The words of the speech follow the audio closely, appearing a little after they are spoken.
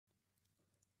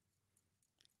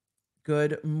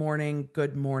Good morning,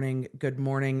 good morning, good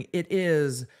morning. It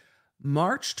is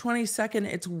March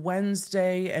 22nd. It's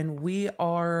Wednesday, and we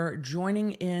are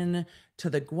joining in to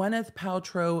the Gwyneth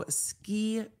Paltrow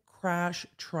ski crash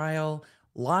trial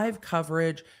live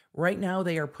coverage. Right now,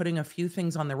 they are putting a few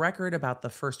things on the record about the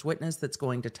first witness that's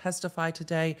going to testify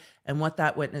today and what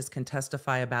that witness can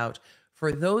testify about.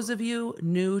 For those of you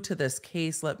new to this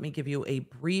case, let me give you a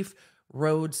brief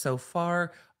road so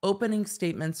far. Opening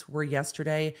statements were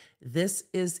yesterday. This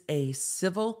is a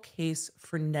civil case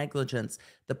for negligence.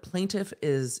 The plaintiff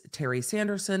is Terry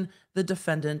Sanderson. The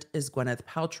defendant is Gwyneth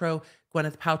Paltrow.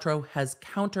 Gwyneth Paltrow has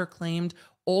counterclaimed,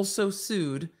 also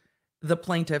sued the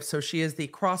plaintiff. So she is the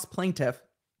cross plaintiff.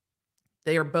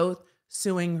 They are both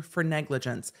suing for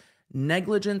negligence.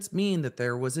 Negligence means that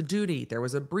there was a duty, there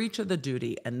was a breach of the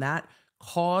duty, and that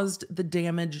caused the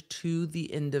damage to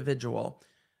the individual.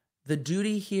 The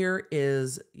duty here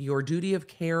is your duty of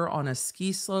care on a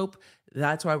ski slope.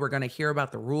 That's why we're going to hear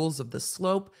about the rules of the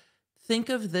slope. Think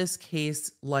of this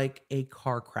case like a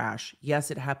car crash. Yes,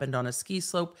 it happened on a ski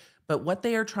slope, but what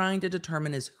they are trying to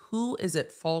determine is who is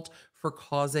at fault for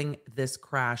causing this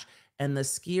crash. And the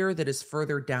skier that is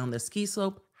further down the ski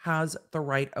slope has the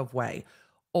right of way.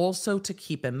 Also to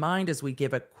keep in mind as we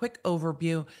give a quick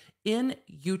overview, in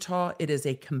Utah, it is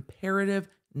a comparative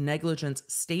negligence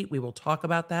state. We will talk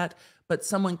about that, but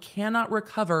someone cannot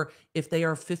recover if they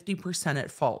are 50% at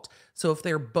fault. So if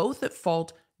they're both at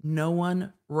fault, no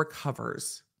one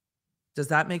recovers. Does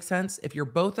that make sense? If you're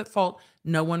both at fault,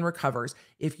 no one recovers.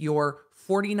 If you're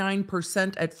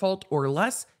 49% at fault or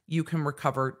less, you can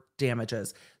recover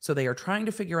damages. So they are trying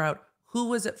to figure out who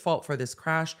was at fault for this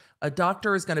crash. A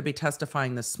doctor is going to be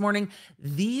testifying this morning.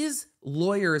 These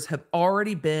lawyers have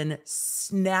already been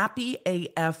snappy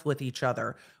AF with each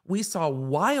other. We saw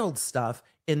wild stuff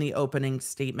in the opening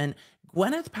statement.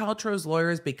 Gwyneth Paltrow's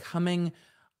lawyer is becoming,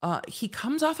 he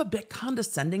comes off a bit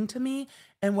condescending to me.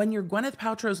 And when you're Gwyneth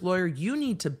Paltrow's lawyer, you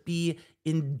need to be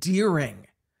endearing.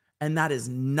 And that is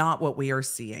not what we are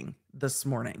seeing this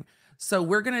morning. So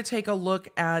we're going to take a look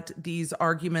at these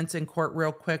arguments in court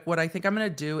real quick. What I think I'm going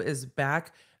to do is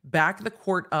back the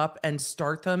court up and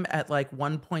start them at like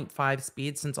 1.5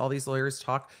 speed, since all these lawyers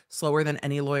talk slower than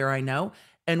any lawyer I know.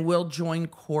 And we'll join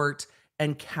court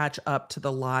and catch up to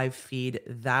the live feed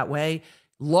that way.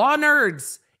 Law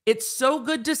nerds, it's so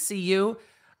good to see you.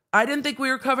 I didn't think we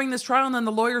were covering this trial, and then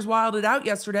the lawyers wilded out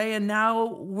yesterday, and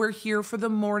now we're here for the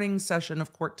morning session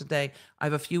of court today. I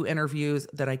have a few interviews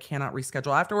that I cannot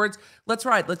reschedule afterwards. Let's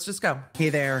ride. Let's just go. Hey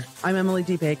there. I'm Emily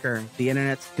D. Baker, the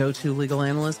internet's go-to legal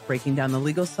analyst, breaking down the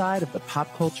legal side of the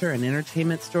pop culture and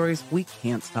entertainment stories we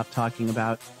can't stop talking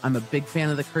about. I'm a big fan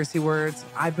of the cursey words.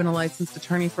 I've been a licensed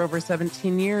attorney for over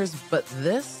 17 years, but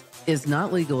this is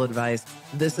not legal advice.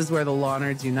 This is where the law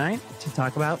nerds unite to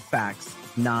talk about facts,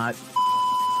 not...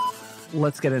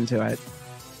 Let's get into it.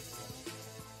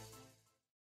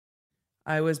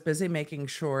 I was busy making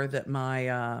sure that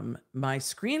my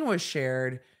screen was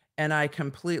shared, and I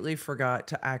completely forgot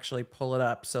to actually pull it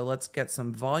up. So let's get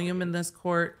some volume in this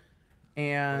court.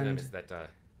 And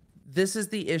this is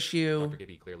the issue. Dr.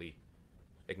 Gibby clearly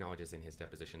acknowledges in his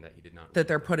deposition that he did not. That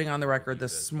they're putting on the record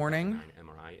this morning.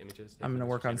 MRI images. I'm going to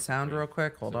work on sound real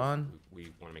quick. Hold on.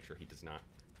 We want to make sure he does not.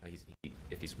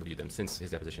 If he's reviewed them since his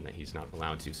deposition, that he's not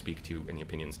allowed to speak to any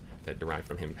opinions that derive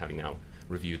from him having now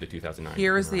reviewed the 2009.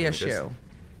 Here is the issue.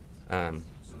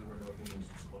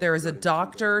 There is a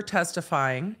doctor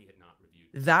testifying.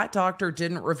 That doctor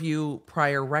didn't review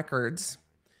prior records.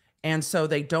 And so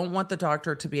they don't want the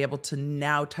doctor to be able to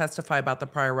now testify about the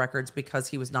prior records because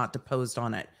he was not deposed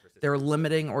on it. They're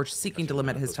limiting or seeking to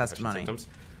limit his testimony.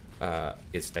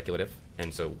 Is speculative,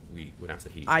 and so we would ask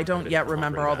that he. I don't yet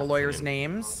remember all the lawyers'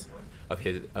 names.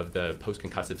 Of the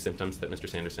post-concussive symptoms that Mr.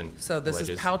 Sanderson. So this alleges.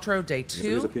 Is Paltrow day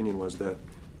 2. His opinion was that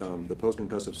the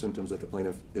post-concussive symptoms that the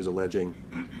plaintiff is alleging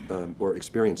or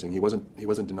experiencing, he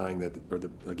wasn't denying that,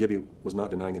 or Gibby was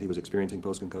not denying that he was experiencing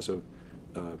post-concussive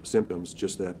symptoms,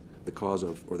 just that the cause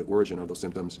of or the origin of those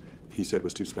symptoms he said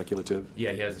was too speculative.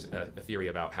 Yeah, he has a theory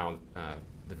about how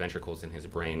the ventricles in his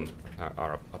brain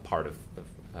are a part of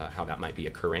how that might be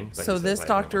occurring. But so this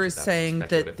doctor is saying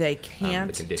that they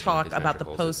can't talk about the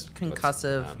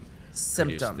post-concussive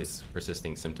symptoms.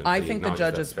 Persisting symptoms. I think the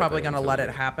judge is probably going to let it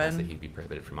happen. That he'd be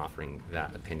prohibited from offering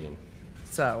that opinion.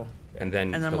 So, and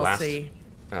then the we'll last see.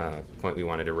 Point we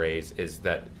wanted to raise is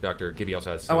that Dr. Gibby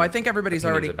also has some I think everybody's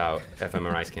already about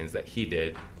fMRI scans that he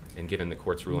did, and given the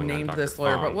court's ruling named on Dr. this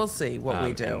lawyer, Fong, but we'll see what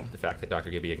we do. The fact that Dr.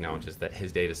 Gibby acknowledges that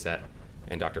his data set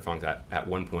and Dr. Fong's at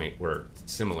one point were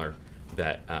similar,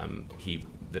 that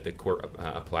that the court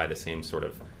apply the same sort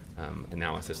of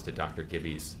analysis to Dr.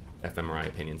 Gibby's fMRI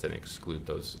opinions and exclude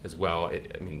those as well. I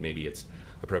mean, maybe it's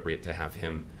appropriate to have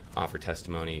him offer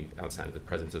testimony outside of the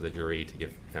presence of the jury to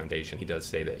give foundation. He does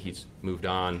say that he's moved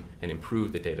on and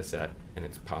improved the data set, and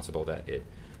it's possible that it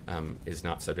is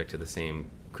not subject to the same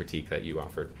critique that you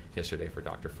offered yesterday for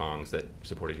Dr. Fong's that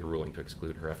supported your ruling to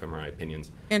exclude her fMRI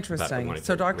opinions. Interesting.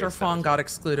 So Dr. Fong got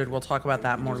excluded. We'll talk about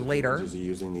that more later. Is he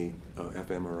using the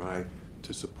fMRI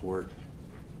to support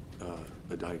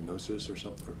a diagnosis or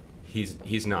something?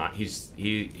 He's not. He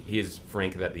is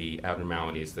frank that the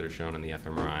abnormalities that are shown in the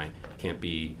fMRI can't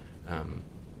be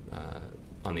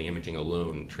on the imaging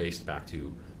alone traced back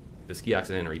to the ski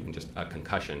accident or even just a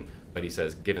concussion. But he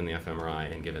says, given the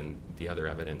fMRI and given the other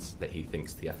evidence, that he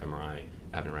thinks the fMRI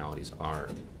abnormalities are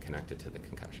connected to the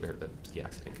concussion or the ski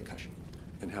accident concussion.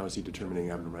 And how is he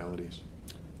determining abnormalities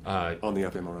on the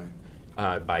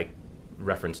fMRI? By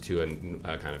reference to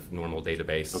a kind of normal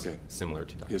database, okay, similar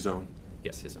to his own.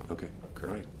 Yes, his own. Okay, all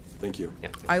right. Thank you. Yeah.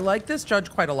 I like this judge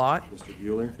quite a lot. Mr.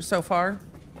 Bueller. So far.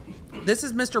 This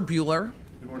is Mr. Bueller.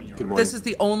 Good morning, Your Good Honor. morning. This is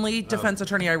the only defense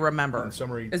attorney I remember. In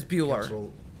summary, is Bueller.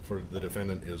 counsel for the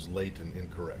defendant is late and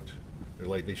incorrect. They're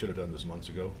late. They should have done this months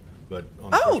ago. But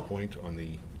on the first point on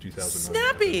the 2009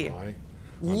 snappy. FMRI,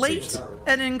 Late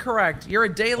and incorrect. You're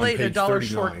a day late and a dollar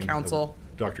short, 39 counsel.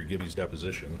 of Dr. Gibby's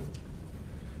deposition.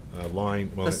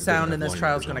 The sound in this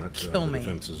trial is going to kill me. The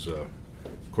defense's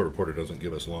court reporter doesn't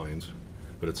give us lines,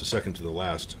 but it's the second to the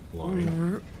last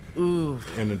line. Ooh.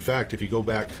 And in fact, if you go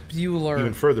back Bueller.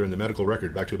 even further in the medical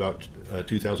record, back to about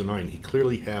 2009, he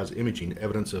clearly has imaging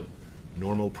evidence of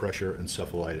normal pressure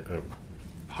encephalitis,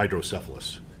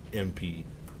 hydrocephalus, MPH.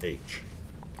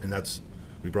 And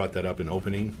we brought that up in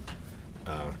opening.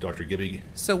 Dr. Gibby.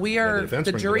 So the defense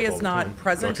brings jury it up is all the not time.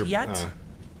 present Dr. yet?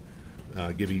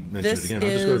 Gibby mentioned This it again. I'll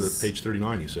just go to is page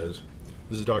 39, he says.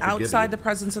 This is Dr. Gibby. outside the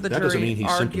presence of the That doesn't jury mean he's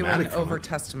arguing symptomatic from over it.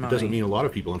 testimony. It doesn't mean a lot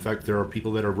of people. In fact, there are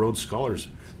people that are Rhodes Scholars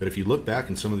that if you look back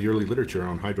in some of the early literature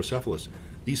on hydrocephalus,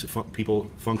 these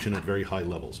people function at very high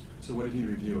levels. So what did he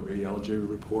review, a radiology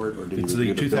report, or did he It's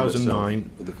review the the film itself,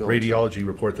 2009 or the film radiology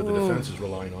report that the defense is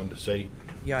relying on to say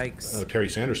Yikes. Terry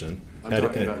Sanderson. I'm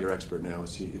talking about your expert now.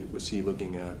 Was he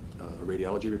looking at a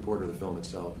radiology report or the film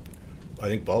itself? I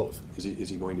think both. Is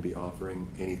he going to be offering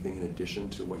anything in addition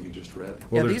to what you just read? Yeah,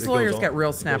 Well, these it goes lawyers on. get real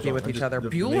It goes snappy on. with I'm each just- other. the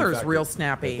main Bueller's fact real that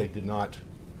snappy. They did not,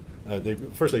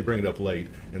 first they bring it up late,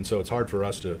 and so it's hard for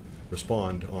us to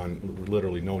respond on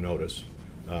literally no notice,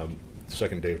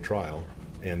 second day of trial,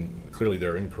 and clearly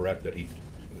they're incorrect that he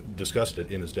discussed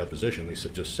it in his deposition. They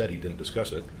just said he didn't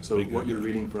discuss it. So what you're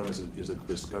reading from is a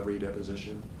discovery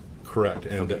deposition? Correct,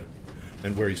 and Okay.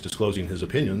 and where he's disclosing his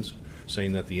opinions,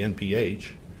 saying that the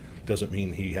NPH doesn't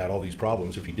mean he had all these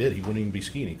problems. If he did, he wouldn't even be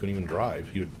skiing. He couldn't even drive.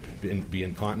 He would be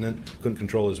incontinent, couldn't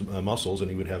control his muscles, and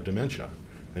he would have dementia.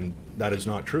 And that is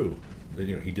not true.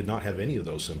 He did not have any of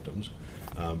those symptoms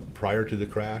prior to the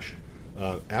crash.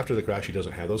 After the crash, he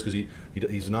doesn't have those because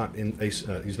he's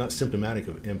not symptomatic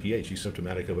of MPH. He's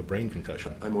symptomatic of a brain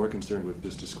concussion. I'm more concerned with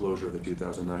this disclosure of the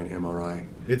 2009 MRI,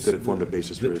 It's- that it formed a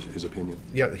basis for his opinion.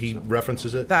 Yeah, he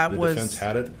references it. That the was defense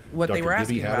had it. what they Dr. were Gibby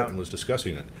asking had about. it and was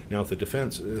discussing it. Now, if the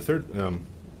defense, and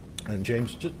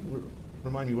James, just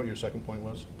remind me what your second point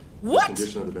was. What?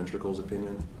 Condition of the ventricles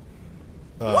opinion.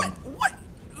 What?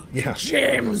 Yeah.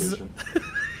 James!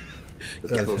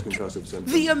 The post-concussive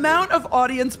symptoms. The amount of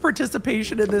audience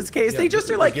participation in this case, they just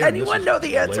are like, Again, this anyone is know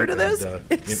the answer to late this? and,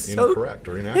 It's so incorrect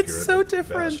or inaccurate It's so at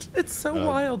different. best. It's so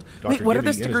wild. Dr. Wait, what are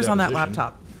the Gibby, in his stickers on that deposition,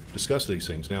 laptop? Discuss these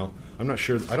things. Now, I'm not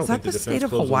sure, I don't that think the the state defense of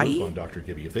closed the Hawaii? loop on Dr.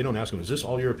 Gibby. If they don't ask him, is this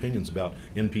all your opinions about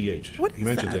NPH? What He is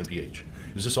mentions that? NPH.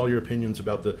 Is this all your opinions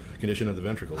about the condition of the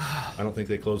ventricles? I don't think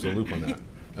they closed the loop on that.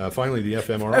 Finally, the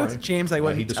fMRI. That was James, I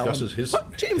wouldn't He tell him. discusses his.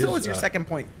 What? James, his, what was your second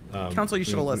point? Counsel, you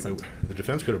should have listened. The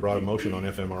defense could have brought a motion on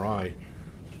fMRI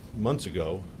months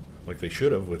ago, like they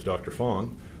should have with Dr.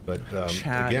 Fong. But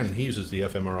Chad. again, he uses the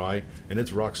fMRI, and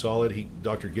it's rock solid.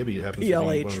 Dr. Gibby happens to be one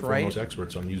PLH, of the right? foremost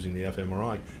experts on using the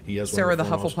fMRI. He has Sarah one the of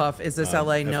the foremost, Hufflepuff, is this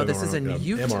LA? No, this is in FMRI,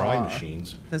 Utah. MRI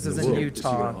machines. This in is the in world. Utah. Is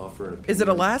he gonna offer an Is it opinion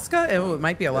Alaska? Oh, it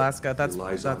might be Alaska. That's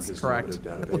relies on his correct.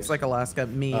 normative It looks database? like Alaska.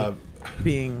 Me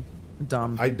being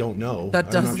dumb. I don't know. That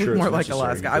I'm does not look sure it's more like necessary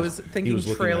Alaska. I because was thinking he was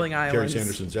looking Trailing at Islands. Terry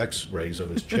Sanderson's X-rays of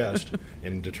his chest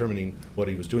and determining what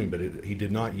he was doing, but he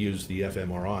did not use the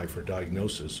fMRI for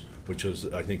diagnosis, which is,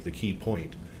 I think, the key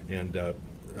point. And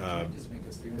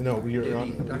no, you're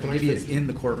on. Dr. Gibby is in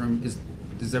the courtroom.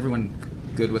 Is everyone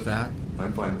good with that?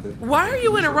 I'm fine with it. Why are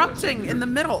you interrupting in the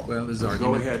middle? Well, this is Go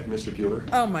argument. ahead, Mr. Bueller.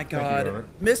 Oh my you, God. Your Honor.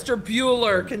 Mr.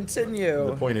 Bueller, The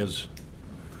continue. point is,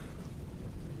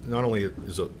 not only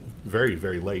is it very,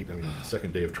 very late, I mean,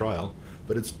 second day of trial,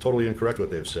 but it's totally incorrect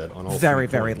what they've said on all Very,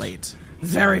 three very points. late.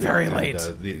 Very, very And, late.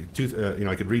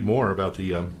 I could read more about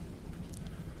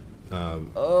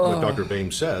what Dr.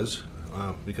 Bain says,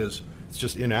 because it's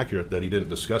just inaccurate that he didn't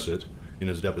discuss it in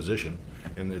his deposition,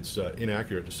 and it's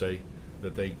inaccurate to say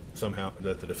that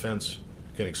that the defense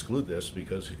can exclude this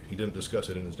because he didn't discuss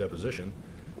it in his deposition.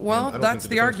 Well, And I don't that's think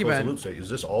the defense closed argument. loop. Say, is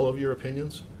this all of your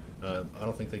opinions? I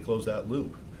don't think they close that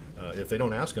loop. If they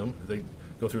don't ask him, if they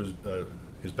go through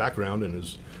his background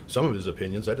and some of his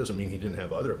opinions, that doesn't mean he didn't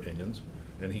have other opinions.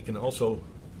 And he can also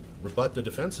rebut the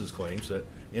defense's claims that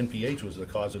NPH was the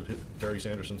cause of Terry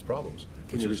Sanderson's problems.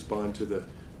 Can you respond to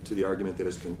the argument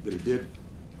that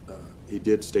he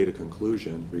did state a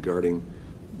conclusion regarding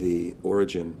the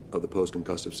origin of the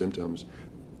post-concussive symptoms,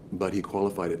 but he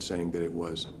qualified it saying that it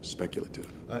was speculative?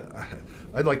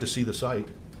 I'd like to see the site,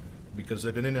 because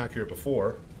they've been inaccurate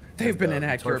before. They've been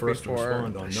inaccurate It's hard for us before. to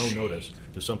respond on no notice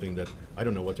to something that I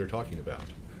don't know what they're talking about.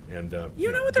 And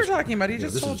You know what they're talking about. He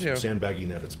just told you. This is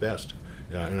sandbagging at its best,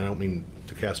 and I don't mean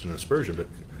to cast an aspersion, but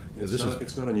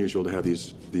It's not unusual to have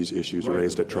these issues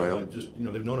raised at trial.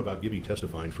 They've known about Gibby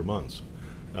testifying for months,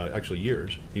 actually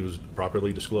years. He was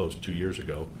properly disclosed 2 years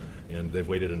ago, and they've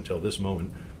waited until this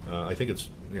moment. I think it's,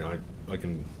 I'm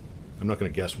not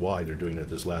going to guess why they're doing it at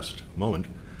this last moment,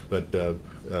 but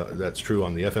that's true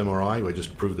on the fMRI. I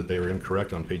just proved that they were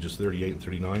incorrect on pages 38 and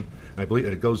 39. I believe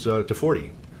it goes to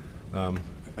 40.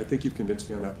 I think you've convinced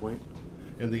me on that point.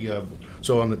 And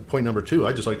so on the point number 2,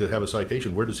 I'd just like to have a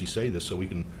citation. Where does he say this so we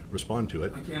can respond to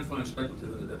it? I can't find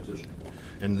speculative in the deposition.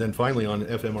 And then finally on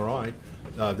fMRI,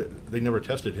 they never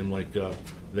tested him like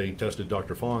they tested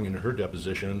Dr. Fong in her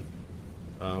deposition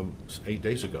 8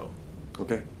 days ago.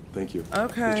 Okay, thank you.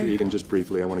 Okay. Mr. Egan, just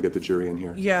briefly, I want to get the jury in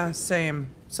here. Yeah, same.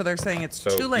 So they're saying it's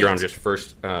So, too late. Your Honor, just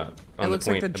first on It looks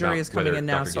the like point the jury about is coming whether in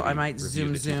now, Dr. so I Gibby might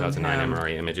reviewed the zoom 2009 him.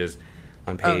 MRI images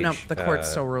on page. Oh, no, the court's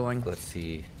still ruling. Let's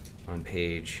see, on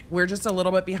page We're just a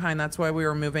little bit behind. That's why we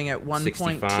were moving at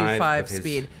 1.25 of his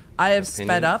speed. I have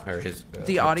sped opinion, up or his,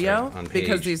 the I'm audio sorry, on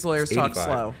because page these lawyers talk 85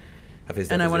 slow. Of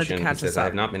his And I wanted to deposition, catch he says, this I up.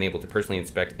 have not been able to personally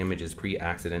inspect images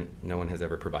pre-accident. No one has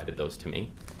ever provided those to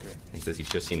me. He says he's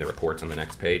just seen the reports on the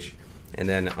next page. And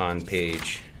then on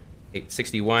page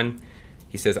 861,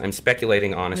 he says, I'm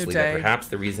speculating honestly that day. perhaps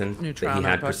the reason New that trial he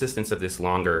had notebook. persistence of this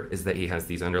longer is that he has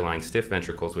these underlying stiff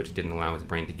ventricles which didn't allow his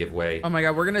brain to give way. Oh my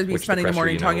God, we're going to be which spending the pressure,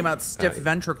 morning talking know, about stiff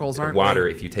ventricles, aren't water,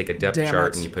 we? if you take a depth Damn chart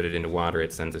it. and you put it into water,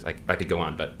 it sends it, I could go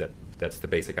on, but that's the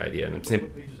basic idea. And it's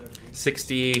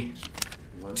 62,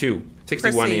 61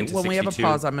 Chrissy, into when 62. we have a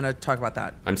pause, I'm going to talk about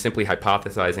that. I'm simply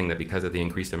hypothesizing that because of the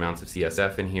increased amounts of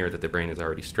CSF in here, that the brain is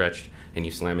already stretched, and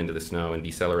you slam into the snow and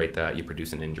decelerate that, you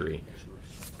produce an injury.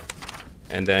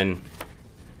 And then,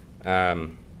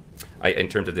 in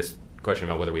terms of this question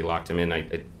about whether we locked him in,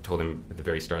 I told him at the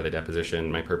very start of the deposition,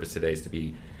 my purpose today is to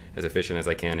be as efficient as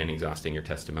I can in exhausting your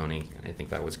testimony. I think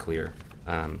that was clear.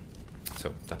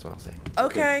 So that's what I'll say.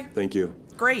 Okay, Thank you.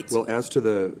 great. Well, as to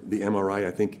the MRI,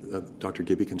 I think Dr.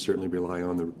 Gibby can certainly rely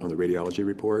on the radiology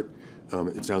report.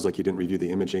 It sounds like you didn't review the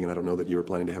imaging, and I don't know that you were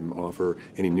planning to have him offer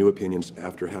any new opinions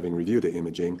after having reviewed the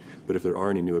imaging. But if there are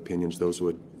any new opinions,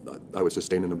 I would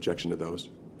sustain an objection to those.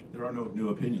 There are no new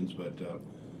opinions, but to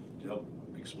help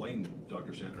explain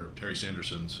Terry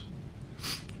Sanderson's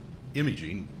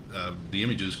imaging, the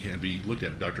images can be looked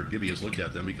at. Dr. Gibby has looked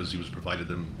at them because he was provided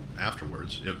them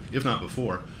afterwards, if not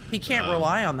before. He can't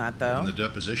rely on that, though. And the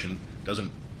deposition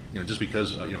doesn't, just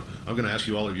because, I'm going to ask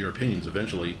you all of your opinions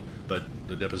eventually, but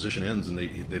the deposition ends and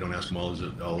they don't ask him all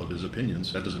of his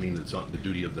opinions. That doesn't mean it's not the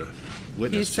duty of the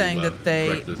witness. He's saying that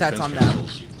correct the that's defense on them.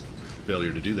 counsel's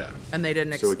failure to do that. And they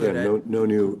didn't So exclude again, it. no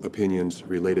new opinions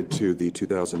related to the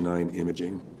 2009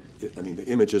 imaging. I mean, the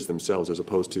images themselves, as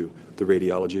opposed to the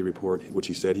radiology report, which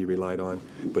he said he relied on,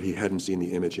 but he hadn't seen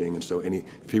the imaging, and so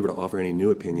if he were to offer any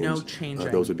new opinions, No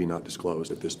changing. those would be not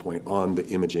disclosed at this point on the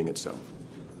imaging itself.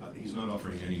 He's not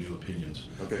offering any new opinions.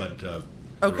 Okay. But the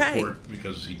Okay. report,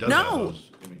 because he does No. have those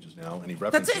images now, and he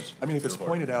references. it. I mean, if it's the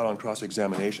report. pointed out on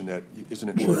cross-examination that, isn't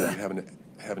it true that you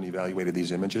haven't evaluated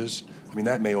these images? I mean,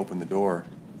 that may open the door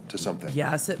to something.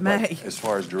 Yes, it But may. as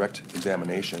far as direct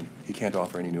examination, he can't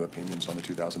offer any new opinions on the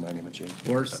 2009 imaging.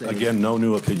 Or say, Again, no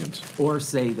new opinions. or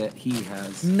say that he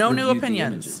has. No new reviewed the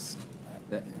opinions. images.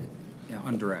 That,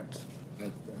 on direct, I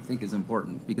think is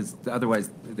important, because otherwise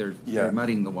they're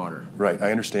muddying the water. Right,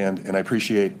 I understand, and I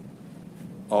appreciate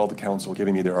all the counsel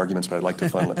giving me their arguments, but I'd like to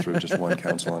funnel it through just one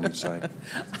counsel on each side.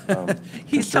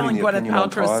 He's telling Concerning the Gwyneth opinion on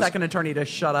Paltrow's cause, second attorney to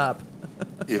shut up.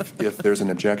 If there's an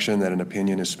objection that an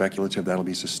opinion is speculative, that'll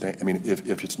be sustained. I mean,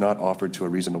 if it's not offered to a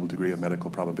reasonable degree of medical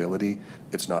probability,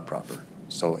 it's not proper.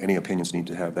 So any opinions need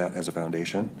to have that as a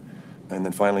foundation. And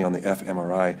then finally, on the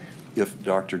fMRI, if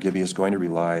Dr. Gibby is going to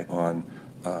rely on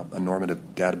a normative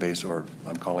database, or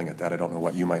I'm calling it that, I don't know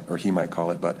what you might, or he might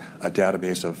call it, but a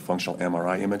database of functional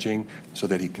MRI imaging so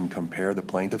that he can compare the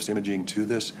plaintiff's imaging to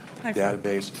this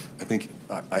database. I think,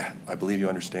 I believe you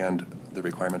understand the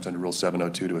requirements under Rule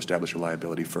 702 to establish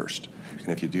reliability first. And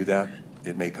if you do that,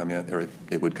 it may come in, or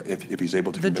it would, if he's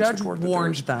able to The convince judge the court that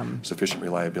warned there's them. sufficient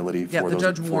reliability Yeah, for the those,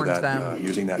 judge for warned that, them.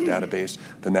 using that database,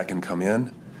 then that can come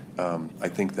in. I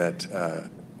think that,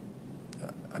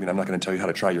 I mean, I'm not going to tell you how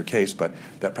to try your case, but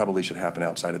that probably should happen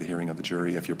outside of the hearing of the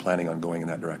jury if you're planning on going in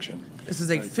that direction. This is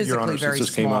a Your physically Honor, very since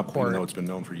this came small up, even though court. it's been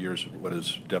known for years what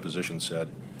his deposition said,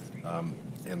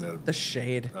 and The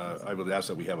shade. I would ask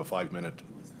that we have a 5-minute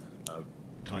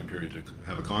time period to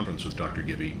have a conference with Dr.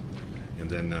 Gibby, and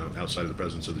then outside of the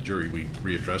presence of the jury, we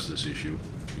readdress this issue,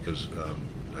 because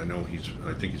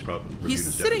I think he's probably reviewed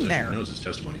his sitting deposition, there. he knows his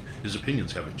testimony. His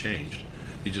opinions haven't changed.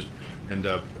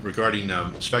 Regarding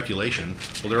speculation,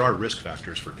 well, there are risk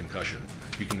factors for concussion.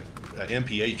 You can,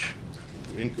 MPH,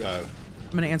 I'm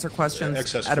going to answer questions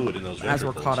excess fluid in those as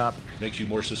we're ventricles caught up. makes you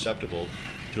more susceptible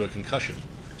to a concussion.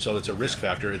 So it's a risk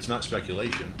factor. It's not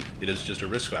speculation. It is just a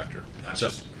risk factor. So,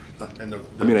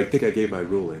 I mean, I think I gave my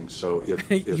ruling, so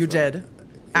if You did.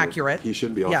 Accurate. He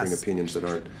shouldn't be offering Yes. opinions that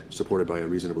aren't supported by a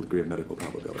reasonable degree of medical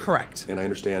probability. Correct. And I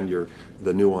understand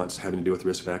the nuance having to do with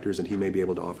risk factors, and he may be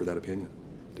able to offer that opinion.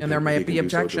 And there may He can be do so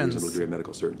to a objections. reasonable degree of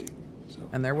medical certainty. So.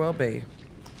 And there will be.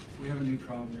 We have a new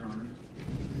trial, Your Honor.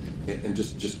 And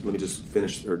just let me just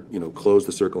finish, or, close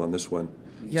the circle on this one.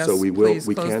 Yes, So we please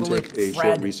can close the loop. take a short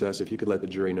Fred. recess. If you could let the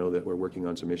jury know that we're working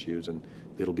on some issues, and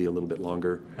it'll be a little bit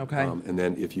longer. Okay. And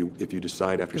then if you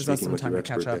decide after Gives us speaking some with time your to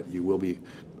catch expert up. that you will be,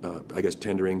 I guess,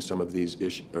 tendering some of these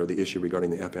issues, or the issue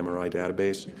regarding the fMRI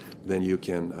database, then you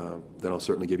can, then I'll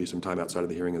certainly give you some time outside of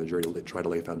the hearing of the jury to try to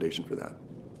lay a foundation for that.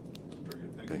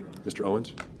 Okay. Mr.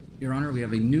 Owens? Your Honor, we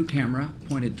have a new camera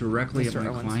pointed directly at Mr. my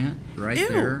Owens. client, right Ew.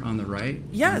 there on the right.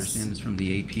 Yes. I understand this from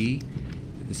the AP.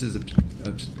 This is a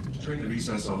During the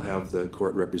recess, I'll have the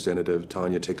court representative,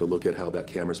 Tanya, take a look at how that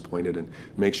camera's pointed and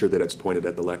make sure that it's pointed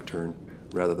at the lectern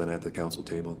rather than at the council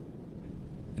table.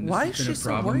 and this Why has is been she a so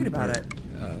problem worried about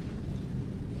where, it?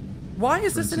 Why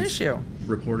is for this an instance, issue?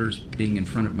 Reporters being in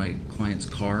front of my client's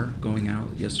car going out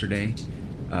yesterday,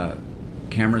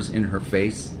 cameras in her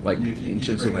face, like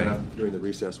inches Bring that away. up during the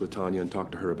recess with Tanya and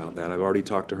talk to her about that. I've already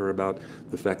talked to her about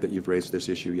the fact that you've raised this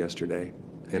issue yesterday,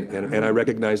 and I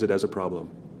recognize it as a problem.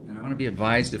 And I want to be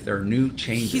advised if there are new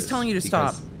changes. He's telling you to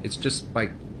because stop. It's just by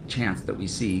chance that we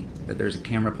see that there's a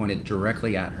camera pointed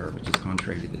directly at her, which is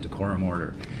contrary to the decorum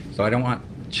order. So I don't want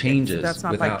changes That's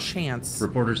not by without chance.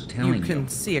 reporters telling You can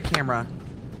see a camera.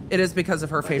 It is because of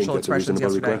her I think facial that's a expressions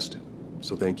reasonable yesterday. request,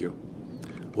 so thank you.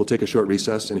 We'll take a short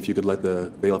recess, and if you could let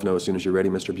the bailiff know as soon as you're ready,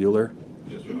 Mr. Bueller.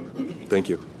 Thank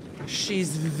you.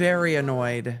 She's very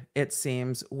annoyed, it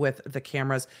seems, with the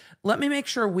cameras. Let me make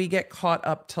sure we get caught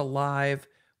up to live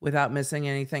without missing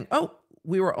anything. Oh,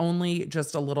 we were only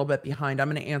just a little bit behind. I'm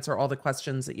going to answer all the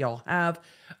questions that y'all have.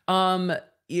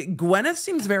 Gwyneth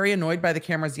seems very annoyed by the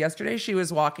cameras. Yesterday, she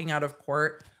was walking out of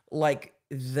court like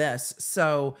this.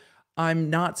 So I'm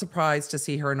not surprised to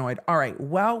see her annoyed. All right,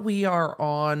 while we are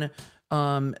on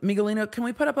Miguelino, can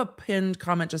we put up a pinned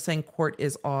comment just saying court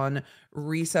is on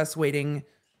recess waiting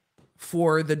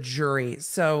for the jury?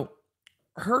 So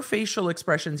her facial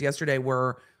expressions yesterday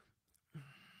were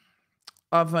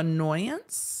of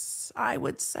annoyance, I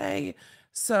would say.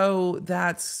 So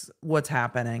that's what's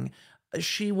happening.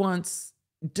 She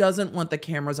doesn't want the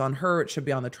cameras on her. It should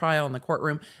be on the trial in the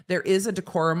courtroom. There is a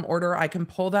decorum order. I can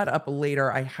pull that up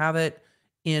later. I have it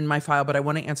in my file, but I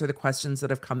want to answer the questions that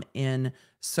have come in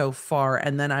so far,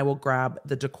 and then I will grab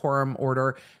the decorum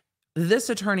order. This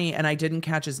attorney, and I didn't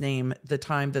catch his name the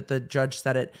time that the judge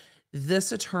said it,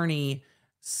 this attorney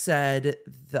said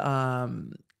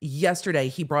yesterday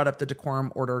he brought up the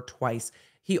decorum order twice.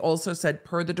 He also said,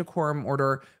 per the decorum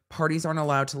order, parties aren't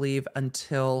allowed to leave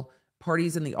until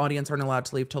parties in the audience aren't allowed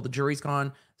to leave till the jury's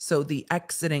gone. So the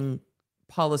exiting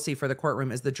policy for the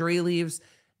courtroom is the jury leaves,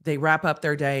 they wrap up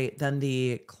their day, then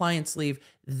the clients leave,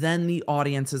 then the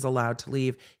audience is allowed to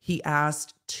leave. He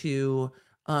asked to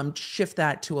shift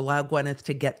that to allow Gwyneth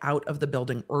to get out of the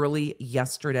building early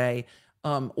yesterday,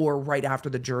 or right after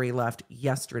the jury left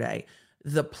yesterday.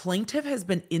 The plaintiff has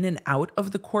been in and out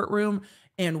of the courtroom,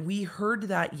 and we heard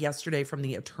that yesterday from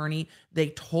the attorney. They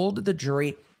told the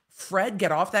jury, Fred,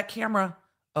 get off that camera.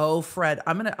 Oh, Fred,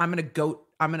 I'm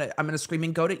gonna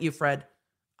screaming goat at you, Fred.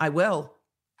 I will.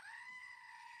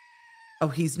 Oh,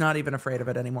 he's not even afraid of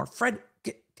it anymore. Fred,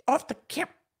 get off the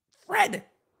camera.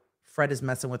 Fred is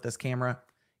messing with this camera.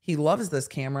 He loves this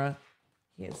camera.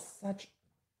 He is such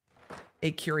a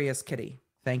curious kitty.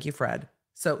 Thank you, Fred.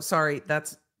 So sorry,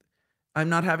 that's I'm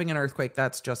not having an earthquake.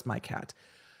 That's just my cat.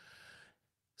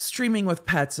 Streaming with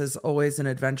pets is always an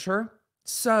adventure.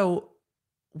 So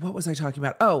what was I talking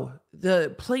about? Oh,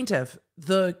 the plaintiff.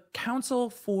 The counsel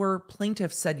for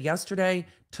plaintiff said yesterday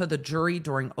to the jury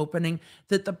during opening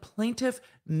that the plaintiff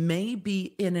may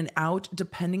be in and out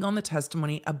depending on the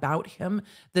testimony about him,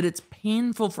 that it's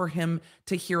painful for him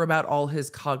to hear about all his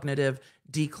cognitive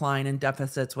decline and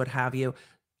deficits, what have you.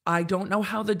 I don't know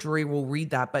how the jury will read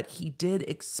that, but he did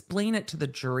explain it to the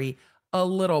jury a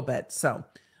little bit. So,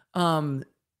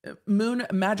 Moon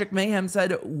Magic Mayhem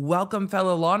said, welcome,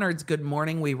 fellow law nerds. Good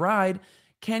morning. We ride.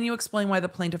 Can you explain why the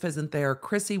plaintiff isn't there?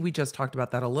 Chrissy, we just talked about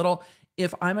that a little.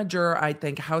 If I'm a juror, I'd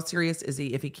think, how serious is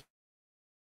he if he can't?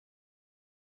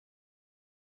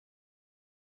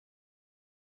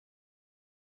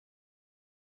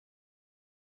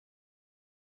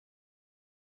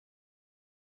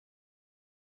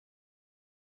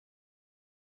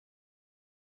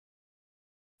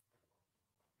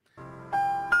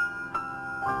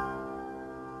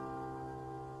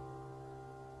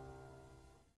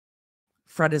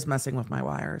 Fred is messing with my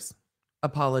wires.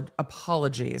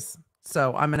 Apologies.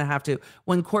 So I'm going to have to,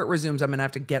 when court resumes, I'm going to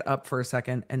have to get up for a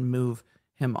second and move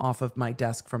him off of my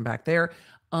desk from back there.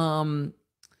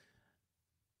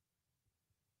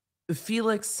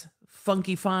 Felix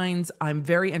Funky Fines, I'm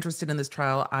very interested in this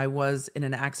trial. I was in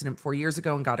an accident 4 years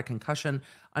ago and got a concussion.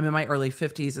 I'm in my early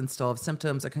 50s and still have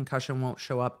symptoms. A concussion won't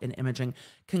show up in imaging.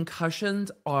 Concussions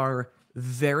are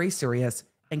very serious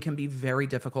and can be very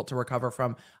difficult to recover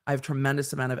from. I have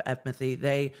tremendous amount of empathy.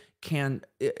 They can,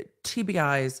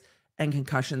 TBIs and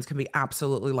concussions can be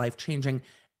absolutely life-changing.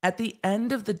 At the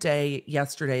end of the day,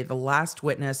 yesterday, the last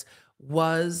witness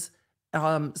was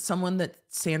someone that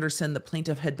Sanderson, the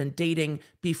plaintiff, had been dating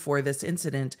before this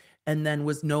incident and then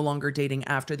was no longer dating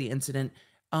after the incident.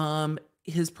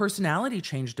 His personality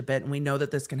changed a bit, and we know that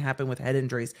this can happen with head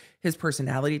injuries. His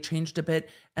personality changed a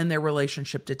bit, and their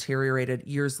relationship deteriorated.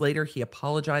 Years later, he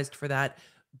apologized for that,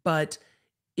 but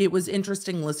it was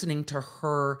interesting listening to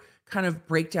her kind of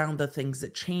break down the things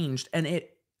that changed. And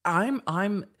I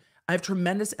have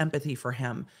tremendous empathy for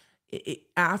him.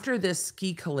 After this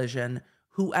ski collision,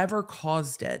 whoever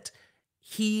caused it,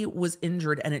 he was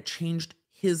injured, and it changed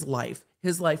his life.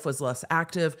 His life was less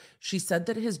active. She said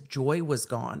that his joy was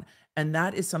gone. And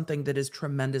that is something that is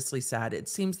tremendously sad. It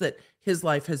seems that his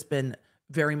life has been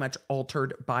very much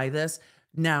altered by this.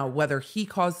 Now, whether he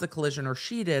caused the collision or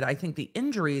she did, I think the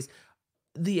injuries,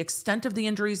 the extent of the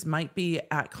injuries might be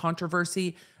at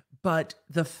controversy, but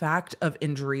the fact of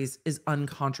injuries is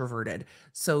uncontroverted.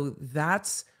 So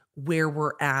that's where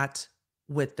we're at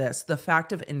with this. The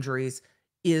fact of injuries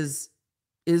is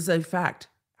a fact.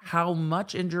 How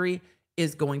much injury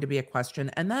is going to be a question.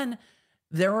 And then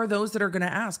there are those that are going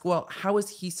to ask, well, how is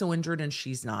he so injured and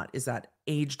she's not? Is that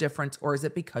age difference, or is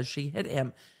it because she hit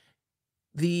him?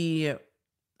 The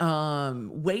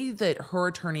way that her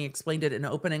attorney explained it in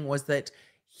opening was that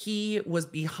he was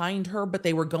behind her, but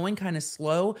they were going kind of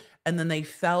slow, and then they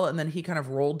fell, and then he kind of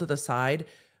rolled to the side.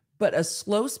 But a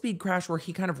slow speed crash where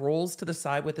he kind of rolls to the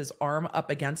side with his arm up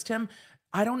against him,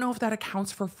 I don't know if that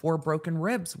accounts for 4 broken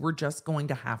ribs. We're just going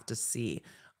to have to see.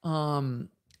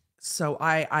 So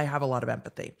I have a lot of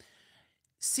empathy.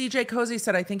 CJ Cozy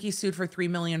said, I think he sued for $3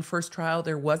 million first trial.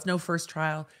 There was no first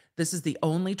trial. This is the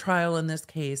only trial in this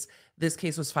case. This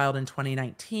case was filed in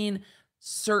 2019.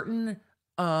 Certain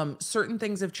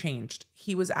things have changed.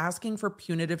 He was asking for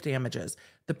punitive damages.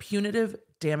 The punitive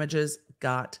damages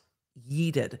got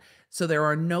yeeted. So there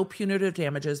are no punitive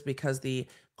damages because the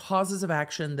causes of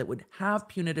action that would have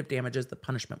punitive damages, the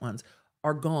punishment ones,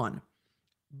 are gone.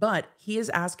 But he is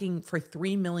asking for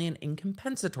 $3 million in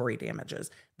compensatory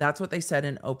damages. That's what they said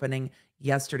in opening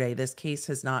yesterday. This case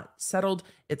has not settled.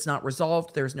 It's not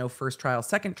resolved. There's no first trial,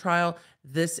 second trial.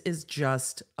 This is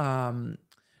just the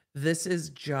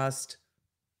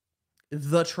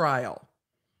trial.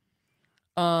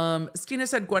 Stina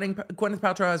said Gwyneth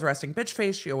Paltrow has resting bitch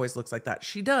face. She always looks like that.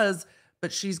 She does,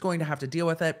 but she's going to have to deal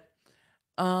with it.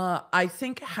 I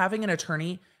think having an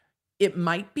attorney, it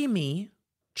might be me.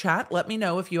 Chat, let me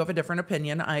know if you have a different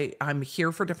opinion. I'm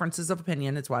here for differences of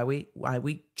opinion. It's why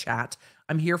we chat.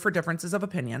 I'm here for differences of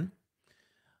opinion.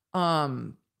 I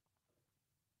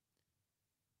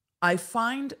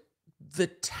find the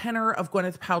tenor of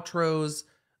Gwyneth Paltrow's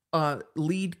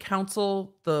lead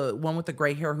counsel, the one with the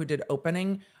gray hair who did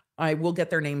opening, I will get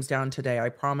their names down today, I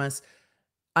promise.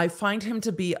 I find him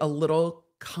to be a little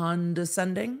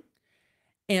condescending.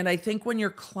 And I think when your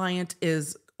client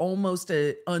is almost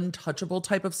an untouchable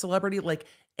type of celebrity, like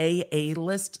a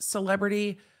A-list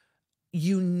celebrity,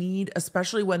 you need,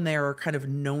 especially when they're kind of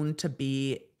known to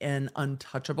be an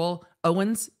untouchable.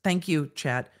 Owens, thank you,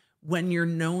 chat. When you're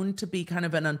known to be kind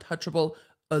of an untouchable,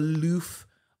 aloof,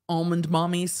 almond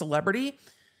mommy celebrity,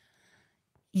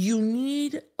 you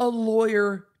need a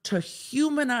lawyer to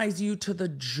humanize you to the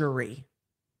jury.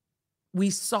 We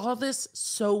saw this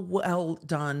so well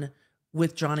done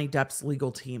with Johnny Depp's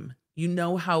legal team. You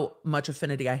know how much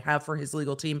affinity I have for his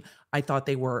legal team. I thought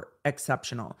they were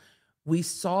exceptional. We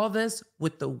saw this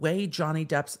with the way Johnny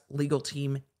Depp's legal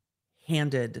team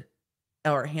handled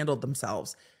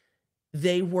themselves.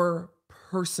 They were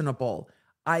personable.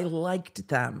 I liked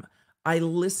them. I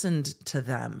listened to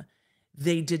them.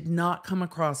 They did not come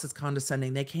across as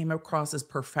condescending. They came across as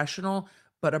professional,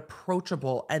 but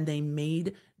approachable. And they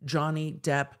made Johnny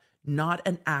Depp not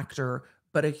an actor,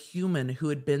 but a human who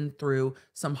had been through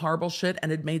some horrible shit and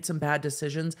had made some bad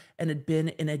decisions and had been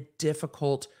in a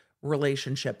difficult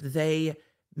relationship. They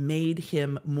made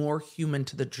him more human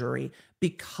to the jury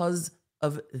because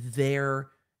of their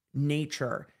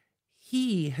nature.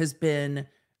 He has been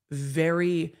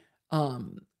very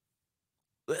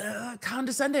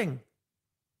condescending.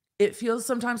 It feels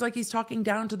sometimes like he's talking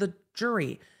down to the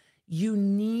jury. You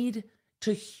need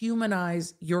to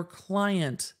humanize your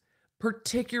client,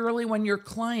 particularly when your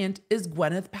client is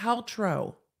Gwyneth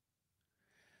Paltrow.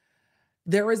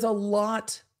 There is a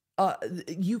lot,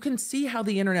 you can see how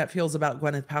the internet feels about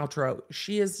Gwyneth Paltrow.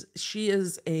 She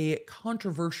is a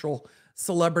controversial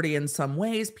celebrity in some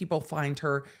ways. People find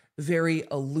her very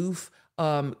aloof,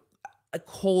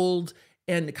 cold,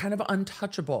 and kind of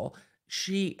untouchable.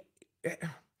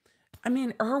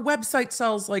 Her website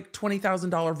sells like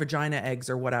 $20,000 vagina eggs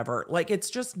or whatever. Like, it's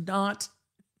just not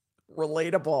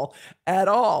relatable at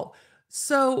all.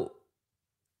 So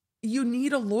you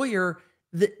need a lawyer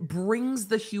that brings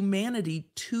the humanity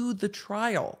to the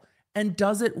trial and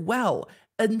does it well,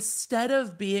 instead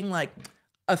of being like,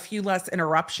 a few less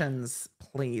interruptions,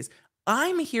 please.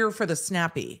 I'm here for the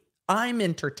snappy. I'm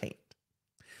entertained.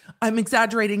 I'm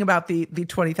exaggerating about the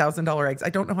 $20,000 eggs. I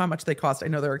don't know how much they cost. I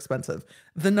know they're expensive.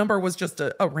 The number was just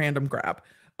a random grab.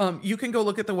 You can go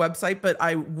look at the website, but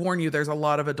I warn you, there's a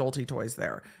lot of adulty toys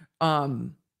there.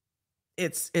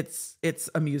 It's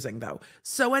amusing though.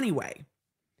 So anyway,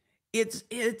 it's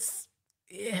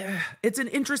an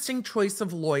interesting choice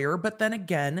of lawyer, but then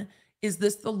again, is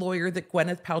this the lawyer that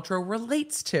Gwyneth Paltrow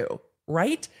relates to,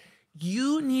 right?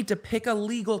 You need to pick a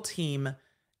legal team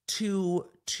to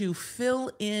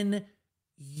fill in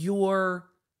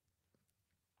your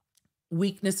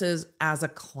weaknesses as a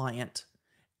client.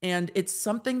 And it's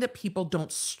something that people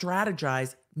don't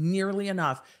strategize nearly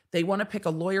enough. They want to pick a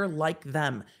lawyer like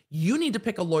them. You need to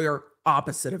pick a lawyer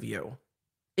opposite of you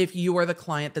if you are the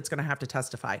client that's going to have to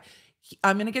testify.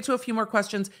 I'm going to get to a few more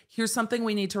questions. Here's something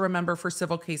we need to remember for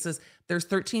civil cases. There's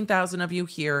 13,000 of you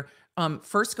here.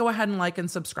 First, go ahead and like and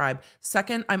subscribe.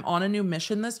 Second, I'm on a new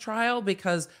mission this trial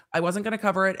because I wasn't going to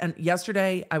cover it. And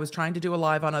yesterday I was trying to do a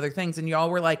live on other things and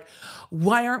y'all were like,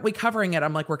 why aren't we covering it?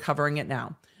 I'm like, we're covering it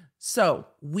now. So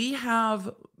we have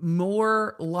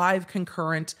more live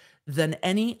concurrent than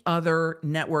any other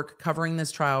network covering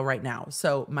this trial right now.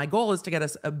 So my goal is to get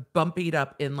us bumpied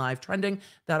up in live trending.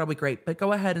 That'll be great, but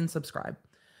go ahead and subscribe.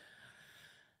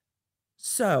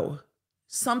 So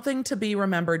something to be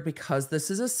remembered, because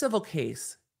this is a civil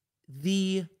case,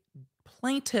 the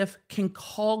plaintiff can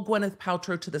call Gwyneth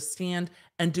Paltrow to the stand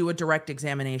and do a direct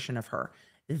examination of her.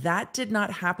 That did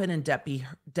not happen in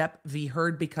Depp v.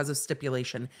 Heard because of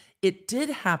stipulation. It did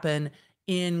happen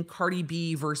in Cardi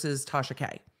B versus Tasha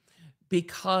K,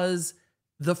 because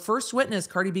the first witness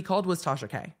Cardi B called was Tasha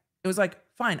K. It was like,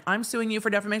 fine, I'm suing you for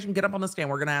defamation. Get up on the stand.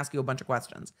 We're going to ask you a bunch of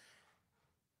questions.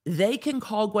 They can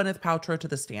call Gwyneth Paltrow to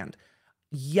the stand.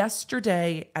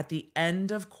 Yesterday, at the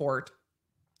end of court,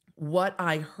 what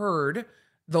I heard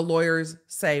the lawyers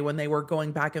say when they were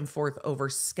going back and forth over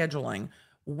scheduling,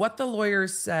 what the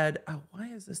lawyers said, oh, why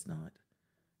is this not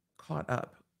caught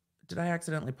up? Did I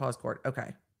accidentally pause court?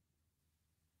 Okay.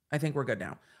 I think we're good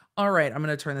now. All right, I'm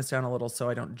going to turn this down a little so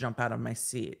I don't jump out of my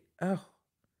seat. Oh,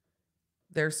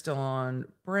 they're still on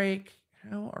break.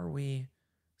 How are we?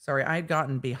 Sorry, I had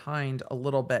gotten behind a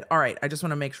little bit. All right, I just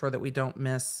want to make sure that we don't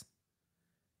miss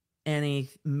any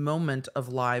moment of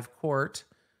live court.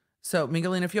 So,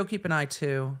 Miguelina, if you'll keep an eye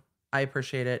too, I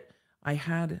appreciate it. All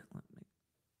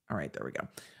right, there we go.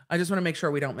 I just want to make sure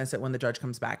we don't miss it when the judge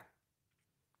comes back.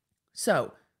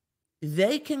 So,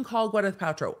 they can call Gwyneth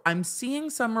Paltrow. I'm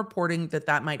seeing some reporting that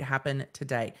that might happen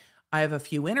today. I have a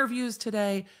few interviews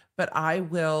today, but I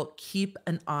will keep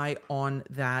an eye on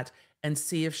that and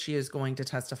see if she is going to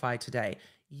testify today.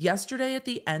 Yesterday at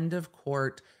the end of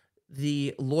court,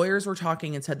 The lawyers were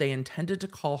talking and said they intended to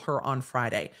call her on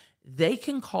Friday. They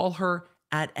can call her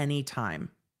at any time.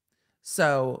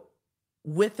 So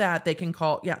with that, they can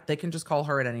just call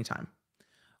her at any time.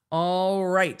 All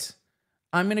right.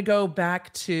 I'm going to go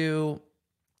back to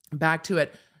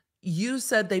it. You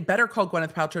said they better call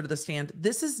Gwyneth Paltrow to the stand.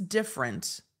 This is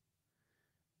different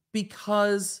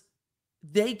because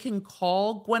they can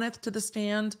call Gwyneth to the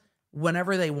stand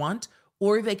whenever they want,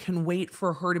 or they can wait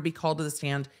for her to be called to the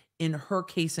stand in her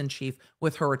case in chief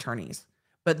with her attorneys.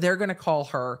 But they're going to call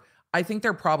her. I think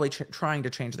they're probably trying to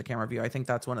change the camera view. I think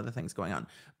that's one of the things going on.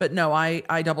 But no,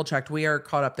 I double checked. We are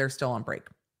caught up. They're still on break.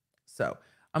 So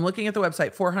I'm looking at the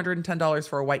website, $410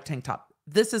 for a white tank top.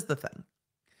 This is the thing.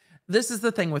 This is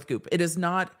the thing with Goop. It is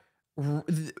not,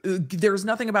 there's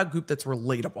nothing about Goop that's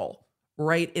relatable,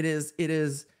 right? It's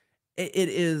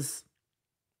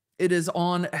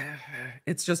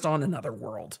just on another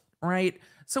world, right?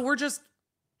 So we're just,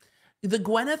 the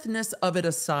Gwyneth-ness of it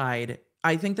aside,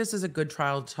 I think this is a good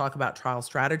trial to talk about trial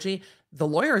strategy. The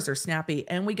lawyers are snappy,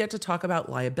 and we get to talk about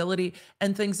liability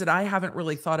and things that I haven't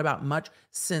really thought about much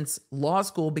since law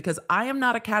school, because I am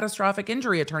not a catastrophic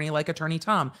injury attorney like Attorney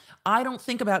Tom. I don't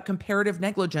think about comparative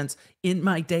negligence in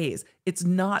my days. It's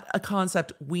not a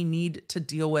concept we need to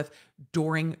deal with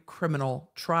during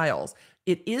criminal trials.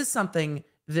 It is something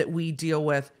that we deal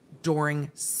with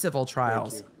during civil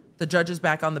trials. The judge is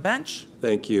back on the bench.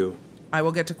 Thank you. I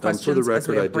will get to questions. For the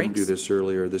record, I breaks. didn't do this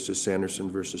earlier. This is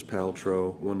Sanderson versus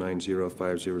Paltrow,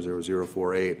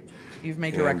 190-500-048. You've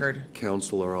made your record.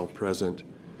 Counsel are all present.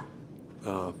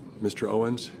 Mr.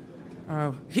 Owens?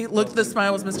 Oh, the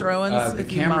smile was Mr. Owens. The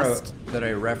camera that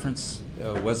I referenced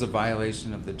was a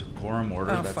violation of the decorum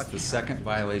order. Oh, That's the second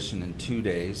violation in 2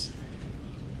 days.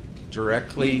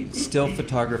 Still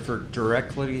photographer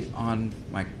directly on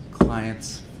my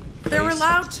client's face. They're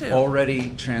allowed to.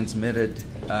 Already transmitted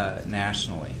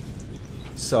nationally.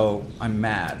 So I'm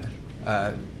mad.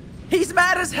 He's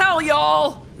mad as hell,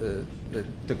 y'all. The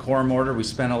decorum order we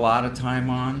spent a lot of time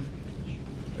on.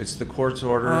 It's the court's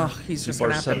order. He's just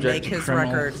People gonna are have to make subject to his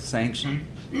criminal record. sanction.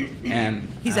 And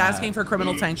He's asking for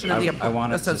criminal sanction of the I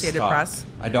want it to Associated stop. Press.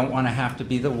 I don't want to have to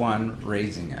be the one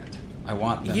raising it. I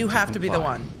want them You to have to be the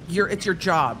comply. one. It's your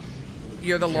job.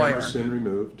 You're the lawyer. Camera's been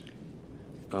removed.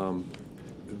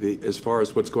 As far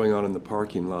as what's going on in the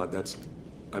parking lot,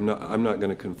 I'm not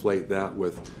going to conflate that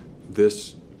with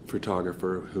this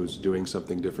photographer who's doing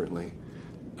something differently.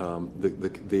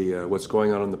 What's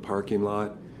going on in the parking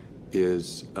lot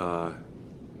is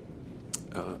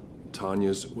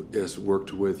Tanya's has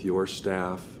worked with your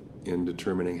staff in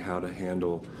determining how to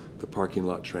handle the parking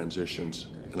lot transitions,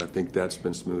 and I think that's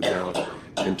been smoothed out.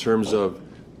 In terms of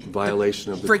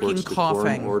violation of the court's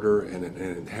decorum order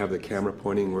and have the camera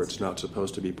pointing where it's not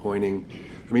supposed to be pointing.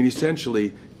 I mean,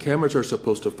 essentially, cameras are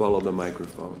supposed to follow the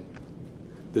microphone.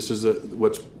 This is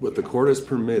what the court has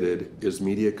permitted is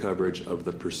media coverage of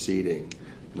the proceeding,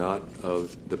 not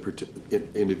of the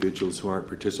individuals who aren't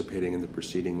participating in the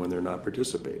proceeding when they're not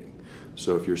participating.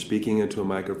 So if you're speaking into a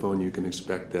microphone, you can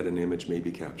expect that an image may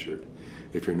be captured.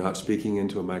 If you're not speaking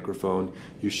into a microphone,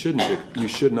 you should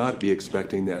not be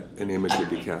expecting that an image would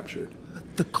be captured.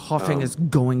 The coughing is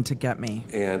going to get me.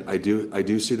 And I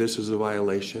do see this as a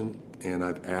violation, and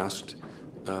I've asked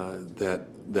that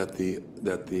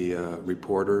the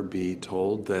reporter be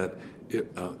told that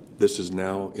this is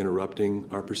now interrupting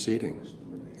our proceedings.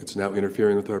 It's now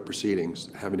interfering with our proceedings,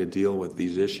 having to deal with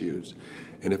these issues.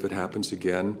 And if it happens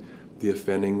again, the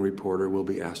offending reporter will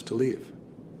be asked to leave.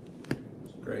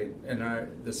 Great. And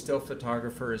the still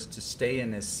photographer is to stay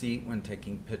in his seat when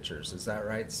taking pictures. Is that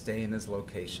right? Stay in his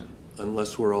location.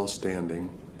 Unless we're all standing,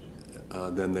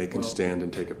 then they can stand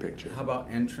and take a picture. How about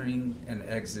entering and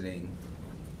exiting?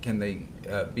 Can they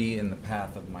be in the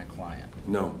path of my client?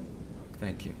 No.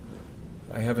 Thank you.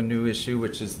 I have a new issue,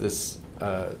 which is this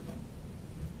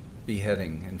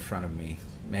beheading in front of me.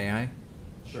 May I?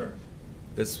 Sure.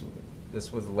 This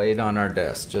was laid on our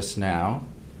desk just now.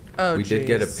 Oh, we did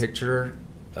get a geez. picture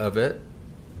of it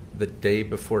the day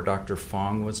before Dr.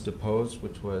 Fong was deposed,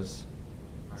 which was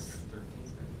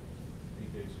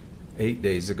 8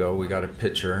 days ago. We got a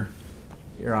picture.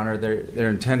 Your Honor, they're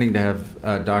intending to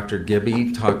have Dr.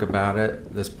 Gibby talk about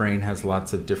it. This brain has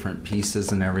lots of different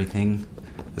pieces and everything.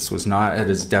 This was not at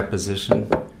his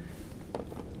deposition.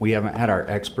 We haven't had our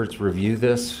experts review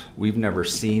this. We've never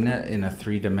seen it in a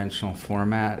three-dimensional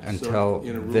format until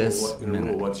this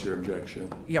minute. What's your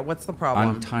objection? Yeah, what's the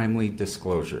problem? Untimely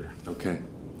disclosure. Okay.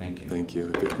 Thank you. Thank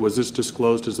you. Was this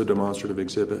disclosed as a demonstrative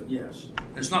exhibit? Yes.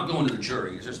 It's not going to the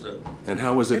jury, it's just a. And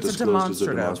how was it It's a disclosed as a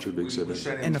demonstrative. demonstrative exhibit? We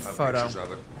sent In a him photo. pictures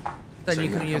of it. Then So you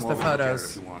he can use come the over and look at it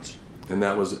photos. if he wants. And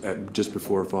that was just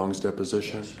before Fong's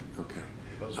deposition? Okay.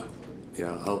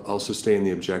 Yeah, I'll sustain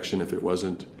the objection if it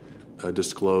wasn't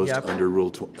disclosed Yep.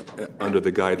 under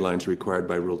the guidelines required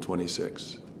by Rule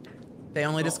 26. They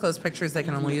only disclose pictures. They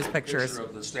can only use pictures. Picture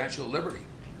of the Statue of Liberty.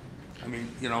 I mean,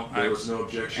 you know, There was no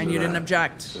objection And to you didn't that,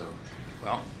 object. so.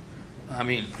 well, I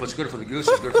mean, what's good for the goose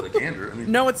is good for the gander. I mean,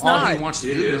 No, it's all not. he wants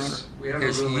to It do is.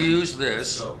 is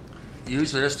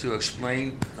use this to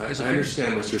explain I his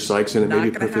understand, opinion. Mr. Sykes, and it may Not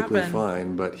be gonna perfectly happen.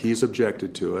 fine, but he's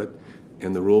objected to it,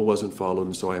 and the rule wasn't followed,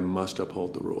 and so I must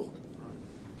uphold the rule.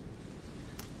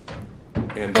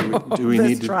 And do we This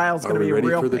need to, trial's are gonna we be ready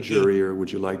real for the picky. jury, or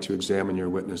would you like to examine your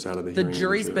witness out of the The hearing? of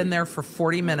jury's jury? been there for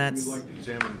 40 minutes. We'd like to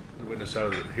examine the witness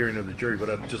out of the hearing of the jury, but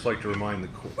I'd just like to remind the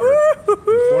court,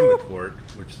 inform the court,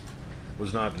 which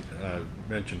was not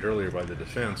mentioned earlier by the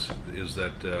defense, is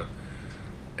that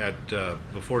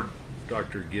before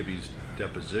Dr. Gibby's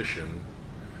deposition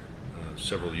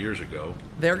several years ago,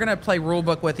 They're going to play rule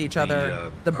book with each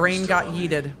other. The brain got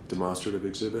yeeted. Demonstrative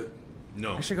exhibit?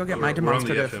 no. I should go get we're my on the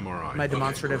demonstrative, fMRI. my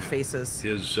demonstrative faces.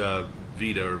 His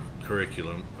Vita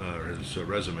curriculum, his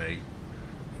resume,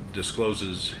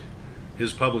 discloses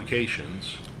his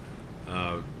publications,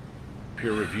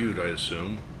 peer-reviewed, I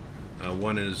assume.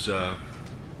 One is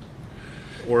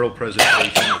oral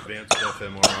presentation, advanced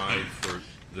fMRI for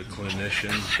the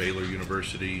clinician, Baylor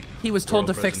University. He was told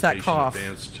Oral to fix that presentation, cough.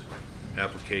 Advanced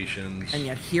applications. And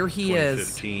yet here he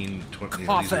is, 2015, these are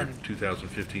coughing.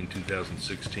 2015,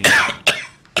 2016.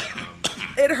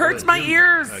 It hurts my Let him,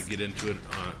 ears. Get into it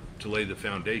to lay the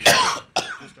foundation. Just I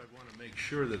want to make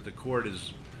sure that the court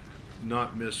is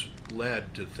not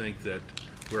misled to think that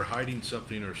we're hiding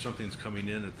something or something's coming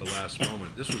in at the last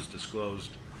moment. This was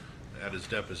disclosed at his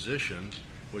deposition,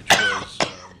 which was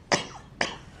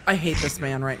I hate this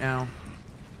man right now.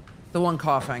 The one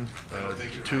coughing. I don't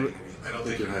think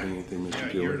you're hiding anything, Mr.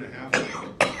 a year Gilbert. and a half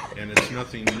ago, and it's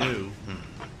nothing new.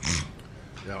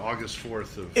 August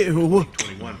 4th of Ew.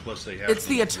 2021, plus they have. It's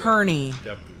the attorney.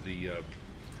 In the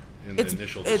It's-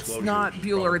 initial it's disclosure, not which is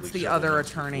Bueller, probably it's the several other months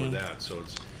before attorney. that, so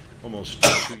it's almost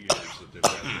 2 years that they've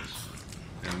had this.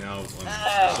 And now, on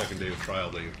the second day of trial,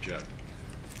 they object.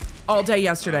 All day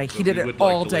yesterday. He But did we it would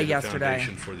like all to day lay the yesterday.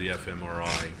 foundation for the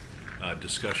fMRI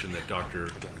discussion that Dr.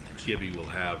 Gibby will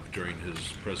have during his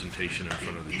presentation in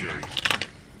front of the jury.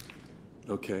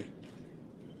 Okay,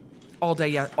 All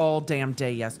day, all damn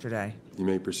day yesterday. you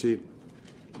may proceed.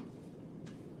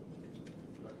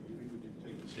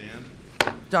 Stand.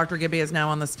 Dr. Gibby is now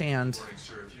on the stand,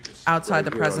 outside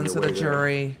the Right here on presence your of the way there.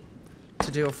 jury,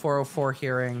 to do a 404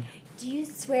 hearing. Do you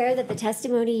swear that the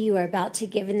testimony you are about to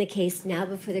give in the case now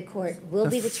before the court will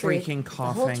The be the truth, freaking the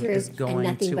whole coughing truth, is going and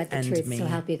nothing to but the end truth? me. So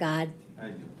help you God. I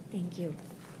do. Thank you.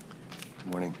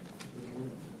 Good morning.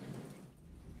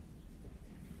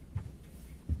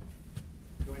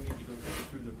 Do I need to go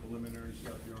through the preliminary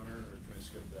stuff, Your Honor, or can I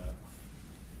skip that?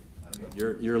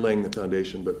 You're laying the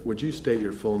foundation, but would you state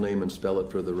your full name and spell it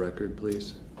for the record,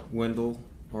 please? Wendell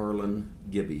Harlan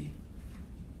Gibby.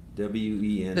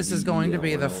 W-E-N. This is going to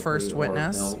be the first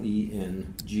witness.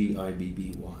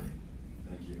 L-E-N-G-I-B-B-Y.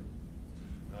 Thank you.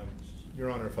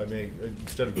 Your Honor, if I may,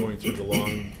 instead of going through the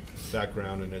long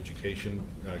background and education,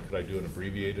 could I do an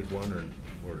abbreviated one,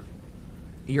 or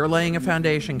You're laying a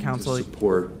foundation, To counsel.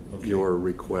 support your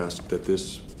request that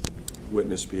this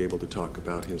witness be able to talk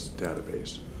about his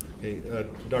database. Hey,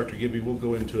 Dr. Gibby, we'll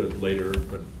go into it later,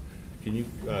 but can you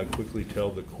quickly tell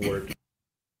the court,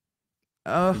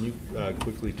 Oh, can you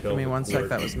quickly tell give me the one sec. court,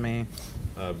 That was me.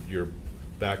 your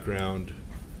background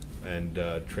and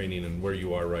training and where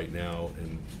you are right now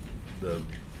and the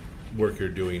work you're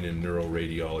doing in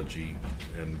neuroradiology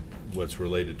and what's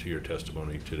related to your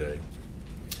testimony today?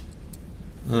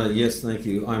 Yes, thank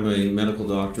you. I'm a medical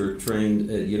doctor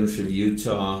trained at University of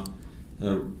Utah,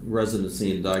 residency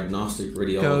in diagnostic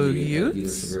radiology at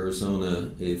University of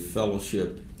Arizona, a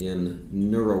fellowship in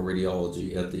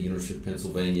neuroradiology at the University of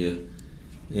Pennsylvania,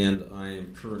 and I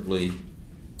am currently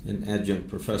an adjunct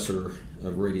professor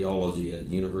of radiology at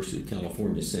University of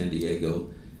California, San Diego.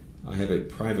 I have a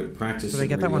private practice Did I in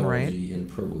get that one right? radiology in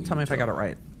Provo, Tell me if I got it Utah.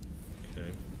 right.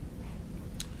 Okay.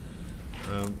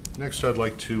 Next, I'd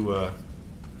like to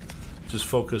just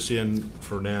focus in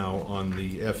for now on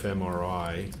the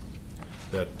fMRI,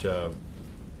 that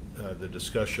the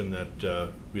discussion that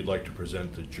we'd like to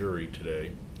present the jury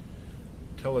today.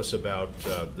 Tell us about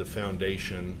the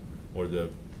foundation or the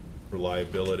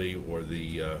reliability or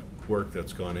the work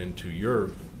that's gone into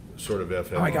your sort of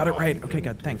fMRI. Oh, I got it right. Okay, And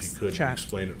good. Thanks. If you could Chat.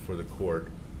 explain it for the court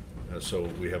so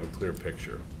we have a clear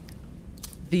picture.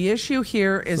 The issue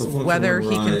here is So whether he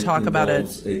functional can MRI talk about a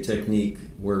involves a technique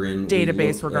wherein we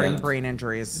database look regarding at brain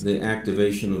injuries. the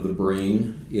activation of the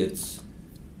brain. It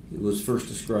was first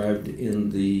described in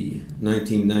the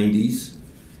 1990s,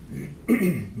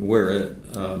 where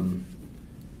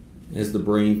as the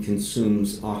brain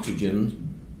consumes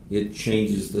oxygen, it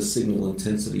changes the signal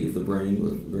intensity of the brain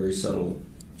with very subtle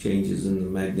changes in the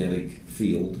magnetic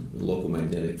field, the local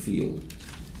magnetic field.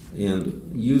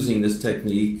 And using this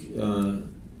technique,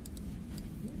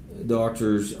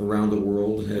 doctors around the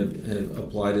world have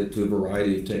applied it to a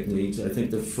variety of techniques. I think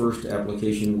the first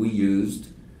application we used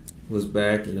was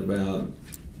back in about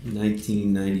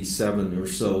 1997 or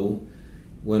so,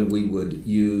 when we would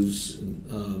use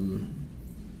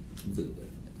the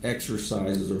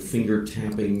exercises or finger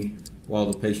tapping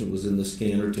while the patient was in the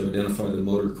scanner to identify the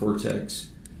motor cortex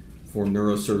for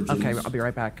neurosurgeons. Okay, I'll be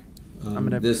right back. I'm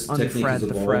going to This technique has unthread the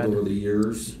evolved thread. over the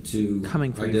years to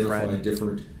Coming for you, identify Fred.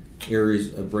 different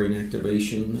areas of brain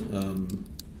activation.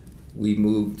 We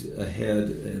moved ahead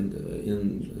and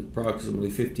in approximately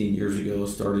 15 years ago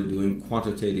started doing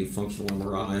quantitative functional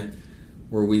MRI,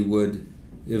 where we would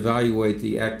evaluate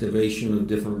the activation of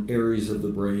different areas of the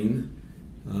brain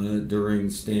during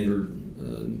standard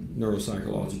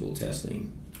neuropsychological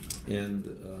testing. And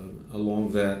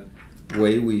along that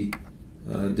way, we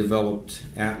developed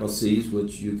atlases,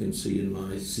 which you can see in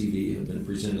my CV have been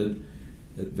presented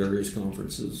at various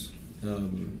conferences,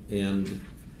 and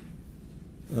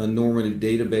a normative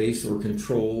database or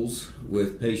controls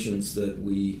with patients that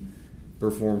we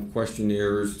performed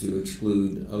questionnaires to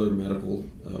exclude other medical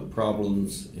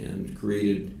problems, and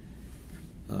created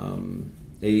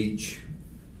age-related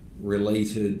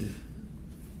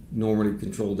normative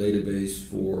control database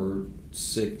for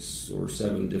 6 or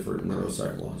 7 different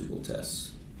neuropsychological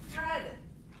tests.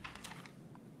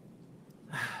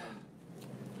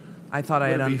 I thought I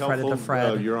had Would it be unthreaded the helpful,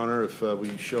 thread. Your Honor, if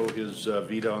we show his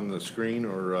Vita on the screen,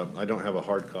 or I don't have a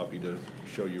hard copy to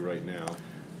show you right now,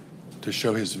 To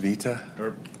show his Vita?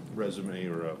 or resume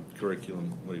or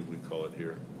curriculum, what do we call it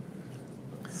here?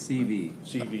 CV.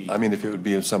 CV. I mean, if it would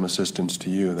be of some assistance to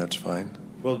you, that's fine.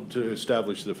 Well, to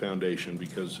establish the foundation,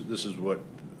 because this is what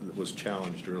was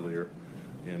challenged earlier,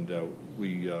 and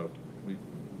we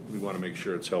want to make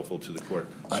sure it's helpful to the court.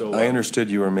 So, I understood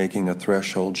you were making a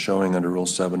threshold showing under Rule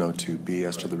 702B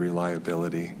as to the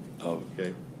reliability of.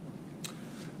 Okay.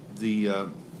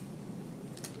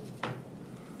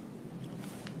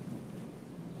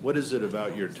 What is it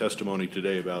about your testimony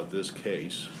today about this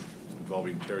case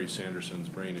involving Terry Sanderson's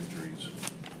brain injuries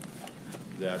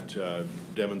that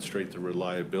demonstrate the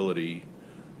reliability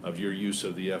of your use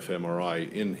of the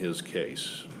fMRI in his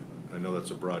case? I know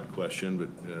that's a broad question, but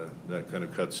that kind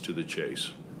of cuts to the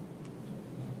chase.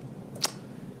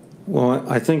 Well,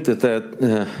 I think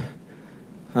that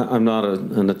I'm not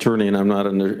an attorney, and I'm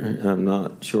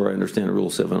not sure I understand Rule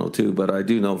 702, but I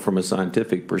do know from a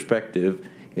scientific perspective,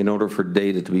 in order for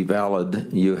data to be valid,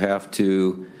 you have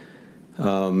to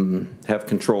have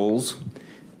controls.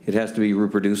 It has to be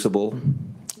reproducible.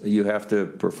 You have to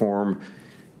perform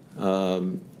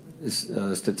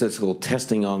statistical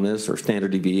testing on this, or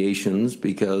standard deviations,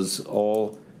 because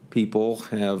all people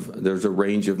there's a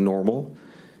range of normal,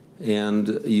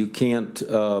 and you can't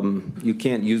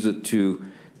use it to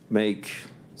make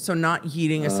So not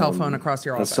yeeting a cell phone across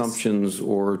your office. assumptions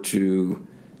or to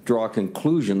draw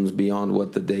conclusions beyond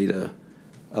what the data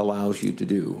allows you to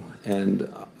do. And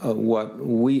how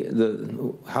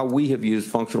we have used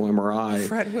functional MRI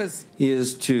Fred was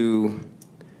is to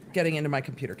getting into my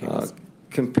computer cables.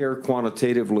 compare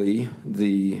quantitatively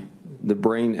the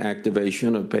brain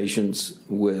activation of patients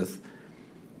with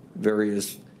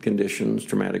various conditions,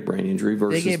 traumatic brain injury,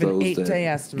 versus They gave an those 8-day that do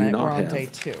estimate. not We're on have day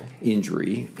 2.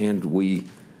 injury. And we,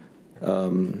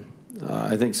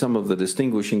 I think some of the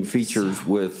distinguishing features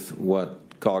with what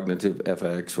cognitive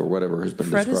FX or whatever has been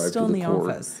Fred described is still in to the the court.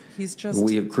 office. He's just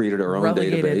We have created our own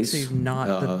relegated database, to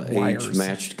not the wires.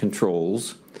 age-matched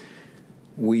controls.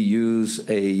 We use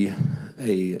a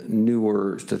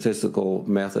newer statistical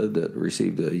method that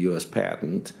received a U.S.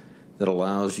 patent that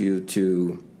allows you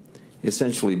to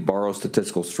essentially borrow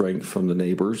statistical strength from the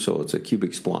neighbors. So it's a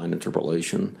cubic spline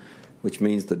interpolation, which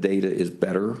means the data is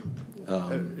better.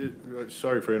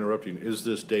 Sorry for interrupting. Is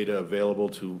this data available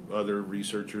to other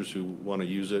researchers who want to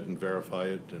use it and verify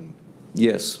it? And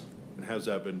Yes. has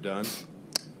that been done?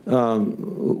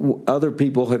 Other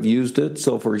people have used it.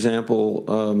 So, for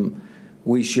example,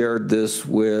 we shared this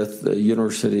with the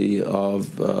University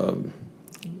of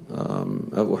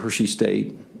Hershey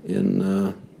State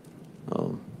in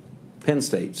Penn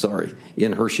State, sorry,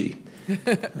 in Hershey.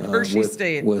 Hershey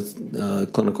State.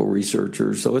 With clinical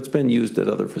researchers. So it's been used at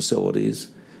other facilities.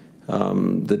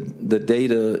 The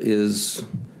data is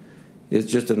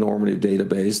just a normative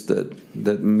database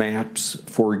that maps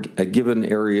for a given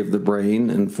area of the brain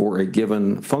and for a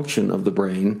given function of the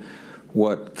brain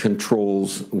what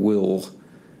controls will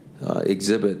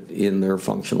exhibit in their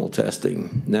functional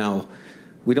testing. Now,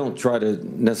 we don't try to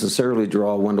necessarily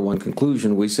draw a one-to-one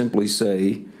conclusion. We simply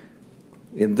say,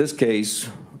 in this case,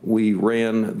 we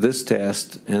ran this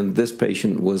test and this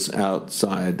patient was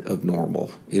outside of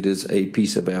normal. It is a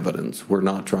piece of evidence. We're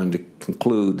not trying to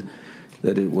conclude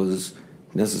that it was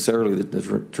necessarily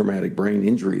the traumatic brain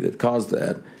injury that caused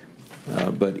that,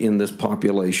 but in this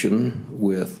population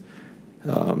with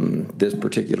this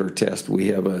particular test, we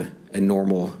have a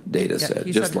normal data set,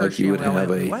 just like you would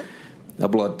have a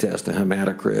blood test, a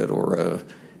hematocrit, or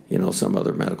some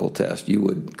other medical test. You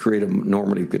would create a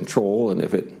normative control, and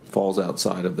if it falls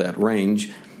outside of that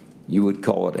range, you would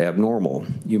call it abnormal.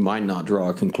 You might not draw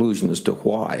a conclusion as to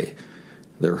why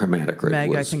their hematocrit Meg,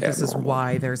 was I think this is abnormal.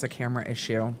 why there's a camera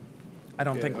issue. I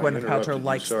don't think Gwyneth Paltrow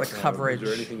likes the coverage Is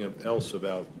there anything else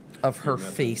about of her your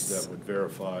methods face. that would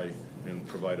verify and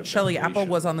provide a Shelley foundation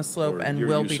Apple was on the slope for and your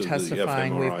will use be of the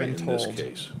testifying, we've fMRI been in this told,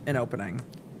 case? in opening.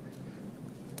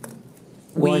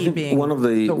 Well, I We think being one of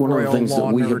the royal things that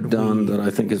law we nerd, have done we- that I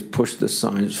think has pushed this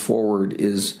science forward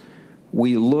is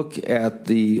we look at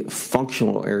the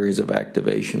functional areas of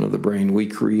activation of the brain. We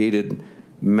created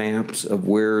maps of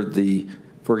where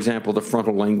for example, the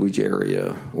frontal language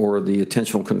area or the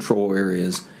attentional control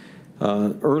areas.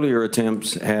 Earlier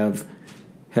attempts have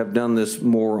done this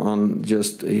more on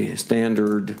just a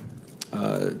standard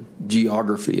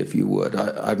geography, if you would.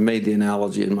 I've made the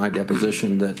analogy in my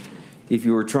deposition that if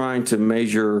you were trying to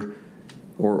measure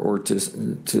or to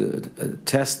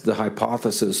test the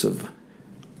hypothesis of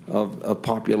a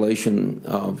population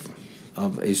of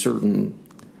a certain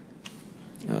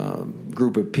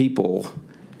group of people,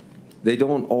 they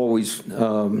don't always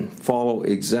follow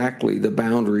exactly the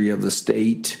boundary of the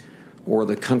state or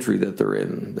the country that they're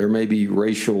in. There may be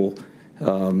racial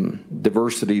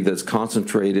diversity that's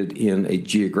concentrated in a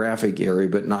geographic area,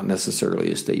 but not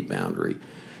necessarily a state boundary.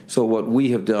 So what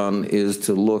we have done is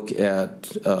to look at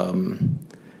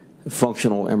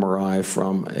functional MRI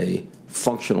from a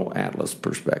functional atlas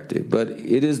perspective. But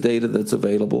it is data that's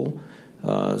available.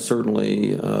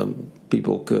 Certainly,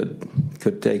 people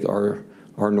could take our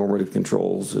normative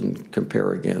controls and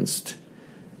compare against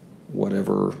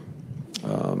whatever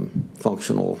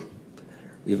functional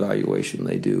evaluation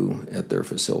they do at their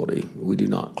facility. We do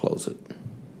not close it.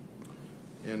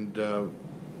 And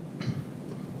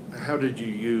how did you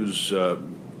use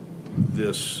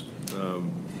this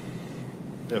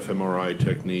fMRI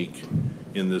technique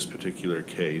in this particular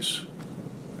case?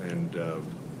 And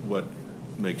what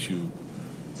makes you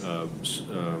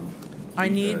I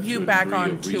need you back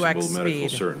on 2x medical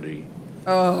speed. certainty,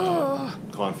 Oh,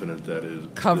 confident that is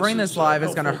Covering this live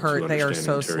is gonna helpful hurt. They are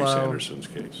so understanding Terry slow. Sanderson's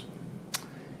case.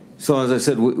 So as I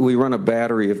said, we run a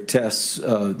battery of tests,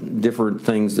 different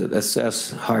things that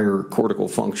assess higher cortical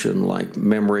function like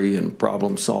memory and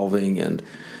problem solving and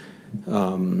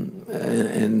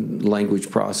language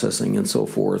processing and so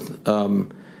forth.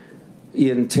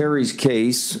 In Terry's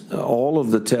case, all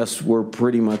of the tests were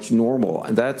pretty much normal.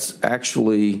 And that's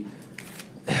actually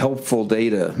helpful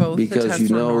data Both the because you tests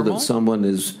were know normal? that someone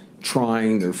is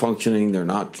trying, they're functioning, it's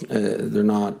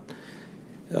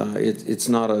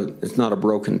not a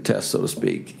broken test, so to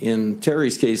speak. In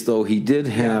Terry's case, though, he did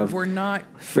have we're not.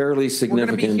 fairly gonna be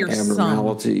significant here some.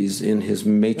 abnormalities in his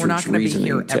matrix gonna be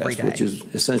here reasoning every test, which day. is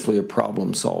essentially a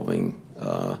problem solving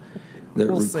that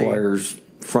We'll see. requires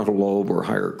frontal lobe or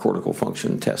higher cortical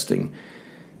function testing.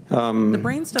 The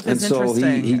brain stuff And is so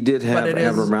interesting. he did have but it is-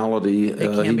 abnormality. It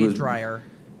can He be was drier.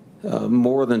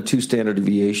 more than 2 standard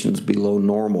deviations below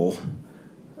normal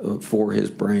for his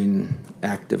brain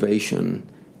activation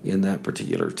in that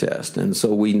particular test. And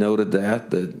so we noted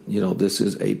that this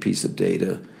is a piece of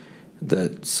data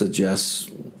that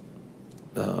suggests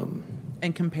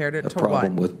And compared it a to what?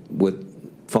 problem with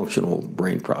functional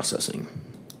brain processing.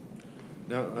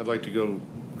 Now, I'd like to go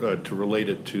to relate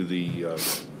it to the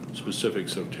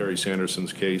specifics of Terry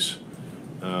Sanderson's case.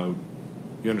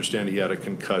 You understand he had a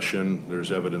concussion.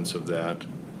 There's evidence of that.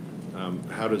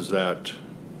 How does that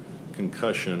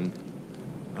concussion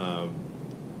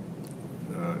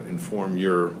inform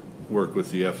your work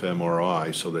with the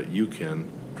fMRI so that you can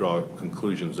draw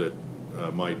conclusions that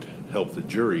might help the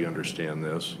jury understand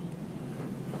this?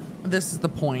 This is the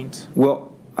point.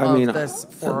 Well, I Of mean, this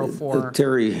 404.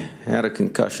 Terry had a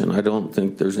concussion. I don't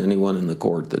think there's anyone in the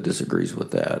court that disagrees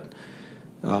with that.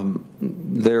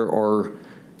 There are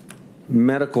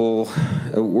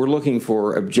we're looking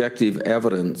for objective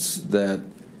evidence that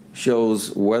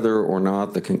shows whether or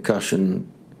not the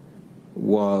concussion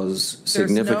was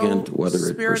significant, no whether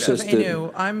it spirit of persisted,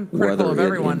 Anu. I'm critical whether of it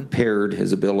everyone. impaired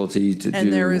his ability to do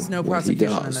And there is no what he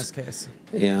prosecution in does. this case.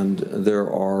 And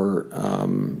there are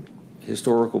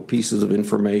historical pieces of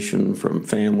information from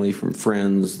family, from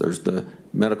friends. There's the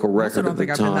medical record don't at the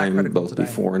think I've been that time, critical both today.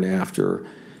 before and after.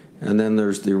 And then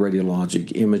there's the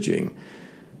radiologic imaging.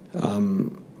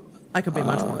 I could be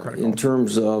much more critical. In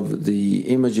terms of the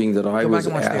imaging that I Go back was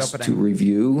and watch the asked to opening.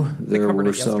 review, there covered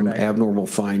were it some yesterday. abnormal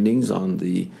findings on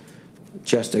the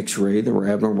chest x-ray. There were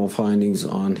abnormal findings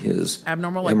on his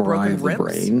Abnormal, like MRI broken of the ribs?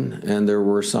 brain, and there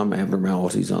were some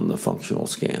abnormalities on the functional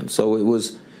scan. So it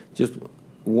was just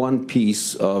one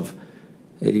piece of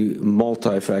a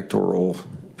multifactorial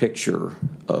picture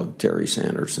of Terry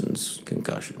Sanderson's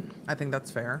concussion. I think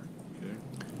that's fair.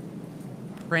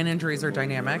 Brain injuries are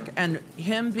dynamic, and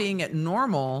him being at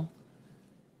normal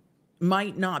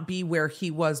might not be where he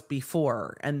was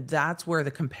before, and that's where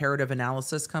the comparative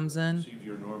analysis comes in.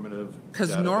 Your normative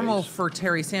Because database. normal for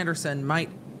Terry Sanderson might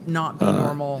not be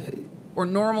normal, or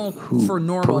normal for Who,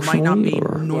 normal might not be personally,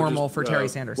 or- normal just, for Terry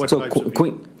Sanderson. what So types of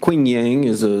people? Queen Yang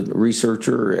is a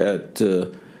researcher at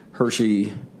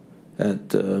Hershey, at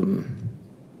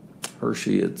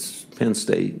Penn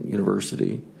State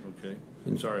University. Okay,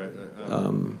 sorry,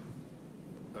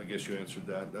 I guess you answered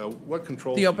that. What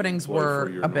controls? The do you openings employ were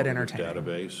for your a bit normative entertaining.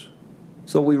 Database.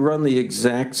 So we run the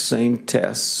exact same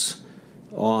tests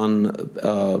on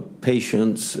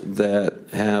patients that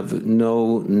have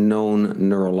no known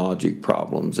neurologic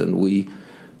problems, and we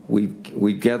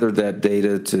gather that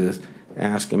data to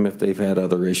ask them if they've had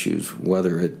other issues,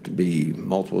 whether it be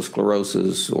multiple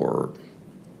sclerosis or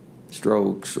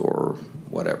strokes or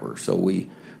whatever. So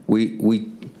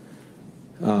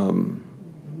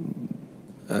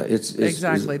it's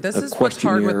Exactly. a This is what's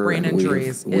hard with questionnaire, brain and we've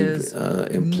injuries is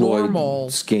employed normal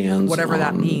scans whatever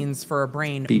that on means for a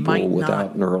brain people might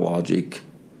without not neurologic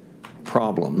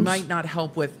problems.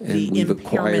 help with And the we've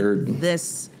impairment acquired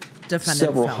this defendant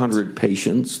Several felt. hundred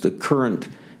patients. The current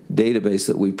database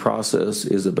that we process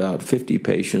is about 50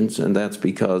 patients, and that's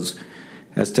because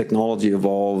as technology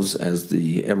evolves, as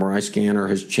the MRI scanner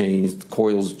has changed,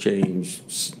 coils change,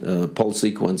 pulse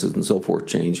sequences and so forth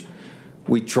change,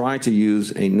 we try to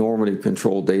use a normative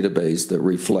control database that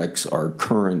reflects our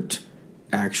current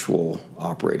actual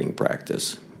operating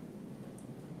practice.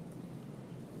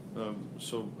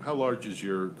 So how large is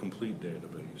your complete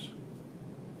database?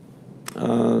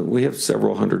 We have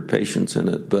several hundred patients in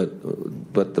it,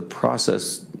 but the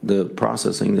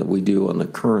processing that we do on the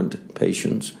current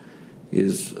patients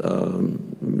is,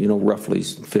 roughly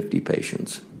 50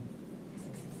 patients.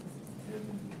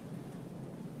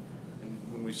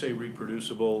 And when we say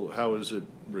reproducible, how is it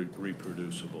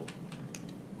reproducible?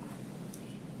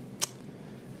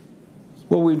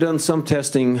 Well, we've done some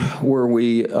testing where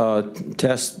we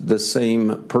test the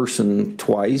same person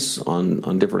twice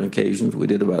on different occasions. We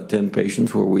did about 10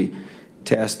 patients where we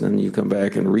test and you come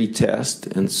back and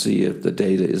retest and see if the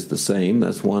data is the same.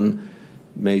 That's one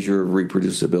measure of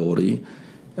reproducibility.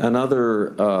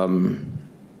 Another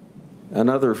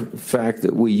fact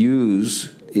that we use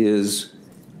is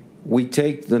we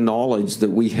take the knowledge that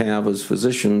we have as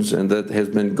physicians and that has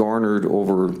been garnered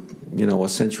over, a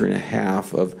century and a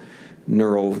half of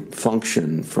neural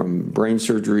function from brain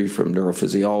surgery, from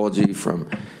neurophysiology, from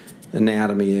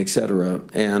anatomy, et cetera.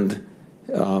 And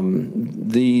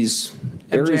these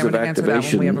areas I'm of gonna answer that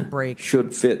when we have a activation break.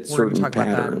 should fit We're gonna certain talk about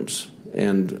that. patterns.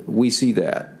 And we see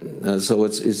that. So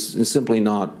it's simply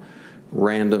not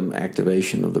random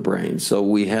activation of the brain. So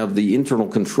we have the internal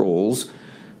controls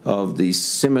of the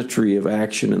symmetry of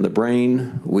action in the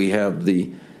brain. We have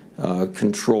the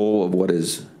control of what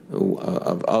is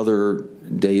of other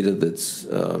data that's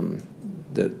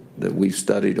that we've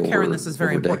studied over Karen, this is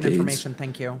very over important decades. information.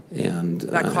 Thank you. And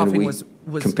That and coughing we was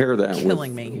compare that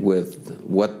killing me. with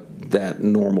what that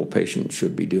normal patient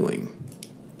should be doing.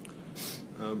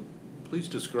 Please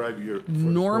describe your.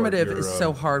 Normative is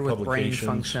so hard with brain publications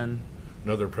function.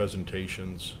 And other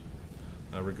presentations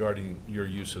regarding your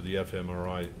use of the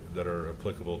fMRI that are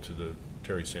applicable to the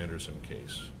Terry Sanderson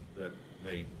case that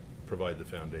may provide the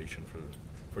foundation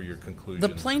for your conclusion. The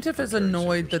plaintiff is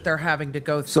annoyed that they're having to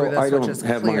go So through I this, which is don't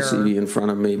have my CD clear. in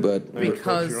front of me, but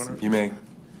Because You may.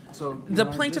 So, the Your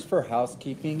Honor, plaintiff. just for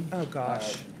housekeeping. Oh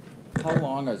gosh. How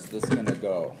long is this gonna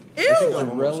go? Ew! This is a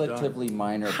relatively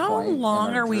minor point. How long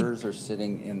and our are we- jurors are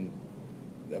sitting in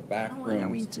the back How long are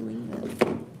we rooms. doing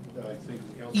this? I think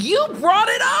You brought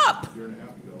it up. a year and a half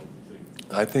ago,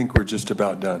 I think we're just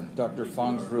about done. Dr.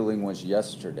 Fong's ruling was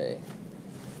yesterday.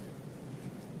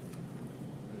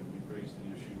 we raised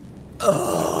the issue.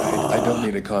 I I don't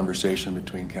need a conversation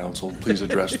between counsel. Please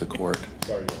address the court.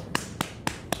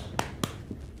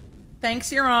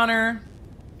 Thanks, Your Honor.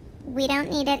 We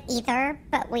don't need it either,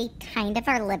 but we kind of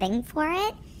are living for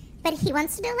it. But he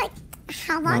wants to know, like,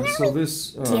 how long are we doing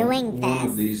this? One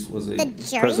of these was a The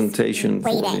jury's presentation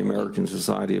for the waiting. American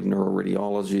Society of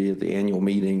Neuroradiology at the annual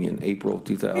meeting in April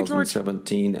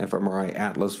 2017, fMRI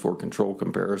Atlas for control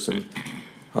comparison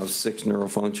of 6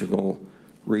 neurofunctional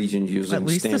regions using At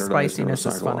least the standardized spiciness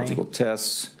is funny. neuropsychological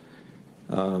tests.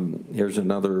 Here's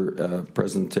another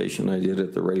presentation I did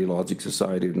at the Radiologic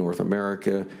Society of North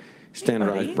America.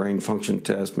 Standardized buddy. brain function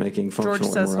test, making George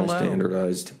functional says MRI hello.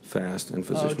 standardized, fast, and Oh,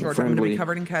 George, I'm going to physician-friendly. be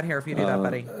covered in cat hair if you do that,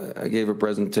 buddy. I gave a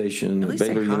presentation At at least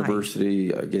say Baylor hi.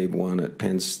 University. I gave one at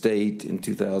Penn State in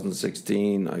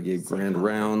 2016. I gave grand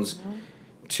rounds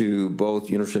to both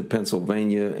University of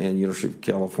Pennsylvania and University of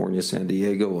California, San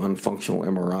Diego on functional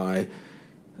MRI.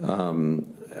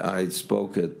 I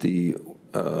spoke at the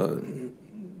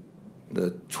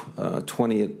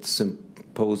 20th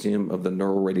Symposium of the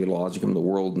Neuroradiologicum, the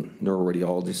World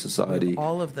Neuroradiology Society,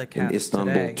 all of the in cats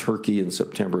Istanbul, today. Turkey, in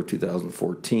September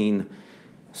 2014.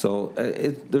 So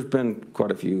there's been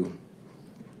quite a few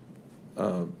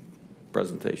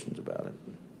presentations about it.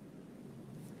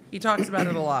 He talks about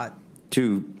it a lot.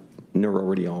 To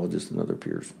neuroradiologists and other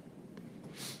peers.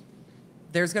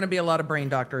 There's going to be a lot of brain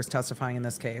doctors testifying in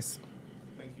this case.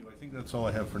 Thank you. I think that's all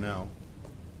I have for now.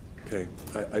 Okay,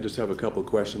 I just have a couple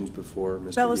questions before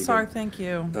Mr. Belisar, Egan. thank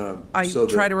you. So I the-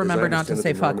 try to as I remember not to understand it,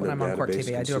 say the fuck when I'm normative on court database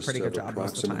TV. I do a pretty good consists of job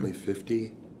most of the time. approximately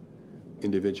 50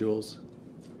 individuals.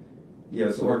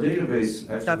 Yes, our database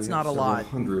actually That's not a lot.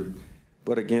 100.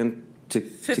 But again, to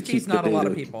 50 keep is not the a lot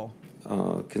of data, people.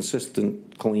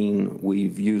 consistent, clean,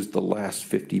 we've used the last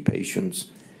 50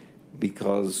 patients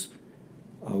because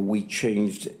we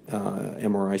changed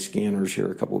MRI scanners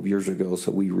here a couple of years ago,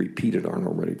 so we repeated our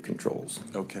normative controls.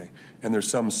 Okay, and there's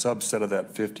some subset of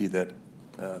that 50 that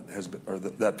has been, or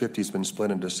that 50's been split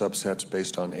into subsets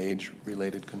based on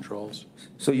age-related controls?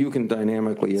 So you can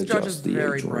dynamically This judge is adjust the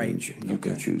very age bright. range. You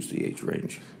can Okay. choose the age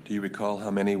range. Do you recall how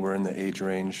many were in the age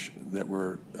range that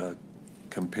were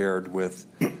compared with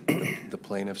the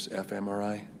plaintiff's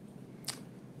fMRI?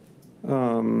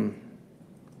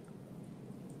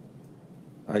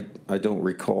 I don't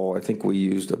recall. I think we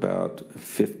used about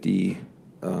 50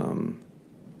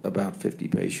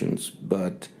 patients,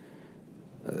 but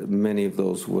many of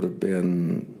those would have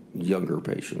been younger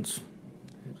patients.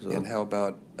 So- And how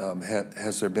about,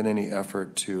 has there been any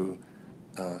effort to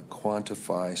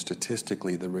quantify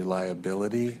statistically the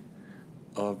reliability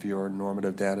of your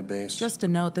normative database? Just a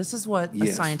note, this is what a Yes,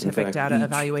 in scientific fact, data each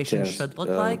evaluation test, should look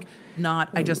like, not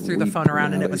I just threw the we phone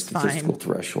around and put it out was a statistical fine.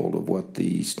 threshold of what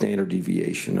the standard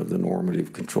deviation of the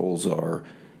normative controls are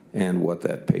and what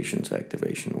that patient's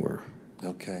activation were.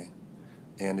 Okay.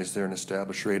 And is there an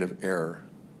established rate of error?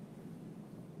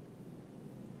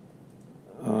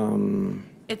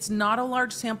 It's not a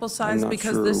large sample I'm size not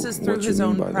because sure this is through what you his mean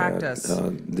own by that. practice.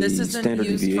 The This isn't standard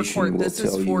used for deviation court, will this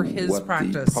is tell for you his what the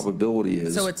practice. probability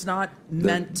is So it's not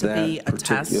meant to that be a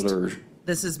test. particular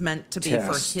This is meant to be for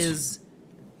test his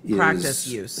is practice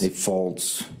use. a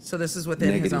false So this is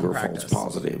within his negative own or practice.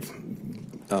 false positive.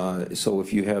 So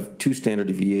if you have two standard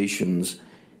deviations,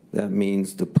 that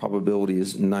means the probability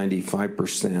is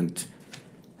 95%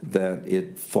 that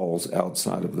it falls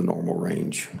outside of the normal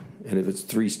range. And if it's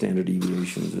three standard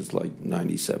deviations, it's like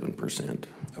 97%.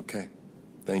 Okay.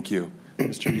 Thank you.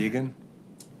 Mr. Egan?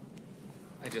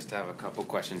 I just have a couple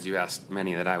questions. You asked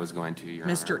many that I was going to, Your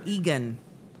Mr. Honor. Egan.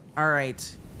 All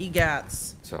right,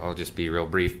 EGATS. So I'll just be real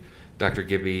brief. Dr.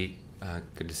 Gibby,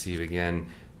 good to see you again.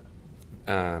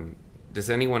 Does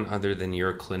anyone other than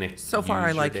your clinic So far, use I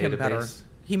your like him better. database?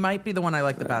 He might be the one I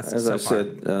like the best As so I far.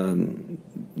 said,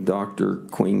 Dr.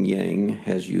 Quing Yang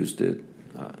has used it.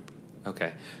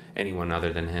 Okay. Anyone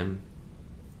other than him?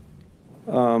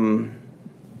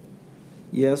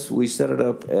 Yes, we set it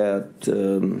up at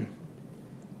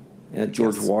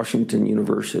George Washington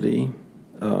University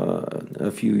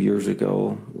a few years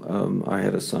ago. I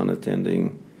had a son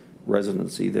attending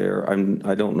residency there.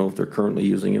 I don't know if they're currently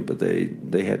using it, but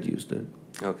they had used it.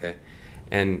 Okay.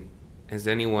 And has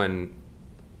anyone,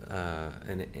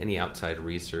 any outside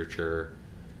researcher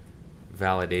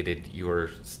validated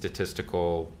your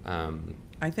statistical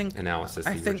I think analysis?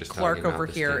 I You were think just Clark talking about over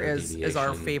the here standard is our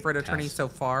deviation favorite attorney test. so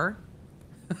far.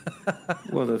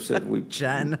 Well, I've said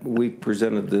Jen. we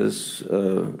presented this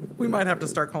We might have to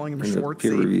start calling him in a Schwartzy.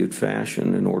 peer-reviewed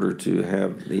fashion in order to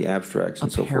have the abstracts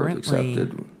and so forth Apparently-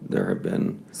 accepted. There have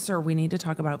been, Sir, we need to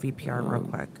talk about VPR real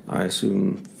quick. I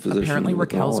assume, physicians Apparently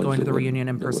with Raquel's knowledge going to that the would- reunion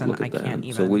in that would person. look at I that. can't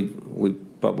So even. we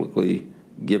publicly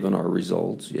given our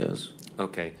results, yes.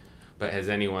 Okay, but has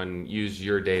anyone used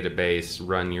your database,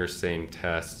 run your same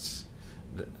tests,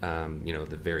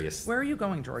 the various Where are you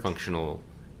going, George? functional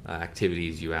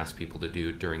activities you ask people to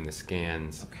do during the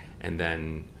scans, and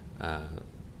then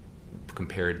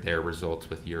compared their results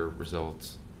with your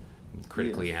results,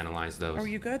 critically analyze those? Are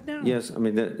you good now? Yes, I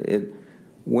mean,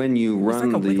 when you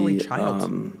run like a wiggly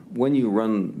child. when you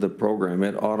run the program,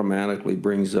 it automatically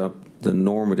brings up the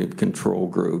normative control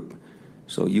group,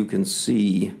 so you can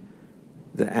see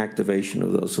the activation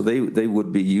of those. So they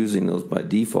would be using those by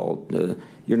default.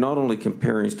 You're not only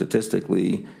comparing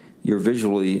statistically, you're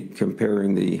visually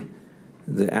comparing the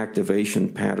activation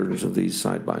patterns of these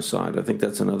side by side. I think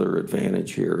that's another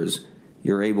advantage here, is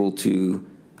you're able to,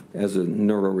 as a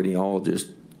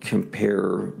neuroradiologist,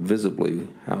 compare visibly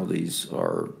how these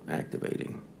are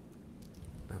activating.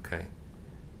 Okay.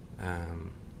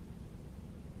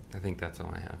 I think that's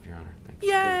all I have, Your Honor. Thank you.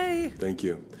 Yay! Thank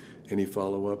you. Any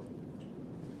follow-up?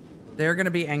 They're going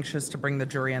to be anxious to bring the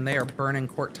jury in. They are burning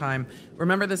court time.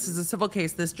 Remember, this is a civil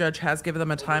case. This judge has given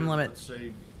them a time limit.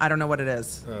 I don't know what it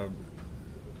is.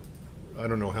 I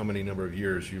don't know how many number of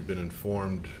years you've been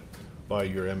informed by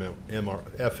your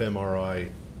fMRI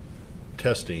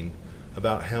testing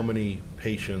about how many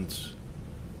patients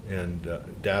and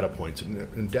data points.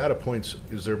 And data points,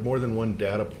 is there more than one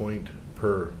data point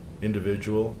per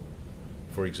individual?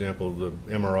 For example, the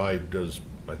MRI does,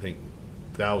 I think,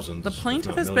 thousands. The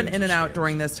plaintiff has been in and out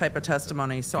during this type of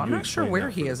testimony, so I'm not sure where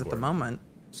he is at the moment.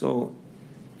 So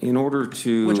in order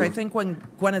to... Which I think when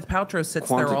Gwyneth Paltrow sits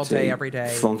there all day, every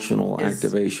day... functional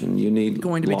activation, you need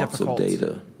going to be lots difficult of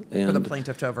data. for the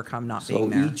plaintiff to overcome not being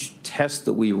there. So each test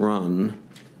that we run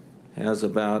has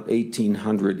about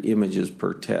 1,800 images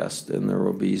per test, and there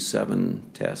will be 7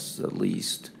 tests at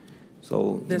least.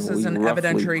 So this we is an roughly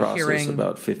evidentiary process hearing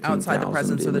about 15,000 outside the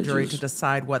presence of the jury to images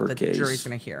decide what per the case. jury's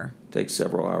going to hear. Takes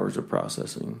several hours of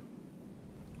processing.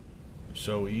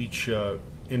 So each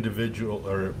individual,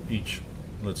 or each,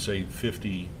 let's say,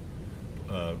 50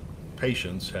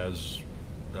 patients has...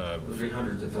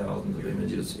 hundreds of thousands of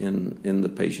images in the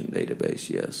patient database,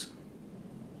 yes.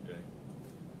 Okay.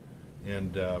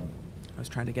 And I was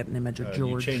trying to get an image of you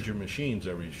George. change your machines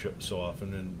every so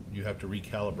often, and you have to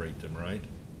recalibrate them, right?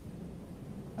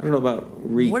 I don't know about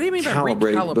recalibrate, What do you mean by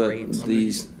recalibrate? But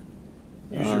these...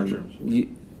 Use your terms.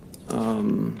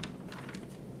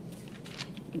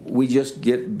 We just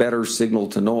get better signal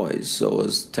to noise. So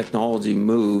as technology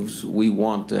moves, we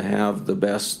want to have the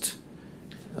best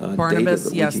Barnabas, data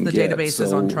that yes, we can the get. database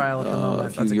is on trial at the moment. A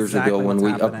few That's years exactly ago, when what's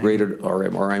we happening. upgraded our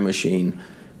MRI machine,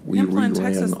 we Pamplin, reran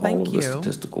Texas, all thank of the you.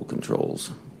 statistical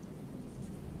controls.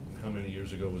 How many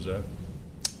years ago was that?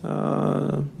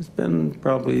 It's been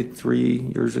probably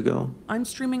 3 years ago. I'm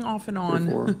streaming off and on.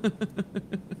 Or 4.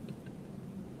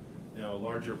 Now, a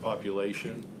larger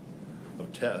population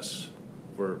of tests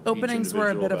for each Openings were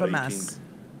a individual, bit of a about mess.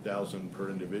 18,000 per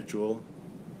individual.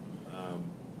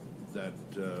 That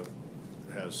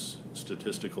has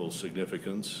statistical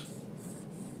significance,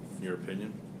 in your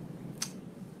opinion?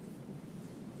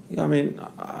 Yeah, I mean,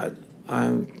 I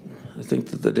think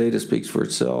that the data speaks for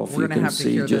itself. We're You gonna can have to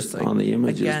see hear just this on the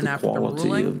images again the after the quality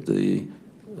ruling, of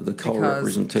the color because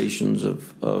representations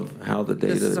of how the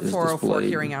data This is a 404 displayed.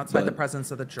 hearing outside the But,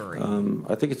 presence of the jury.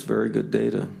 I think it's very good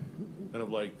data. Kind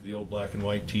of like the old black and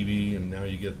white TV, and now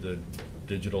you get the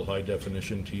digital high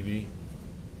definition TV?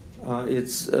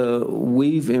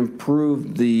 We've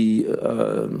improved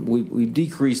we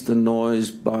decreased the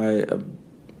noise by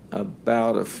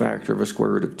about a factor of a square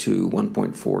root of 2,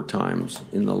 1.4 times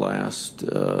in the last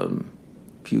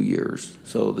few years.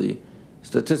 So the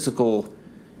statistical,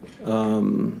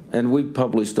 and we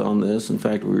published on this, in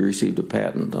fact, we received a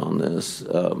patent on this.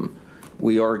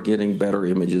 We are getting better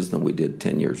images than we did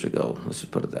 10 years ago. Let's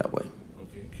just put it that way.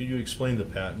 Okay, could you explain the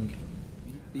patent?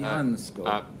 Beyond the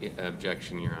scope.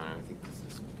 Objection, Your Honor. I think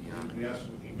this is beyond. Yes,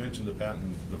 you mentioned the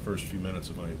patent the first few minutes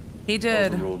of my... He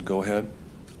did. Overruled. Go ahead.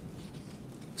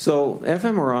 So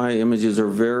fMRI images are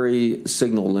very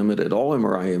signal limited. All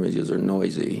MRI images are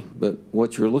noisy, but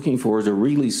what you're looking for is a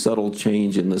really subtle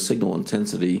change in the signal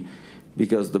intensity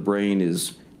because the brain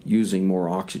is using more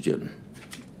oxygen.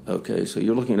 Okay, so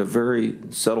you're looking at a very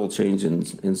subtle change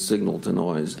in signal to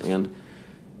noise. And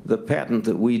the patent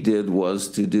that we did was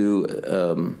to do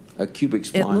a cubic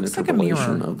spline looks like a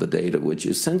interpolation mirror. of the data, which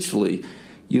essentially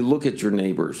you look at your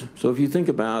neighbors. So if you think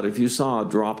about, if you saw a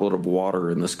droplet of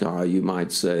water in the sky, you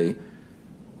might say,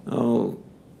 oh,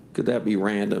 could that be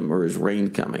random, or is rain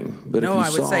coming? But No, if you I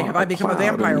would say, saw have I become a cloud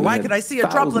and vampire? you Why had could I see a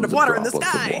droplet of thousands water in the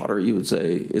droplets of sky? water, you would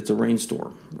say it's a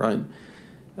rainstorm, right?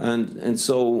 And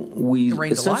so we It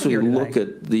rained a lot essentially here today. look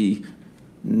at the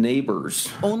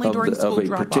neighbors Only during of school a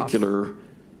drop-off. particular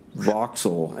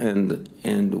voxel,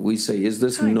 and we say, is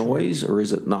this noise or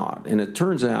is it not? And it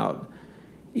turns out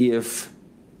if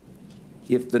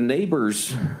the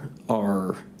neighbors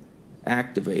are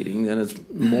activating, then it's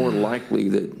more likely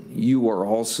that you are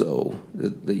also,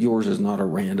 that yours is not a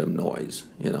random noise,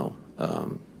 you know?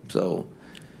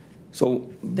 So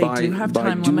They do have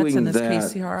time limits in this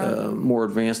case, Ciara. more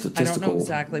advanced I statistical don't know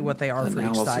exactly what they are for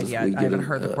each side yet. we I haven't get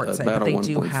heard the court say, about but a they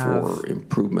do have 1.4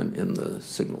 improvement in the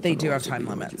signal. they to do have noise time of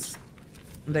the limits. images.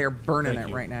 They are burning Thank it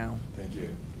you. right now. Thank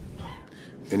you.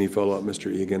 Any follow-up, Mr.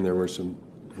 Egan? There were some,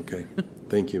 okay.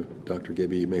 Thank you, Dr.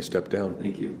 Gibby. You may step down.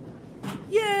 Thank you.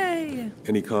 Yay!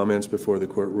 Any comments before the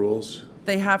court rules?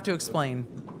 They have to explain.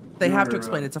 They have to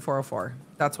explain it's a 404.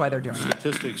 That's why they're doing it.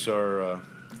 Statistics are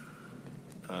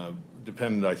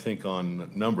dependent, I think, on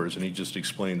numbers, and he just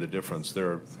explained the difference.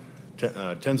 There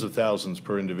are tens of thousands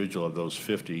per individual of those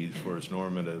 50 for his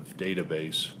normative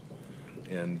database,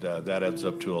 and that adds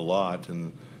up to a lot.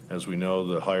 And as we know,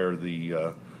 the higher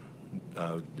the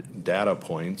data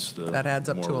points, the That adds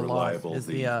up more to a lot, reliable is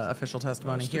the official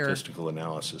testimony here. statistical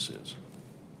analysis is.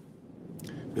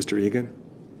 Mr. Egan?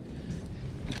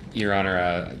 Your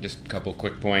Honor, just a couple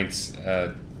quick points.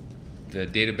 The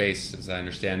database, as I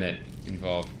understand it,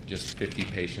 involved just 50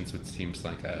 patients, which seems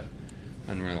like a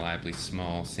unreliably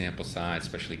small sample size,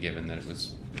 especially given that it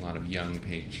was a lot of young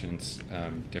patients,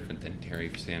 different than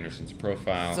Terry Sanderson's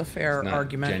profile. It's a fair not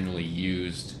argument. Generally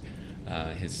used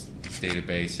his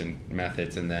database and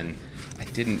methods, and then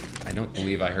I don't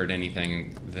believe I heard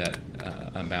anything that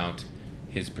about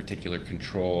his particular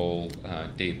control,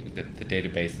 the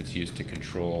database that's used to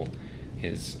control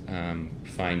his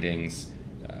findings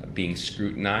being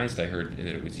scrutinized. I heard that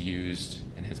it was used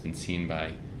and has been seen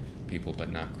by people but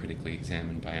not critically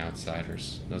examined by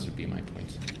outsiders. Those would be my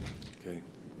points. Okay,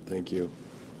 thank you.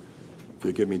 If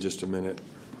you'll give me just a minute.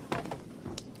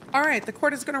 All right, the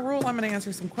court is going to rule. I'm going to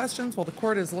answer some questions while the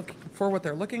court is looking for what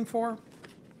they're looking for.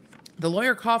 The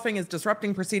lawyer coughing is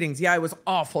disrupting proceedings. Yeah, it was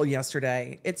awful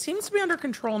yesterday. It seems to be under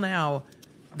control now.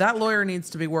 That lawyer needs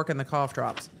to be working the cough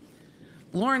drops.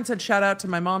 Lauren said, shout out to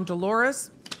my mom,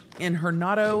 Dolores, in her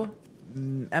Nato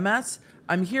MS.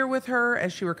 I'm here with her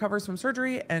as she recovers from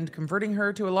surgery and converting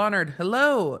her to a Leonard.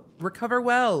 Hello, recover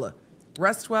well,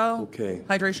 rest well. Okay.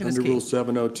 Hydration is Under key. Rule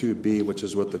 702B, which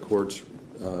is what the court's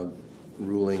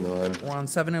ruling on. We're on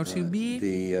 702B.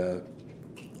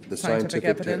 The Scientific scientific,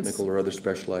 evidence. technical, or other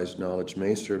specialized knowledge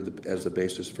may serve as the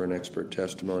basis for an expert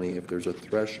testimony if there's a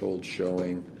threshold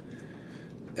showing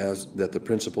as that the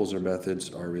principles or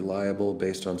methods are reliable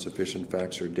based on sufficient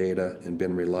facts or data and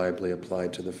been reliably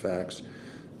applied to the facts.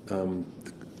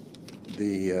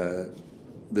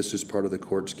 This is part of the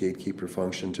court's gatekeeper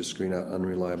function to screen out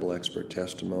unreliable expert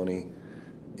testimony,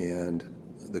 and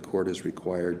the court is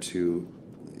required to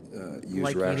use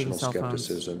Like eating rational cell phones.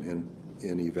 skepticism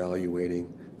in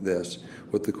evaluating this.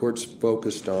 What the court's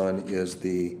focused on is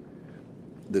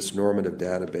this normative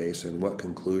database and what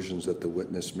conclusions that the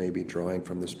witness may be drawing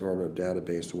from this normative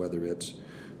database,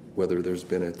 whether there's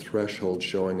been a threshold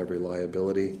showing of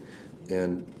reliability.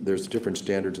 And there's different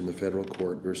standards in the federal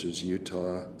court versus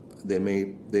Utah. They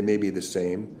may be the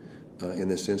same in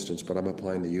this instance, but I'm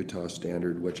applying the Utah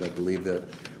standard, which I believe that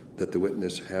the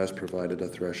witness has provided a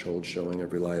threshold showing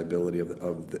of reliability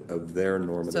of their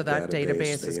normative database. So that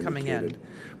database They is coming in. indicated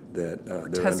That their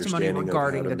Testimony understanding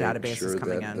regarding of the how to make database is sure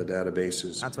coming that in. the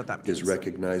database That's what that is means.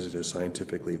 recognized as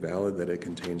scientifically valid, that it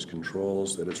contains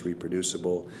controls, that it's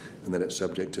reproducible, and that it's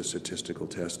subject to statistical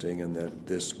testing, and that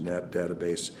this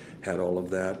database had all of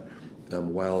that.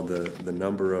 While the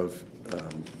number of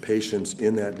patients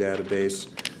in that database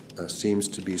seems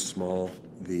to be small,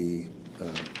 the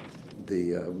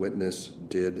witness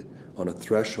did, on a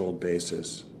threshold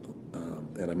basis,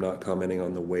 and I'm not commenting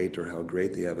on the weight or how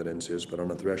great the evidence is, but on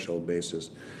a threshold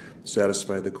basis,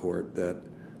 satisfy the court that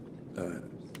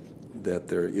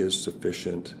there is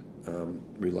sufficient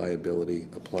reliability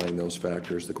applying those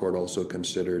factors. The court also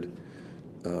considered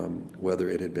whether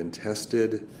it had been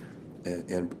tested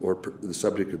or the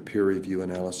subject of peer review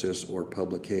analysis or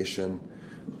publication.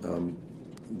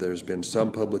 There's been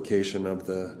some publication of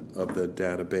the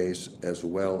database, as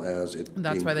well as it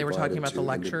That's being why they were talking provided about the to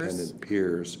lectures. independent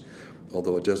peers,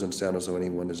 although it doesn't sound as though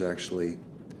anyone has actually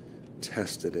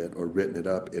tested it or written it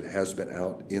up. It has been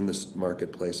out in the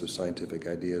marketplace of scientific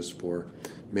ideas for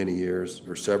many years,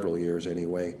 or several years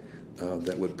anyway,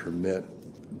 that would permit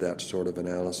that sort of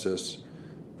analysis.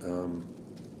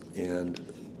 And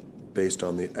based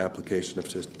on the application of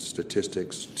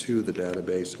statistics to the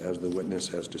database, as the witness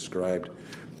has described,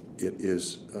 it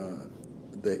is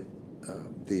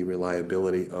the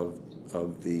reliability of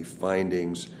of the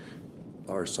findings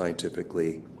are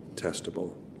scientifically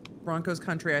testable. Broncos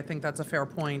country, I think that's a fair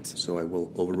point. So I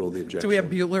will overrule the objection. Do we have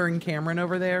Bueller and Cameron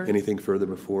over there? Anything further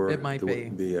before It might be.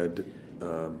 the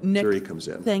Nick, jury comes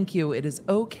in? Thank you. It is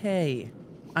okay.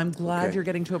 I'm glad Okay. you're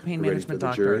getting to a pain Ready for management the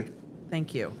doctor. jury?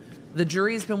 Thank you. The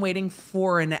jury has been waiting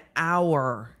for an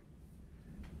hour.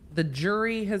 The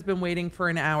jury has been waiting for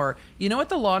an hour. You know what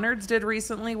the law nerds did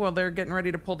recently while they're getting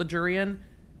ready to pull the jury in?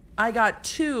 I got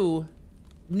 2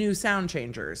 new sound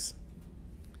changers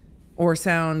or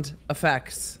sound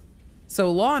effects.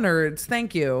 So law nerds,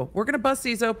 thank you. We're gonna bust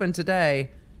these open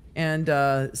today and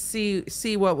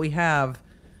see what we have,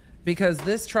 because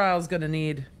this trial is gonna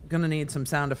need some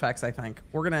sound effects. I think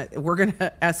we're gonna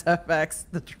SFX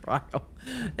the trial.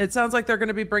 It sounds like they're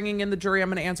gonna be bringing in the jury. I'm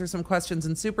gonna answer some questions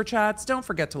in super chats. Don't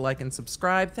forget to like and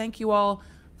subscribe. Thank you all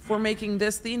for making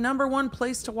this the #1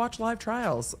 place to watch live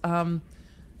trials.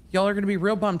 Y'all are gonna be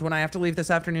real bummed when I have to leave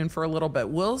this afternoon for a little bit.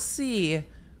 We'll see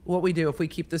what we do if we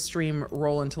keep the stream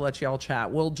rolling to let y'all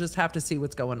chat. We'll just have to see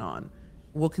what's going on.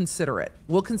 We'll consider it.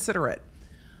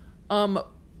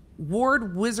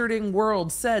 Ward Wizarding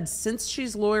World said, since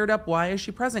she's lawyered up, why is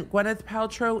she present? Gwyneth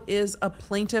Paltrow is a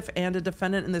plaintiff and a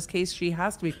defendant in this case. She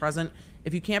has to be present.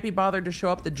 If you can't be bothered to show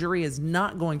up, the jury is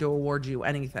not going to award you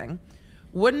anything.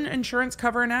 Wouldn't insurance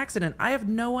cover an accident? I have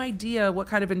no idea what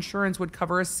kind of insurance would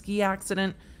cover a ski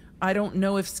accident. I don't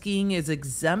know if skiing is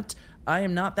exempt. I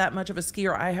am not that much of a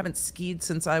skier. I haven't skied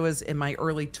since I was in my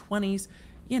early 20s,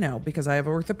 because I have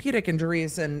orthopedic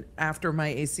injuries, and after my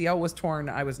ACL was torn,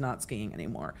 I was not skiing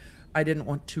anymore. I didn't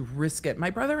want to risk it. My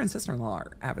brother and sister-in-law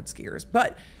are avid skiers,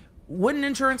 but wouldn't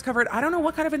insurance cover it? I don't know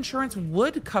what kind of insurance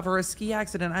would cover a ski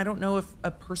accident. I don't know if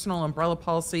a personal umbrella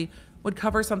policy would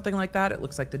cover something like that. It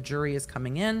looks like the jury is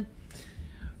coming in.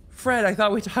 Fred, I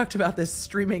thought we talked about this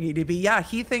streaming EDB. Yeah,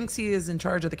 he thinks he is in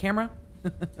charge of the camera.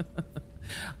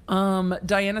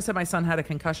 Diana said, my son had a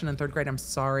concussion in 3rd grade. I'm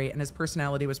sorry. And his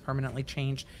personality was permanently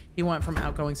changed. He went from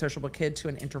outgoing, sociable kid to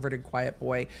an introverted, quiet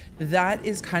boy. That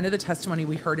is kind of the testimony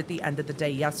we heard at the end of the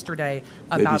day yesterday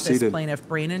about this plaintiff.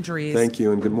 Brain injuries. Thank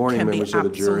you, and good morning, members of the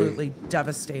jury. Absolutely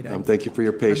devastating. Thank you for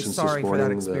your patience I'm sorry this morning. For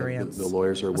that experience. The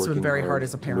lawyers are working very hard hard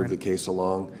as a to parent. move the case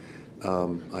along.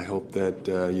 I hope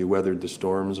that you weathered the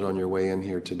storms on your way in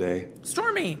here today.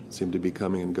 Stormy. Seemed to be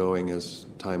coming and going as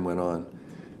time went on.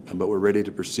 But we're ready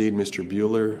to proceed. Mr.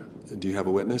 Bueller, do you have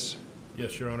a witness?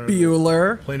 Yes, Your Honor.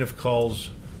 Bueller. The plaintiff calls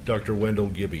Dr. Wendell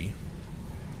Gibby.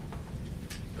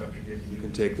 Dr. Gibby, you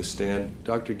can take the stand.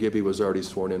 Dr. Gibby was already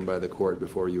sworn in by the court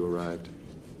before you arrived.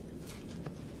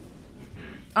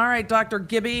 All right, Dr.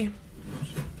 Gibby.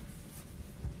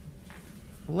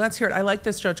 Let's hear it. I like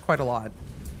this judge quite a lot.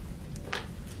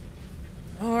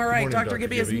 All right, morning, Dr.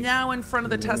 Gibby is Gibby. now in front of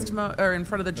the testimony, or in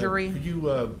front of the jury. Could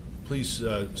you please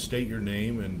state your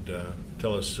name and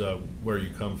tell us where you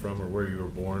come from or where you were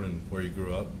born and where you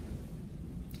grew up?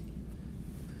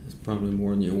 It's probably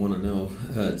more than you want to know.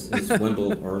 It's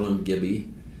Wendell Arlen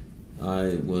Gibby.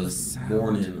 I was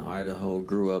born in Idaho,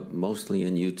 grew up mostly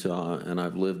in Utah, and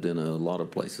I've lived in a lot of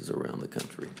places around the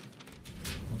country.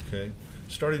 Okay.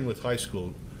 Starting with high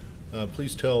school,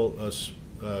 please tell us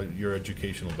your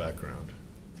educational background.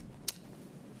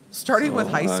 Starting with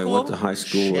high school? I went to high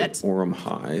school at Orem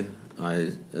High.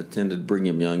 I attended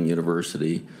Brigham Young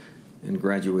University and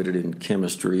graduated in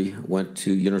chemistry, went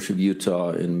to University of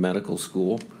Utah in medical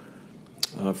school.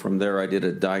 From there, I did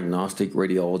a diagnostic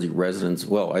radiology residence.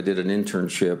 Well, I did an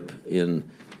internship in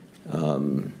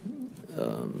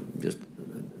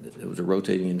it was a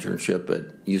rotating internship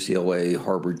at UCLA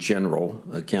Harbor General,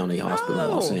 a county hospital in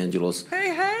Los Angeles.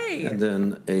 Hey. And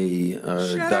then a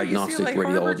diagnostic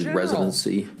radiology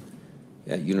residency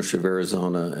at University of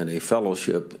Arizona and a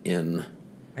fellowship in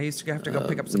I used to have to go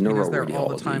pick up subpoenas there all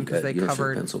the time because they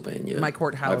covered Pennsylvania. my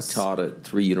courthouse. I've taught at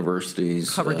 3 universities.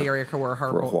 Covered the area where for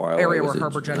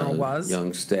Harbor General was.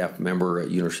 Young staff member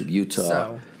at University of Utah.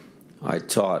 So, I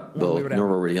taught both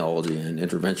neuroradiology and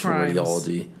interventional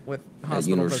radiology at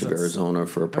University of Arizona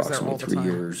for approximately 3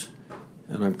 years.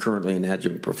 And I'm currently an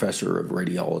adjunct professor of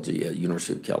radiology at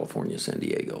University of California, San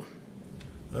Diego.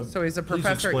 So he's a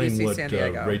professor at UC UC San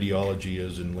Diego. Please explain what radiology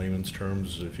is in layman's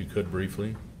terms, if you could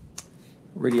briefly.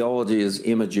 Radiology is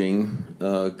imaging,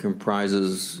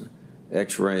 comprises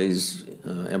X-rays,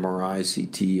 MRI,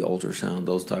 CT, ultrasound,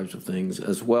 those types of things,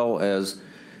 as well as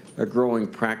a growing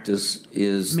practice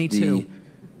is the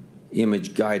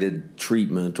image-guided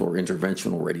treatment or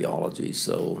interventional radiology.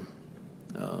 So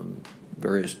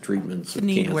various treatments of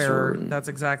cancer and that's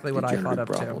exactly what I thought of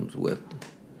problems too.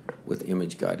 with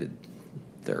image-guided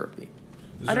therapy.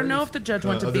 I don't know if the judge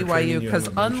went to BYU because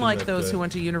unlike those who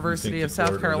went to University of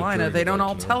South Carolina, they don't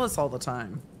all tell us all the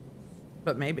time.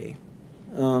 but maybe.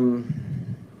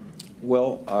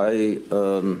 Well,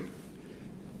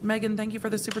 Megan, thank you for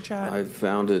the super chat. I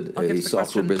founded I'll get a to the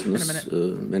software question in a business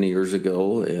minute. many years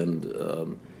ago,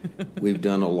 and we've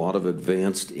done a lot of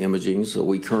advanced imaging. So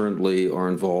we currently are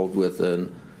involved with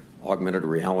an augmented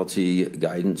reality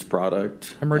guidance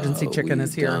product. Emergency Chicken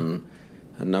is here. We've done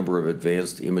a number of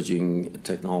advanced imaging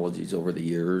technologies over the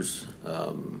years.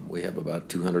 We have about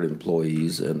 200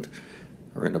 employees and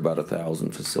are in about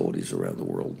 1,000 facilities around the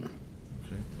world.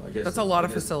 I guess That's a lot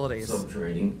of facilities.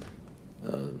 Sub-training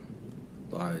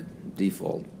by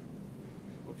default.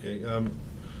 Okay.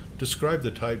 Describe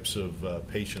the types of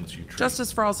patients you treat.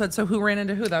 Justice for All said, so who ran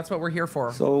into who? That's what we're here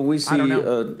for. So we I see don't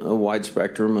know. a wide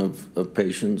spectrum of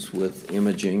patients with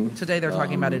imaging. Today they're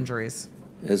talking about injuries.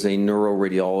 As a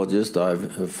neuroradiologist,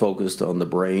 I've focused on the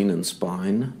brain and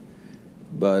spine,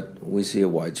 but we see a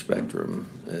wide spectrum.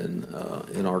 And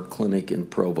in our clinic in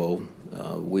Provo,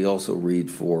 we also read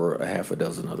for a half a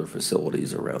dozen other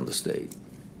facilities around the state.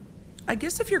 I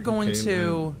guess if you're going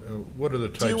to what are the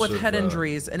types deal with of, head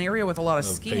injuries, an area with a lot of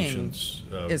skiing patients,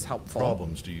 is helpful.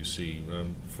 Problems do you see?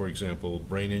 For example,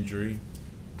 brain injury?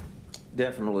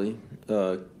 Definitely.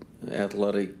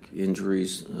 Athletic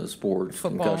injuries, sports,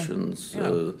 Football. concussions,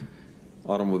 Yeah.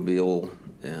 automobile,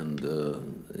 and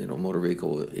motor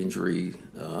vehicle injury.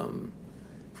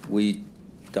 We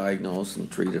diagnose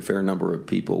and treat a fair number of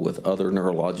people with other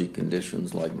neurologic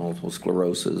conditions like multiple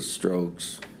sclerosis,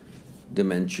 strokes,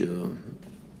 dementia,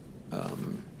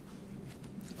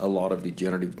 a lot of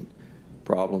degenerative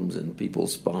problems in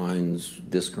people's spines,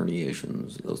 disc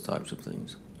herniations, those types of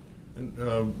things.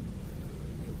 And,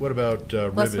 what about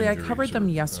rib Leslie, I injuries covered them or,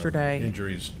 yesterday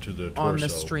injuries to the torso? on the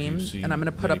Do you stream, see and I'm going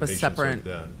to put many up a patients separate like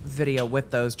that? video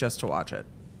with those just to watch it.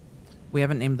 We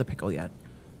haven't named the pickle yet.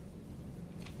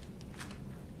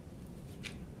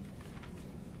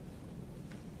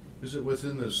 Is it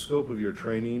within the scope of your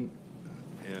training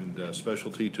and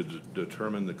specialty to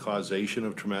determine the causation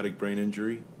of traumatic brain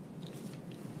injury?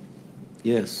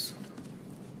 Yes.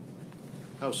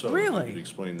 How so? Really? Could you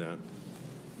explain that?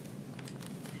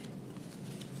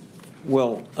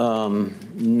 Well,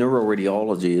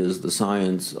 neuroradiology is the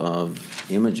science of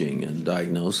imaging and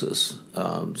diagnosis.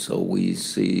 So we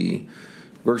see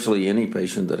virtually any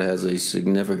patient that has a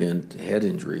significant head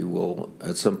injury will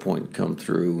at some point come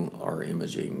through our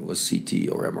imaging with CT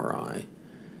or MRI.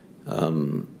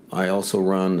 I also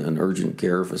run an urgent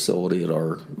care facility at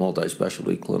our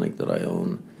multi-specialty clinic that I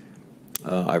own.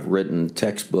 I've written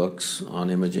textbooks on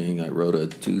imaging. I wrote a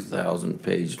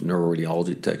 2,000-page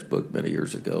neuroradiology textbook many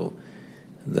years ago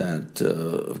that,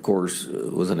 of course,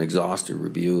 was an exhaustive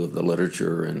review of the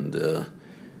literature and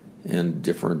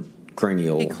different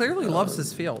cranial He clearly loves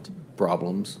his field.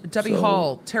 problems. Debbie So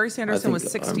Hall, Terry Sanderson I was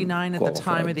think 69 I'm at the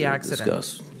time of the qualified to accident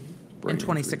discuss in brain injury.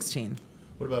 2016.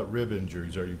 What about rib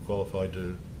injuries? Are you qualified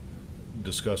to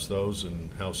discuss those,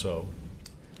 and how so?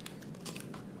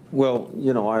 Well,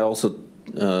 I also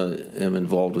am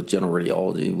involved with general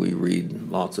radiology. We read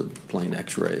lots of plain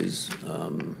x-rays.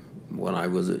 When I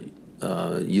was at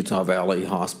Utah Valley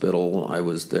Hospital, I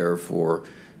was there for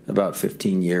about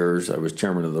 15 years. I was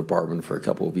chairman of the department for a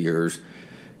couple of years.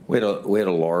 We had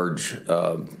a large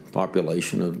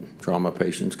population of trauma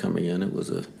patients coming in. It was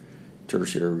a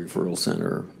tertiary referral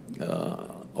center.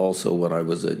 Also, when I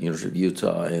was at University of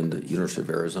Utah and at University of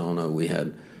Arizona, we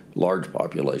had large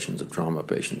populations of trauma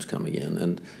patients coming in.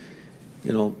 And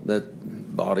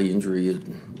that body injury,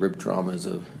 rib trauma is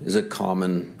a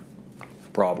common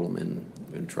problem in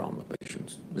trauma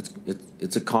patients.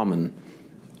 It's a common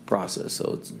process,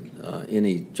 so it's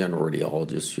any general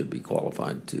radiologist should be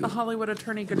qualified to. A Hollywood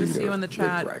attorney, good to read see you a in the rib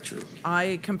chat. fracture.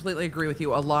 I completely agree with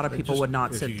you. A lot of people Just would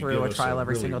not if sit you could through give a us trial a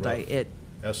every really single day. rough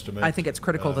estimate. I think it's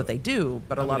critical that they do,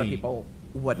 but a how lot of many, people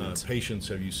wouldn't. Patients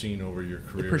have you seen over your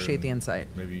career? Appreciate and the insight.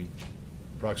 Maybe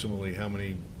approximately how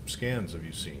many scans have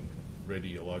you seen,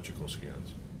 radiological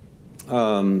scans?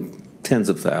 Tens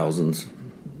of thousands.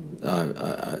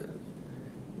 A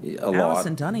lot.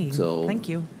 Allison Dunning, So thank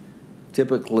you.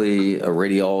 typically, a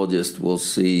radiologist will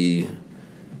see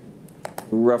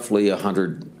roughly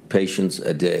 100 patients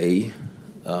a day.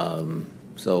 So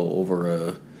over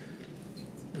a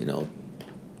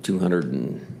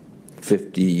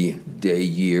 250-day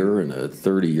year and a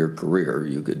 30-year career,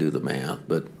 you could do the math.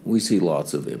 But we see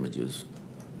lots of images.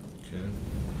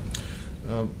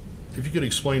 Okay. If you could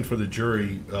explain for the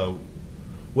jury,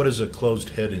 what is a closed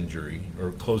head injury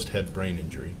or closed head brain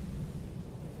injury?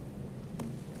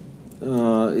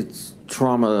 It's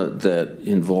trauma that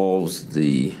involves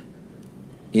the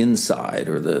inside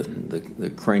or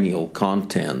the cranial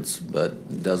contents,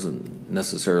 but doesn't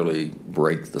necessarily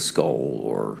break the skull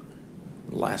or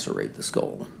lacerate the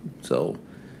skull. So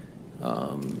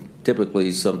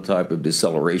typically some type of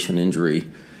deceleration injury.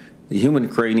 The human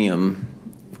cranium,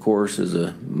 of course, is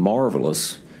a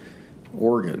marvelous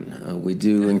organ. We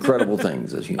do incredible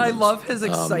things as humans. I love his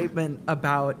excitement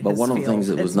about his But one of the field. things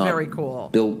that It's was not very cool.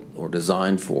 built or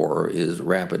designed for is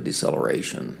rapid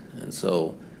deceleration. And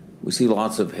so we see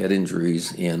lots of head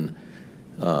injuries in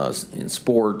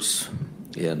sports,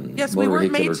 in Yes, we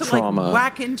weren't made motor to trauma. like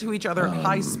whack into each other at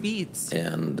high speeds.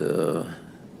 And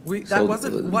That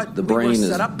wasn't what the we were brain is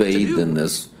set up to bathed do. in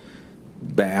this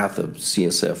bath of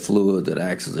CSF fluid that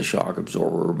acts as a shock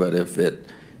absorber. But if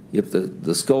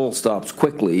the skull stops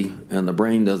quickly and the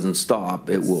brain doesn't stop,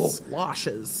 it will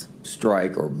Sloshes.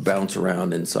 strike or bounce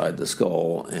around inside the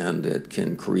skull, and it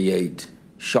can create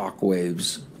shock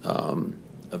waves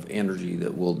of energy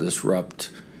that will disrupt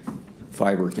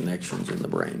fiber connections in the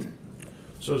brain.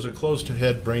 So is a closed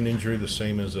head brain injury the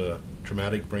same as a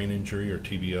traumatic brain injury or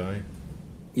TBI?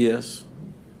 Yes.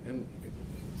 And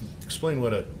explain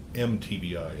what a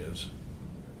MTBI is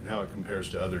and how it compares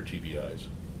to other TBIs.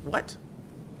 What?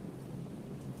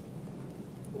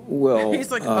 Well,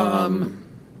 He's like,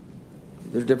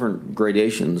 there's different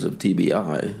gradations of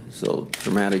TBI. So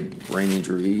traumatic brain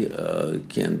injury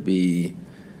can be,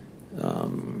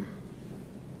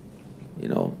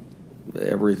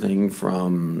 everything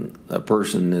from a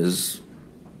person is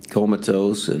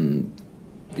comatose and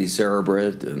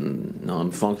decerebrate and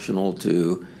non-functional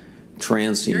to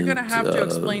transient. You're going to have to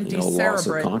explain loss of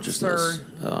decerebrate, consciousness.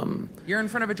 sir. You're in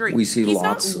front of a jury. We see He's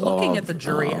lots not looking of, at the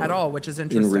jury at all, which is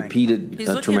interesting. in repeated He's looking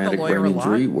at the traumatic lawyer brain a lot.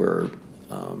 injury where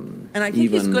And I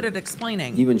think he's good at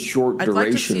explaining. even short I'd duration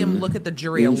like to see him look at the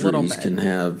jury a little injuries bit. can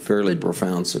have fairly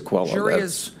profound sequelae. Jury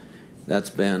That's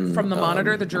been from the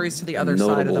monitor, the jury's to the other side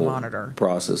of the notable monitor.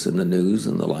 process in the news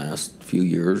in the last few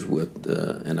years with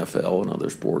NFL and other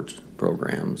sports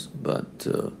programs. But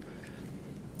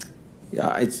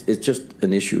yeah, it's just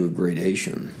an issue of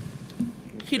gradation.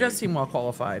 He does seem well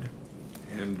qualified.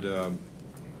 And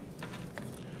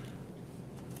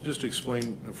just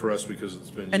explain for us, because it's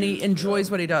been And he used,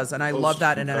 enjoys what he does, and I love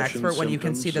that in an post-concussion expert when you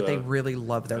can see that they symptoms, really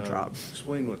love their job.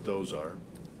 Explain what those are.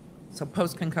 So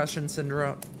post-concussion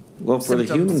syndrome. Well, for the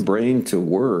symptoms. human brain to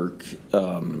work,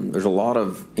 there's a lot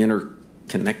of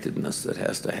interconnectedness that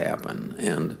has to happen.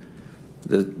 And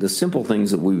the simple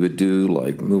things that we would do,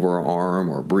 like move our arm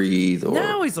or breathe, or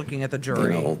Now he's looking at the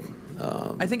jury. you know,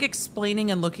 I think explaining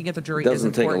and looking at the jury is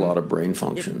doesn't take a important. lot of brain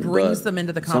function. It brings but them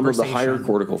into the some of the higher conversation.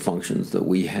 cortical functions that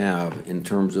we have in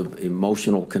terms of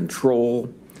emotional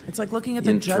control, It's like looking at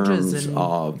the in judges terms in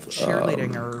of,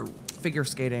 cheerleading or figure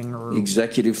skating or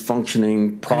executive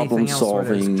functioning, problem anything else where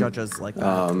there's solving, judges like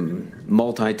that.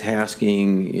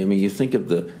 multitasking. I mean, you think of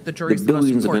the jury's the most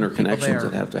billions of important people interconnections there.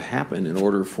 that have to happen in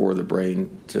order for the brain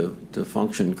to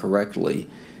function correctly.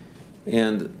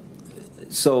 And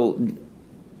so,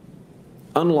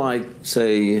 unlike,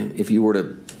 say, if you were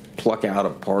to pluck out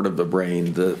a part of the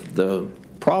brain, the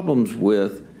problems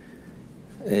with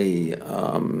a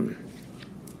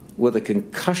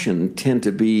concussion tend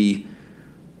to be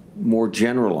more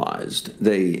generalized.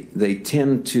 They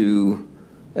tend to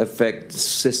affect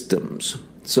systems.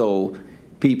 So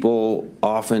people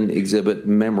often exhibit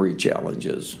memory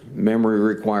challenges. Memory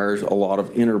requires a lot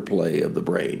of interplay of the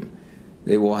brain.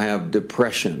 They will have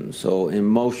depression, so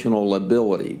emotional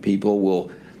lability. People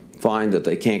will find that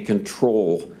they can't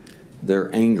control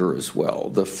their anger as well.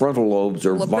 The frontal lobes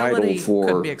are vital Lability for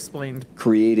could be explained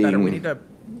creating, better. We need to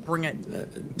bring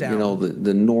it down. you know,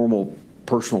 the normal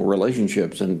personal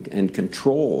relationships and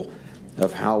control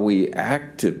of how we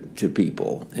act to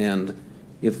people. And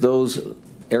if those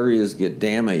areas get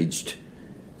damaged,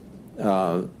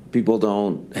 people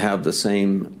don't have the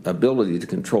same ability to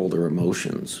control their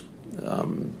emotions.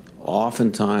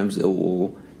 Oftentimes it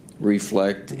will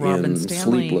reflect Robin in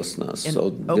Stanley, sleeplessness, in so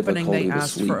opening, difficulty they with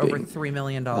asked sleeping. for over $3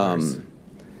 million.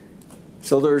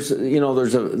 So there's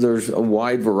a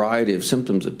wide variety of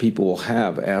symptoms that people will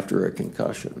have after a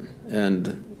concussion,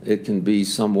 and it can be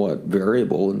somewhat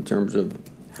variable in terms of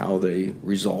how they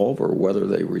resolve or whether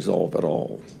they resolve at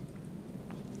all.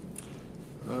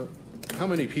 How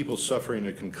many people suffering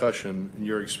a concussion, in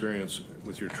your experience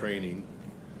with your training,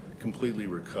 completely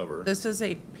recover? This is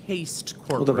a paced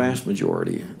courtroom. Well, the vast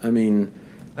majority. I mean,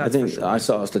 That's I think for sure. I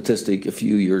saw a statistic a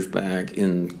few years back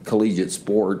in collegiate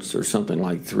sports, there's something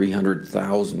like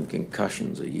 300,000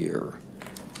 concussions a year.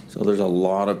 So there's a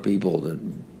lot of people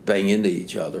that bang into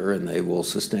each other and they will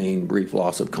sustain brief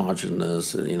loss of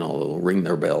consciousness, and, you know, they'll ring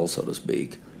their bell, so to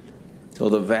speak. So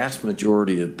the vast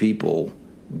majority of people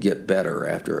get better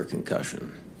after a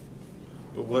concussion.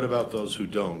 But what about those who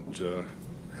don't?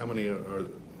 How many are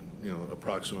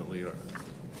approximately?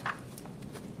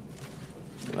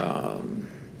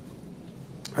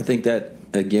 I think that,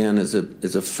 again, is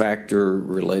a factor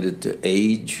related to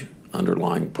age,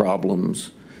 underlying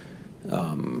problems.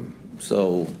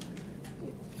 So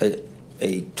a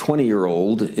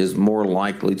 20-year-old is more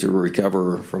likely to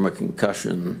recover from a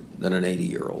concussion than an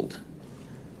 80-year-old.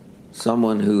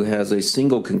 Someone who has a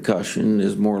single concussion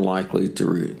is more likely to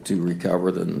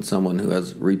recover than someone who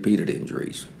has repeated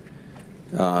injuries.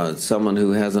 Someone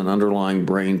who has an underlying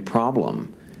brain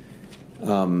problem,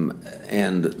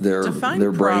 and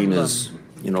their brain is,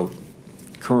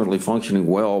 currently functioning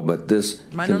well, but this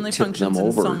can tip them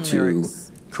over to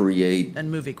create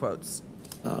and movie quotes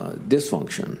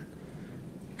dysfunction.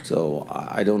 So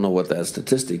I don't know what that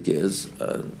statistic is,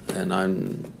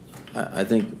 and I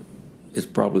think it's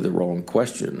probably the wrong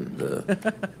question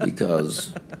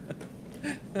because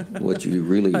what you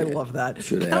really I love that.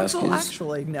 should Counsel, ask is,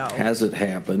 actually, no. has it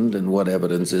happened, and what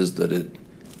evidence is that it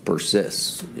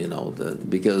persists?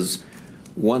 Because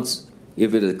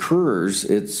if it occurs,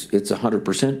 it's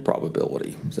 100%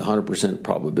 probability. It's 100%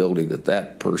 probability that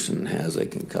that person has a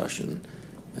concussion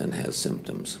and has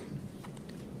symptoms.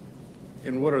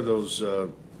 And what are those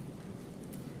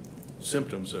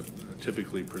symptoms that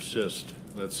typically persist?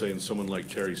 Let's say in someone like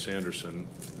Terry Sanderson,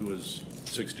 who was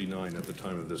 69 at the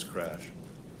time of this crash.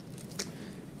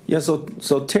 Yeah, so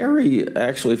Terry,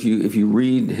 actually, if you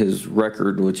read his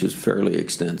record, which is fairly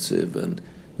extensive, and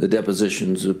the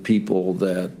depositions of people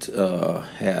that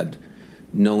had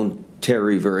known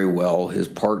Terry very well, his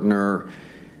partner,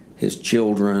 his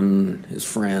children, his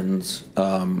friends,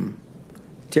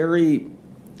 Terry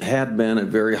had been a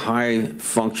very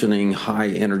high-functioning,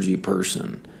 high-energy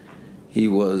person. He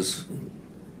was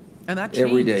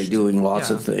every day doing lots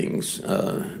of things,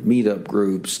 meetup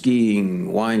groups,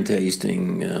 skiing, wine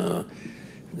tasting,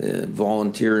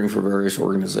 volunteering for various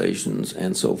organizations,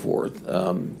 and so forth.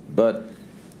 But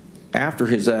after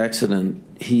his accident,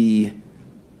 he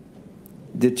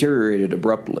deteriorated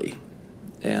abruptly.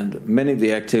 And many of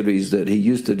the activities that he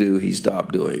used to do, he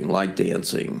stopped doing, like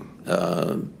dancing,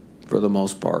 for the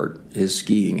most part, his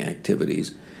skiing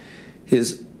activities.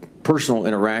 His personal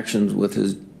interactions with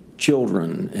his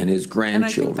children and his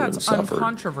grandchildren and I think that's suffered.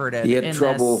 Uncontroverted. He had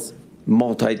trouble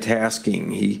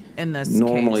multitasking. He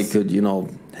normally could,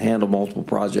 handle multiple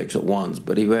projects at once,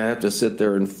 but he would have to sit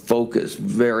there and focus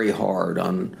very hard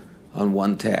on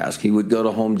one task. He would go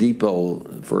to Home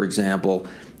Depot, for example,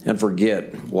 and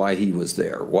forget why he was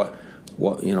there. What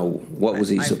was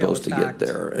he supposed to get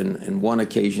there? And one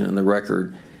occasion in the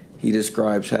record, he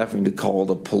describes having to call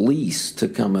the police to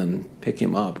come and pick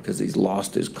him up because he's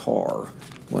lost his car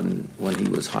when he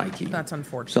was hiking. That's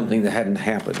unfortunate. Something that hadn't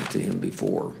happened to him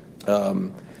before.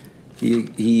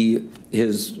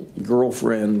 His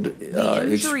girlfriend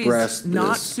expressed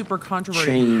not this super controversial.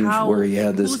 change where he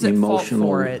had this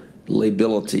emotional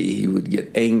lability. He would get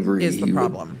angry. Is the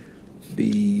problem. Would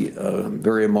be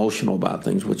very emotional about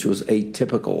things, which was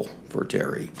atypical for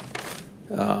Terry.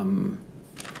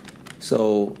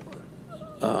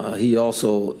 He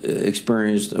also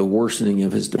experienced a worsening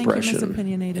of his depression. Thank you, Ms.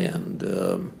 Opinionated. And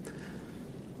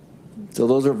so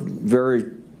those are very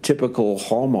typical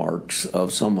hallmarks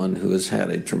of someone who has had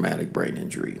a traumatic brain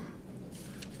injury.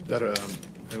 That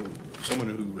someone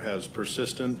who has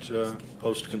persistent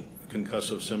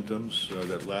post-concussive symptoms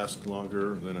that last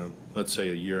longer than let's say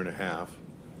a year and a half,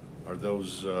 are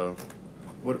those,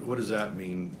 what does that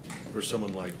mean for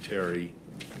someone like Terry?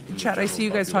 Chad, I see you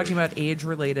guys talking about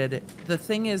age-related. The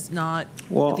thing is not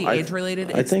the age-related,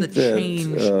 it's the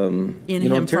change in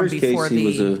him from before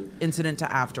the incident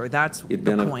to after. That's the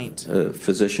point. He'd been a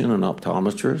physician, an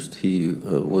optometrist. He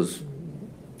was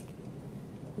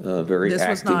a very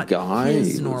active guy.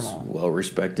 He was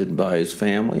well-respected by his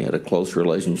family, had a close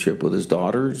relationship with his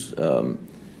daughters.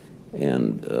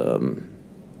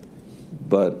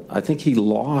 But I think he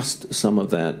lost some of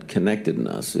that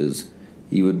connectedness.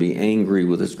 He would be angry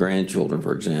with his grandchildren,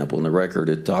 for example. In the record,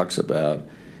 it talks about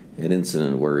an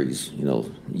incident where he's,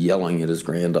 yelling at his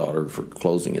granddaughter for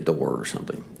closing a door or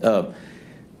something.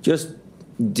 Just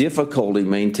difficulty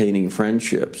maintaining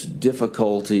friendships,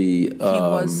 difficulty he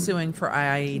was suing for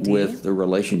IIED with the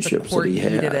relationships that he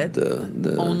had.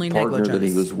 The partner that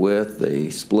he was with, they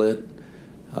split.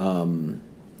 I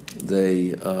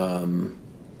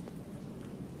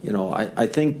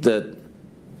think that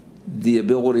the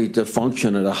ability to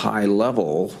function at a high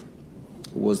level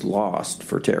was lost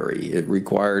for Terry. It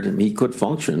required him, he could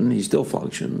function, he still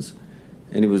functions,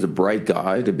 and he was a bright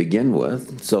guy to begin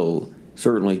with, so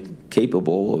certainly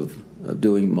capable of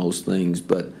doing most things,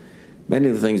 but many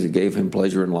of the things that gave him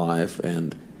pleasure in life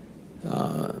and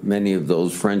Many of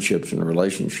those friendships and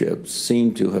relationships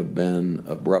seem to have been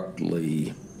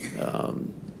abruptly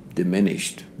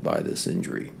diminished by this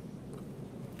injury.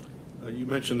 You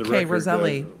mentioned the Okay, record.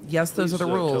 Roselli, yes, those are the please,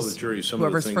 tell rules. the jury some of the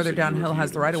Whoever's things further that you downhill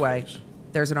has reviewed the in right this of way. case.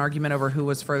 There's an argument over who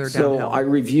was further So downhill. I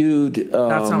reviewed.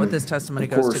 That's not what this testimony of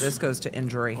goes to. course, This goes to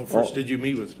injury. First, did you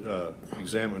meet with,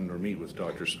 examine or meet with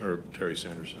Terry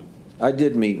Sanderson? I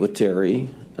did meet with Terry,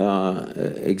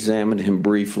 examined him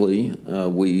briefly.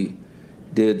 We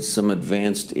did some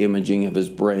advanced imaging of his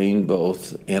brain,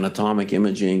 both anatomic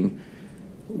imaging.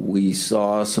 We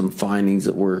saw some findings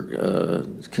that were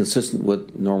consistent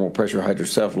with normal pressure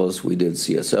hydrocephalus. We did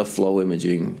CSF flow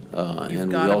imaging, and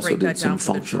we gotta also break that did some down for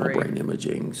the functional jury. brain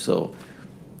imaging. So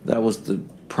that was the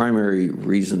primary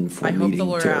reason for I hope the meeting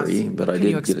lawyer Terry, asks, but I "Can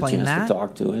you did get a explain chance that?" to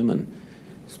talk to him and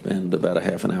spend about a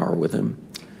half an hour with him.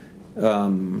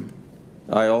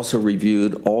 I also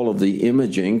reviewed all of the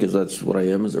imaging, because that's what I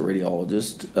am as a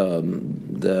radiologist,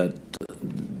 that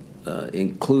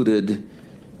included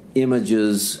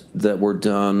images that were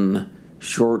done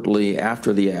shortly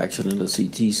after the accident, a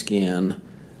CT scan,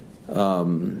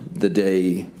 the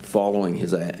day following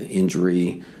his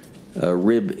injury,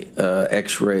 rib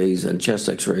x-rays and chest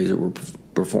x-rays that were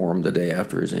performed the day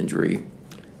after his injury,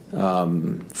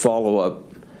 follow-up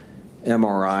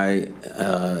MRI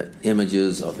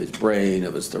images of his brain,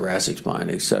 of his thoracic spine,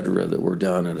 et cetera, that were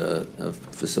done at a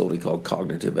facility called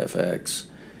Cognitive FX.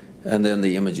 And then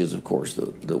the images, of course,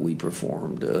 that we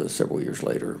performed several years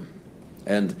later.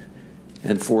 And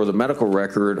for the medical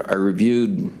record, I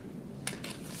reviewed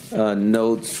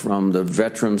notes from the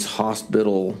Veterans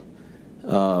Hospital,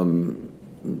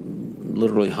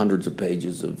 literally hundreds of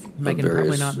pages of Megan,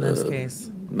 various probably not in this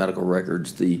case. medical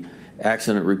records. The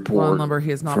accident report Well, number, he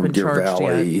has not from been Deer charged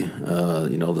Valley, yet.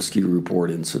 The ski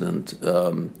report incident.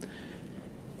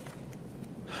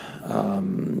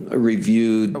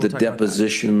 Reviewed we'll the talk about that.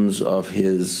 depositions of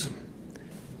his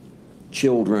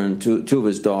children, two of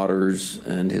his daughters,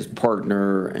 and his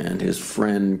partner, and his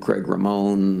friend Craig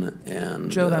Ramon. And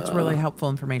Joe, that's really helpful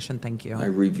information. Thank you. I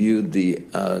reviewed the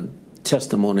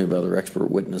testimony of other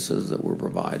expert witnesses that were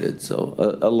provided. So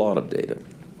a lot of data.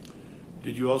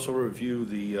 Did you also review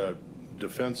the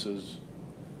defense's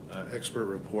expert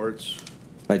reports?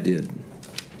 I did.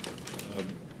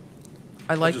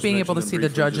 I like just being able to mention see them the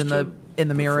briefly judge in just the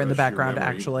to mirror in the refresh your background.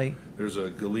 memory. Actually, There's a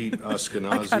Galit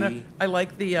Ashkenazi. I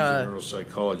like the. He's a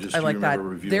neuropsychologist. I Do you like that. remember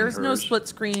reviewing There's no hers? split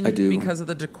screen I do. because of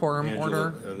the decorum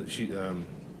Angela, order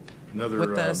another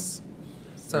with this.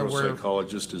 So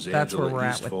neuropsychologist is that's where Angela we're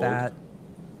at with Eastfold. that.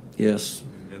 Yes.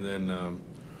 And then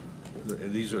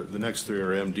these are the next three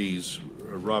are MDs: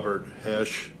 Robert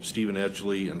Hesch, Stephen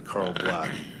Edgley, and Carl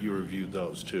Black. You reviewed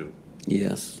those too.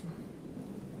 Yes.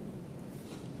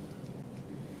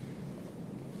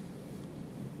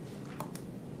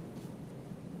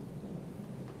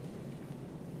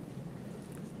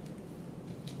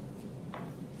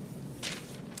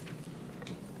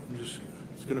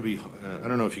 It's going to be. I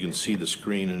don't know if you can see the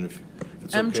screen, and if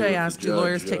it's okay with MJ the asked, do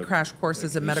lawyers judge, take crash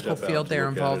courses in can you medical step out field to they're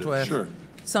look at involved it? with? Sure.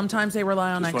 Sometimes they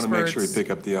rely on Just want to make sure you experts. pick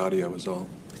up the audio is all.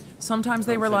 Sometimes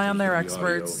they I don't rely think on you their can see the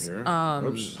audio experts. here.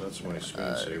 Oops, that's my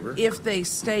screensaver. If they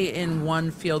stay in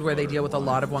one field where they deal with a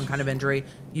lot of one kind of injury,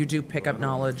 you do pick up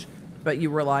knowledge, but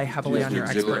you rely heavily you on have your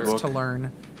the exhibit experts to book?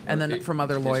 learn, and then from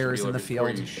other lawyers in the Before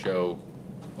field. you show,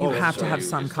 You Oh, have to sorry. have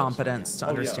some competence to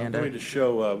understand I'm going it. to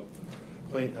show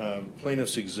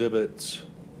plaintiff's exhibits.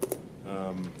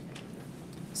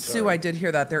 Sue, I did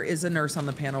hear that. There is a nurse on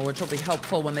the panel, which will be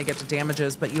helpful when they get to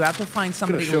damages, but you have to find I'm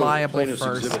going somebody to show liable plaintiff's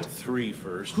first. exhibit 3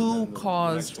 first. Who and then the next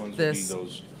caused ones would be this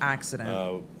those,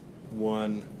 accident?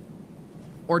 one,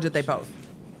 Or did they both?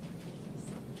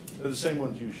 they're the same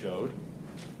ones you showed.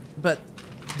 But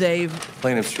they've,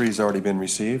 Plaintiff's 3's already been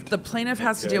received. the plaintiff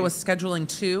has to Okay. deal with scheduling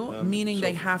two, meaning so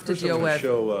they have to first I'm deal gonna with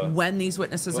show, when these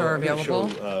witnesses well, are I'm gonna available.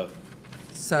 show,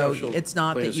 So I'll show it's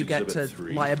not that plaintiff's you get to exhibit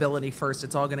 3. liability first.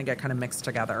 It's all going to get kind of mixed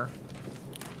together.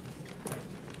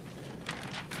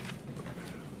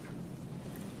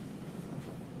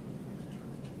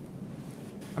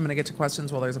 I'm going to get to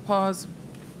questions while there's a pause.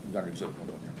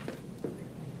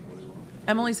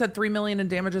 Emily said 3 million in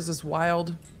damages is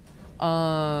wild.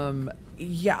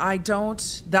 Yeah, I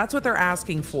don't. That's what they're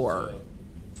asking for.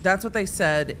 That's what they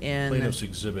said in, plaintiff's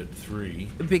exhibit 3.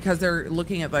 because they're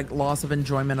looking at like loss of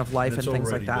enjoyment of life It's and things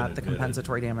like already been that, the admitted.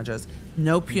 compensatory damages.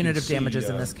 No punitive see, damages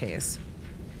in this case.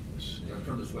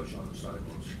 Turn the switch on the side.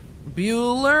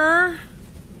 Bueller?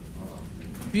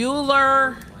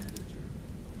 Bueller?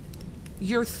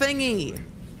 Your thingy.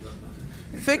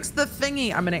 Fix the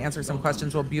thingy. I'm going to answer some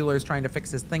questions while Bueller's trying to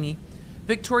fix his thingy.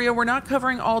 Victoria, we're not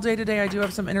covering all day today. I do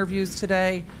have some interviews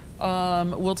today.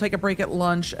 We'll take a break at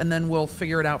lunch, and then we'll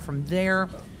figure it out from there.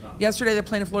 Yesterday, the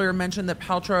plaintiff lawyer mentioned that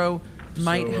Paltrow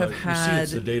might have You see had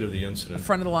it's the date of the incident.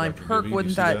 front of the line Dr. perk. Gibby, do you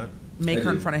Wouldn't see that make her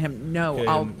in front of him? No, Okay,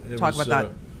 I'll and it talk was, about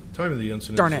that. Time of the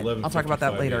incident Darn is it, I'll talk about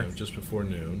that 11:55 later. a.m., just before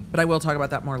noon. But I will talk about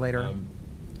that more later.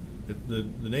 The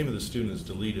name of the student is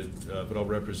deleted, but I'll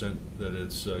represent that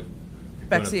it's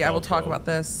Betsy, Gwyneth I will talk Paltrow. about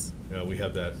this. We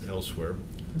have that elsewhere.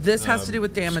 This has to do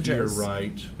with damages. Skier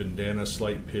right, bandana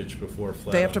slight pitch before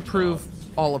flat They have on to top. prove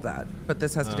all of that, but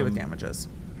this has to do with damages.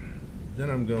 Then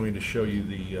I'm going to show you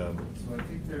the, So I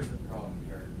think there's a problem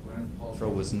here. Gwyneth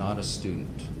Paltrow was not a student,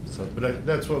 so. but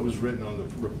that's what was written on the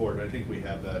report. I think we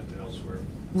have that elsewhere.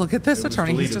 Look at this It was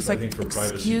attorney. He's deleted, just I like, think, for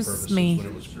privacy excuse purposes me. when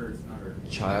it was- Sure it's not her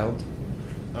child?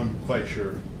 I'm quite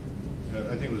sure.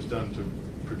 I think it was done to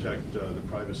protect the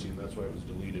privacy, and that's why it was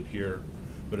deleted here,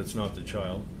 but it's not the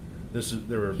child.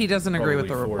 There were He doesn't agree with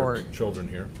probably the four report. children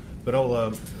here. But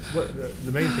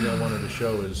the main thing I wanted to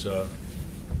show is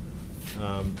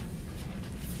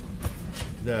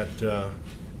that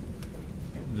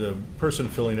the person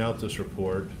filling out this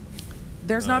report.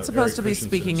 There's not supposed to be Eric Christensen,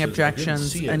 speaking says, "I didn't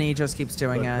objections, see it, and he just keeps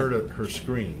doing but it. heard her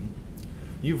scream."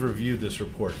 You've reviewed this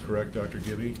report, correct, Dr.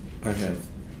 Gibby? I have.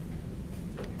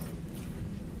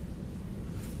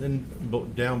 Then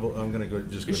I'm gonna just go down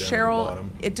to the Cheryl,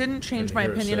 bottom. it didn't change And my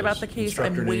here it opinion about says, the case.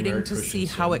 instructor I'm name waiting Eric to see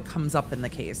how Christensen. it comes up in the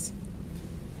case.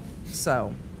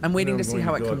 So, I'm waiting to see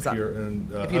how it comes up.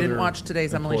 If you didn't watch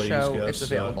today's Emily show, it's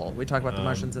available. We talk about the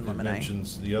motions in It limine.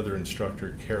 mentions the other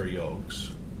instructor, Carrie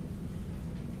Oakes.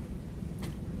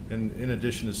 And in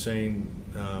addition to saying,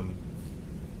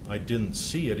 I didn't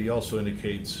see it, he also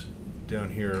indicates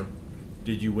down here,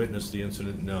 did you witness the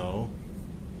incident? No.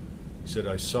 He said,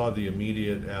 I saw the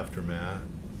immediate aftermath.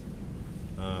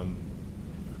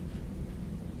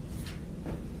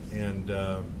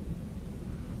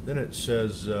 Then it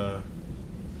says,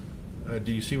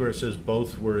 do you see where it says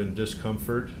both were in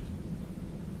discomfort?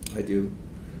 I do.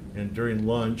 And during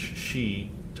lunch,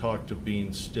 she talked of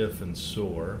being stiff and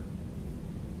sore.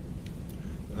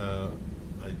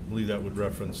 I believe that would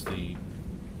reference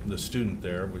the student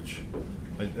there, which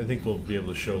I think we'll be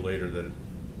able to show later that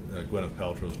Gwyneth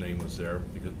Paltrow's name was there,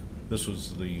 because this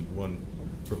was the one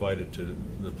provided to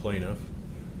the plaintiff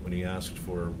when he asked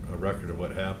for a record of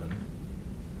what happened.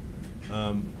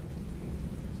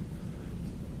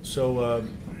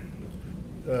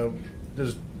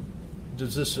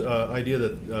 Does this idea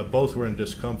that both were in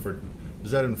discomfort,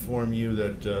 does that inform you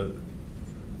that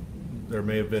there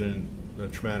may have been a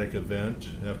traumatic event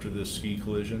after this ski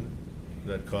collision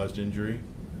that caused injury?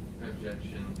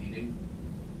 Objection needing.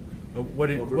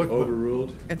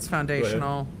 Overruled? It's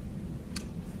foundational.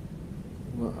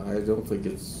 Well, I don't think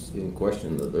it's in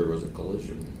question that there was a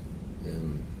collision,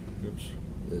 and Oops.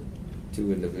 that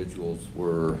two individuals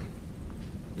were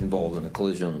involved in a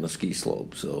collision on a ski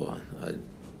slope, so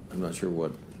I'm not sure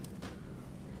what,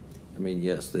 I mean,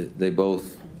 yes, they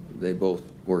both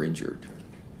were injured.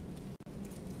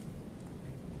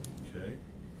 Okay.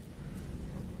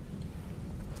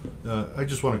 I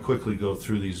just want to quickly go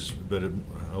through these, but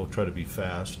I'll try to be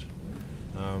fast.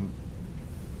 Let's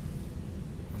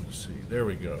see, there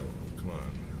we go, come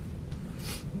on.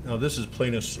 Now, this is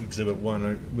Plaintiff's Exhibit 1.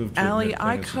 I moved to Ally, admit I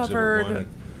Plaintiff's Exhibit covered 1,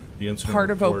 the incident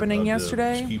part of report opening the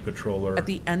yesterday ski patroller, at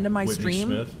the end of my Whitney stream.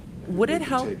 Smith. Would it We can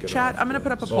help, take it chat? off, I'm going to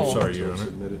put up a Oh, poll. sorry, Your Honor.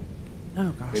 Submitted. Oh,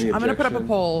 gosh. Any I'm going to put up a objection?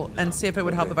 poll and see if it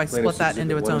would help if I Okay. split that Plaintiff's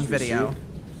into its Exhibit own 1 is video. received.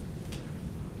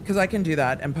 Because I can do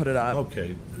that and put it up.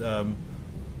 Okay,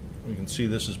 we can see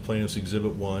this is Plaintiff's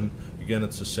Exhibit 1. Again,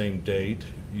 it's the same date.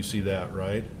 You see that,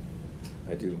 right?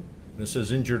 I do. And it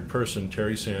says injured person,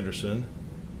 Terry Sanderson.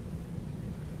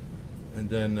 And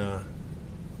then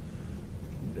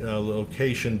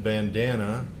location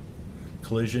bandana,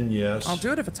 collision, yes. I'll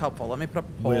do it if it's helpful. Let me put up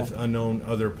a poll. With unknown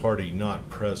other party not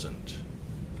present.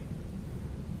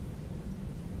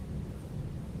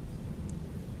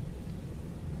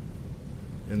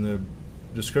 And the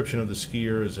description of the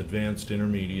skier is advanced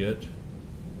intermediate.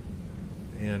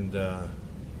 And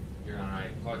Your Honor, I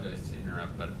apologize to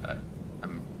interrupt, but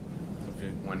I'm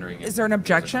wondering if Is there an there's a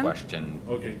objection? question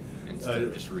okay. instead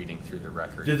of just reading through the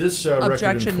record. Did this record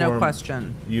Objection, no inform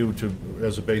question. you to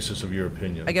as a basis of your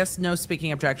opinion? I guess no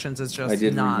speaking objections is just I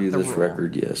did not review the this rule.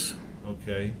 record, yes.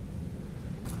 Okay.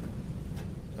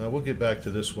 We'll get back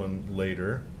to this one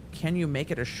later. Can you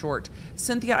make it a short?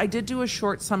 Cynthia, I did do a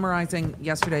short summarizing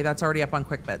yesterday. That's already up on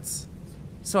QuickBits.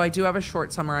 So I do have a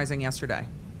short summarizing yesterday.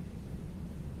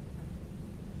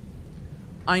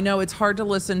 I know it's hard to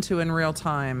listen to in real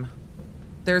time.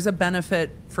 There's a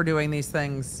benefit for doing these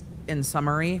things in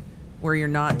summary where you're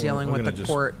not dealing I'm with gonna the just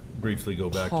court briefly go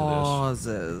back to this.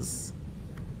 pauses.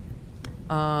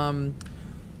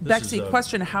 Bexy, is,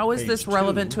 question, how is page this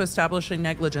relevant 2 to establishing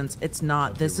negligence? It's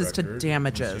not. of This the is to record.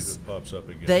 damages. Let's see if it pops up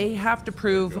again. They have to There it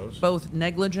prove goes. both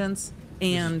negligence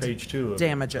and This is page 2 of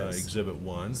damages. Exhibit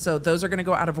 1. So those are going to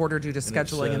go out of order due to And it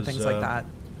scheduling and says, things like that.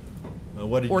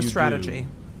 What did Or you strategy.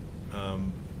 do?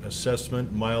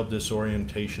 Assessment, mild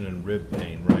disorientation and rib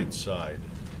pain, right side.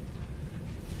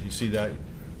 You see that?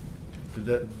 Did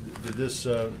this?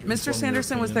 Mr. inform your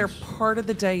Sanderson was there opinions? part of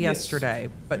the day Yes. yesterday,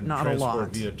 but And not a lot.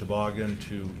 Transport via toboggan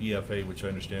to EFA, which I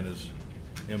understand is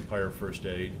Empire First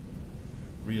Aid.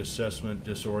 Reassessment,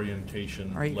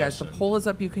 disorientation. All right, you guys, the lesson. poll is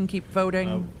up. You can keep voting.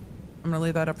 I'm going to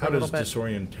leave that up for How a little does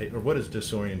bit. what does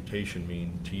disorientation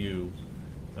mean to you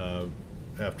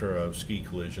after a ski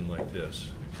collision like this?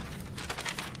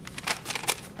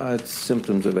 It's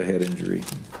symptoms of a head injury.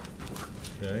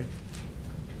 Okay.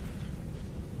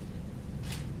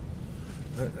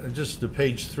 Just the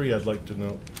page 3, I'd like to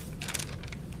know.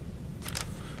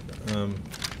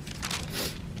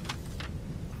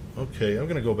 Okay, I'm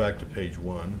going to go back to page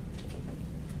 1.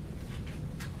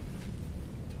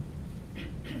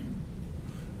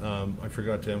 I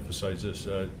forgot to emphasize this.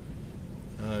 Do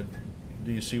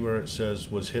you see where it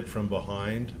says was hit from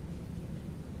behind?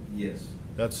 Yes.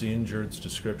 That's the injured's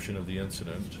description of the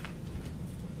incident.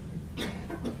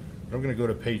 I'm going to go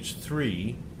to page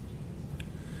 3,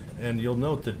 and you'll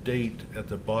note the date at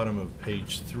the bottom of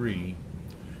page 3.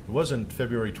 It wasn't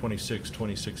February 26,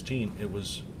 2016. It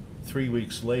was 3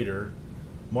 weeks later,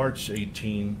 March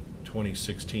 18,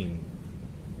 2016.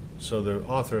 So the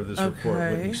author of this report,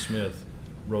 Okay. Whitney Smith,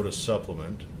 wrote a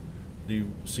supplement. Do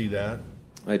you see that?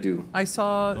 I do. I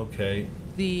saw Okay.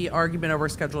 the argument over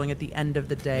scheduling at the end of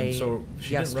the day And so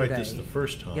she yesterday. didn't write this the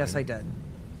first time. Yes, I did.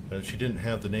 She didn't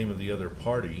have the name of the other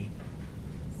party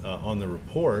on the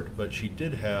report, but she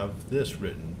did have this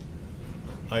written.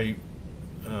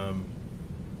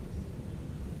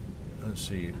 Let's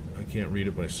see, I can't read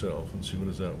it myself. Let's see, what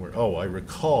is that word? Oh, I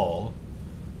recall,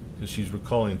 because she's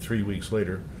recalling 3 weeks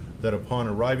later, that upon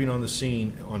arriving on the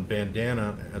scene on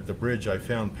Bandana at the bridge, I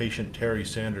found patient Terry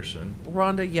Sanderson.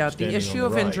 Rhonda, yeah, the Standing issue on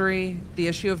of the right. injury, the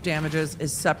issue of damages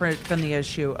is separate from the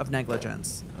issue of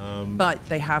negligence. But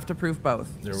they have to prove both.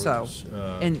 There So, was,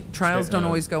 and trials don't uh,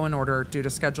 always go in order due to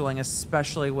scheduling,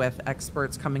 especially with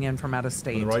experts coming in from out of On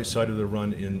state. the right side of the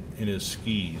run in his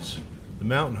skis. The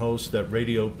mountain host that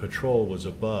radio patrol was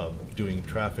above doing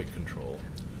traffic control.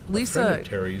 A Lisa, friend of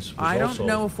Terry's was I don't also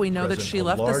know if we know that present. she A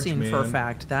left the large scene for a man,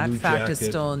 fact. That blue fact is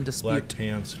jacket, still in Black dispute.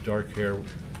 pants, dark hair,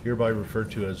 hereby referred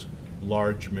to as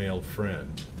large male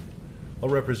friend. I'll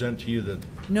represent to you that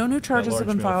No new charges have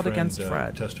that been large filed male against friend,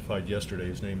 Fred, testified yesterday.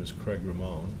 His name is Craig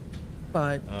Ramon.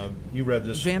 but You read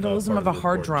this vandalism part of a the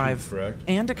hard report too, drive correct?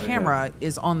 and a camera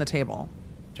is on the table.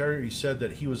 Terry said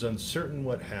that he was uncertain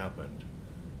what happened.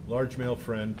 Large male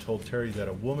friend told Terry that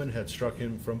a woman had struck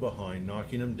him from behind,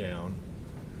 knocking him down.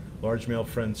 Large male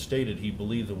friend stated he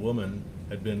believed the woman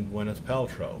had been Gwyneth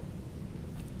Paltrow.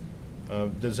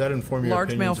 Does that inform your Large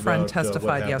male opinions friend about what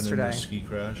testified happened in yesterday. this ski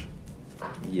crash?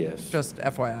 Yes. Just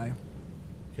FYI.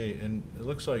 Okay, and it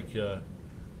looks like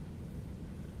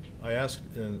I asked,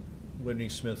 Whitney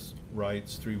Smith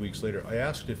writes 3 weeks later, I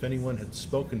asked if anyone had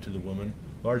spoken to the woman.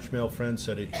 Large male friend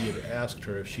said he had asked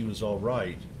her if she was all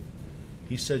right.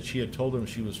 He said she had told him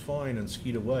she was fine and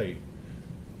skied away.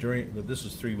 But this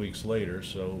is 3 weeks later,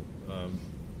 so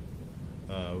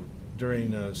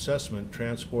during assessment,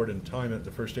 transport, and time at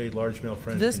the first aid, large male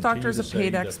friend This continued doctor's to a say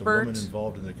paid that the expert, woman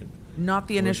involved in the not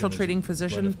the initial collision is treating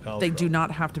physician. Gwyneth They do Paltrow.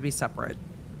 not have to be separate.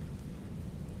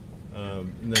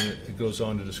 And then it goes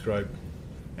on to describe,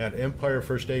 at Empire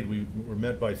First Aid, we were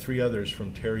met by 3 others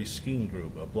from Terry's skiing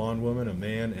group, a blonde woman, a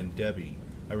man, and Debbie.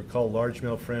 I recall large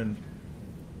male friend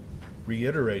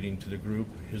reiterating to the group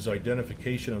his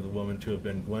identification of the woman to have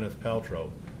been Gwyneth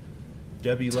Paltrow.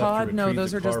 Debbie left Todd, to no, retrieve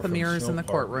those the are just car the from mirrors in the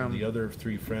Snow Park, and courtroom. The other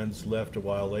 3 friends left a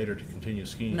while later to continue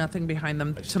skiing. Nothing behind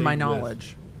them, I to my stayed with-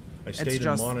 knowledge. I It's stayed and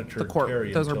just monitored the court.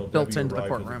 Terry Those are until built Debbie into the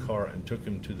arrived with courtroom. the car and took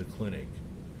him to the clinic.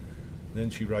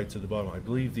 Then she writes at the bottom, I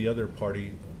believe the other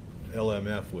party,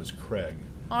 LMF, was Craig.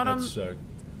 Autumn, That's,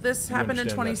 This you happened in understand that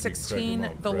to be Craig 2016.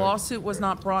 Ramon, The correct? lawsuit was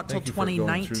not brought till Thank you for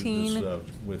going through 2019. this,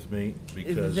 with me,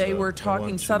 because They I were want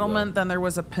talking to, settlement, then there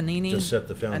was a panini, to set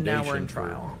the and now we're in foundation for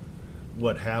trial.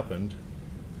 what happened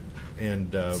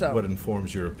and So- what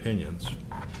informs your opinions.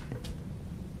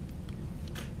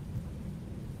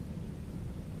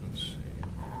 Let's see.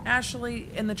 Ashley,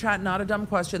 in the chat, not a dumb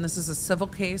question. This is a civil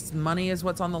case. Money is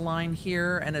what's on the line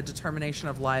here and a determination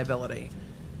of liability.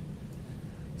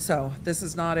 So this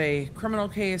is not a criminal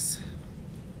case.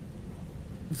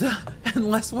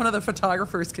 Unless one of the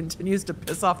photographers continues to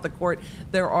piss off the court,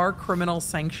 there are criminal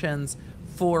sanctions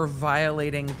for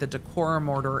violating the decorum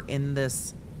order in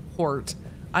this court.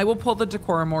 I will pull the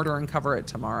decorum order and cover it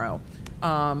tomorrow,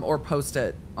 or post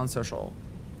it on social.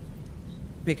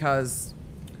 Because,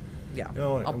 yeah,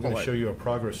 I'm going to show you a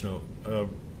progress note.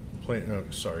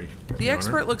 Sorry. The Your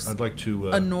expert Honor. looks I'd like to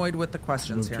annoyed with the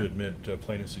questions move here. to admit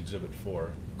Plaintiff's Exhibit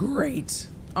 4. Great.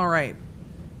 All right.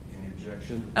 Any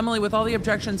objection? Emily, with all the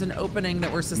objections and opening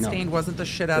that were sustained, wasn't the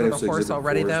shit out of Plaintiff's the horse Exhibit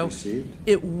already, 4 is though? received.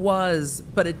 It was,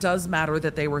 but it does matter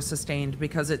that they were sustained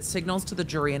because it signals to the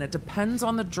jury, and it depends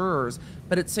on the jurors,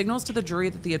 but it signals to the jury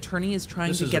that the attorney is trying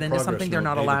This to is get a into progress something they're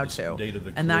note not dated allowed the to. date of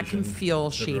the And that can collision,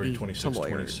 feel February shady 26, to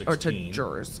lawyers or to 2016.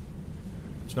 jurors.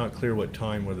 It's not clear what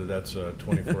time, whether that's a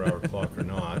 24-hour clock or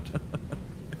not.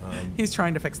 He's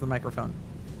trying to fix the microphone.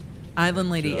 Island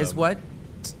Lady, is what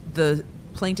the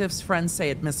plaintiff's friends say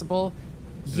admissible?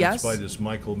 Yes. By this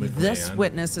Michael McMahon. This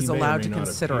witness is He may or allowed may to not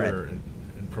consider appear it.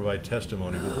 and provide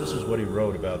testimony, but this is what he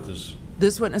wrote about this.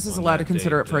 This witness is on allowed to that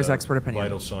consider date, it for his expert opinion.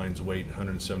 Vital signs, weight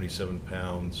 177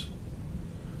 pounds.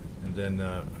 And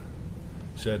then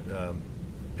said,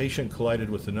 patient collided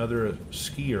with another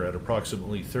skier at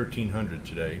approximately 1300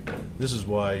 today. This is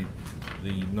why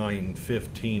the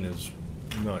 9:15 is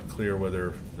not clear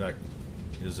whether that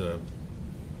is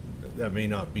that may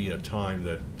not be a time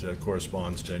that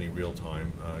corresponds to any real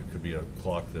time. It could be a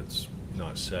clock that's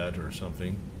not set or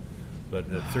something. But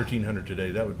at 1300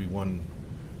 today, that would be 1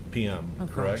 p.m.,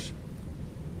 correct? Gosh.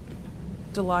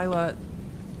 Delilah,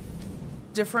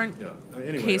 different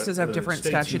Anyway, cases have different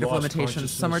states he statute of lost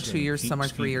limitations. Some are consciousness 2 and years, some are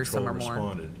speed 3 years, some are control more.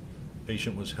 responded.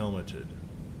 Patient was helmeted.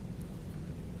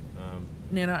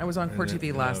 Nana, I was on Court And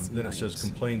TV then, last Then night. it says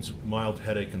complains mild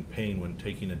headache and pain when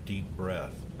taking a deep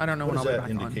breath. I don't know when I'll be What back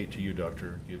does on. that indicate to you,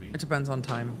 Dr. Gibby? It depends on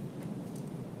time.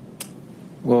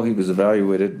 Well, he was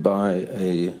evaluated by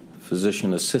a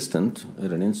physician assistant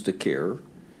at an Instacare.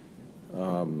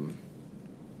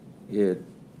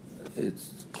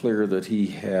 It's clear that he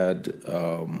had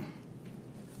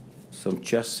some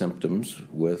chest symptoms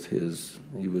with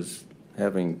he was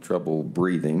having trouble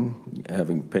breathing,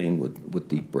 having pain with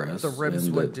deep breaths. The ribs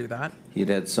and would do that. He'd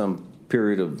had some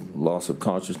period of loss of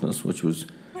consciousness, which was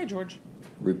Hi, George.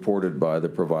 reported by the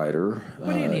provider.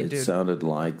 What do you need, It dude? sounded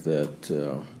like that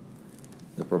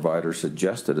the provider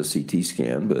suggested a CT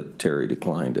scan, but Terry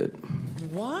declined it.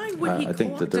 Why would he I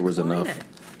think that there was decline enough, it?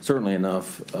 certainly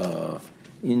enough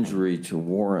injury to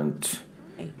warrant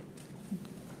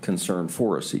concern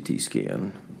for a CT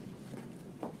scan.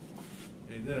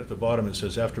 And then at the bottom, it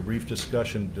says, after brief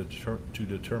discussion to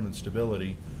determine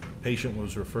stability, patient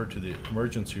was referred to the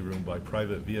emergency room by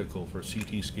private vehicle for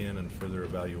CT scan and further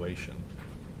evaluation.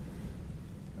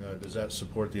 Does that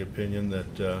support the opinion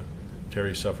that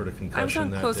Terry suffered a I was concussion on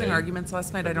that closing day? arguments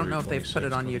last night. I don't know if they've put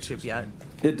it on 26, YouTube yet.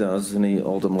 It does, and he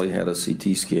ultimately had a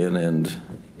CT scan and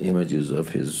images of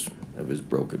his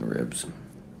broken ribs.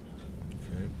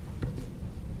 Okay.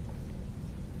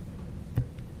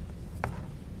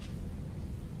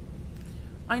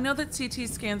 I know that CT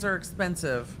scans are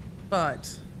expensive,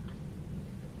 but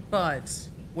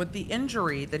with the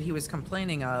injury that he was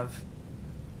complaining of,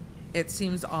 it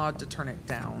seems odd to turn it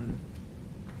down.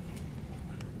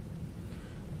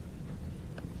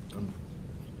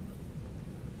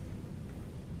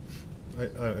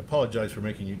 I apologize for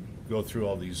making you go through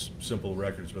all these simple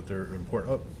records, but they're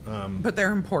important. But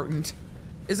they're important.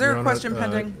 Is there Your a Honor, question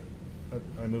pending?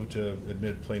 I move to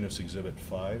admit Plaintiff's Exhibit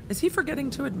 5. Is he forgetting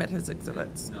to admit his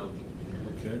exhibits?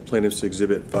 Okay. Plaintiff's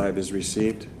Exhibit 5 is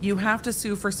received. You have to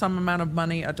sue for some amount of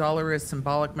money. $1 is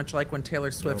symbolic, much like when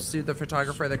Taylor Swift sued the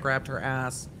photographer that grabbed her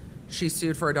ass. She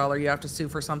sued for $1. You have to sue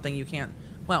for something you can't.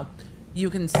 Well,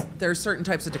 you can. There's certain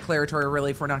types of declaratory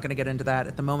relief. We're not going to get into that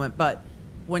at the moment, but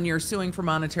when you're suing for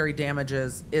monetary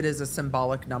damages, it is a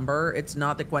symbolic number. It's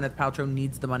not that Gwyneth Paltrow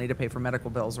needs the money to pay for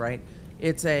medical bills, right?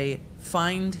 It's a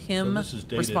find him So this is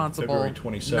dated responsible, February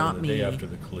 27, not the me, day after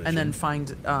the collision. and then find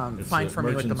for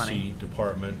me with the money. Emergency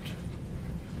department.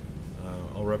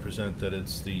 I'll represent that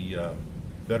it's the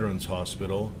Veterans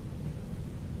Hospital.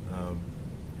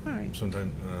 Hi.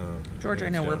 Sometime. George, I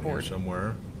know, it's we're down here bored.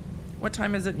 somewhere. What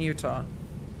time is it in Utah?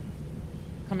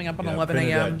 Coming up on Yeah, 11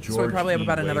 printed at a.m. So we George probably have E.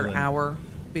 about another Wayland, hour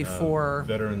before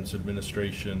Veterans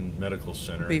Administration Medical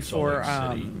Center in Salt before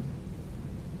Lake City.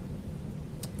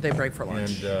 they break for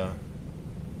lunch. And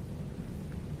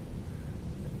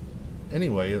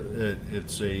anyway,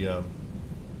 it's a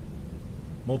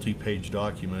multi-page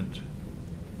document.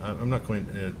 I'm not going.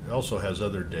 It also has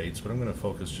other dates, but I'm going to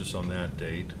focus just on that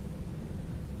date.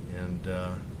 And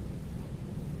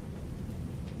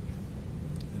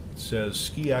it says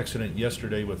ski accident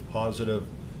yesterday with positive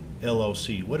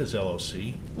LOC. What is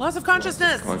LOC? Loss of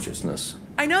consciousness. Consciousness.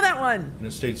 I know that one. And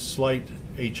it states slight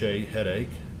HA, headache,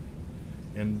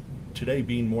 and today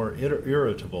being more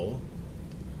irritable,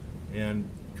 and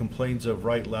complains of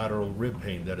right lateral rib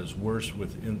pain that is worse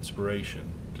with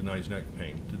inspiration, denies neck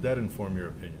pain. Did that inform your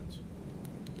opinions?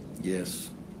 Yes.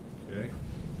 Okay.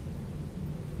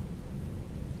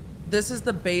 This is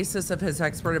the basis of his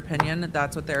expert opinion.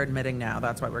 That's what they're admitting now.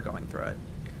 That's why we're going through it.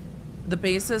 The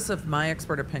basis of my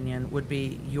expert opinion would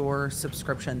be your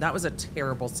subscription. That was a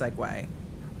terrible segue.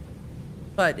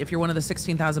 But if you're one of the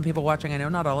 16,000 people watching, I know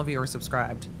not all of you are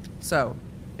subscribed. So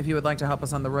if you would like to help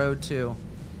us on the road to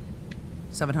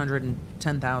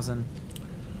 710,000,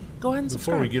 go ahead and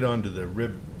subscribe. Before we get on to the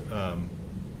rib,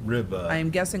 I am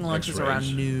guessing lunch is around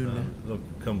X-rays, noon. They'll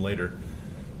come later.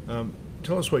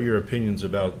 Tell us what your opinions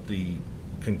about the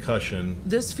concussion.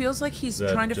 This feels like he's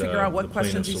that, trying to figure out what the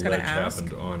questions he's going to plaintiffs ask.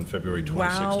 happened on February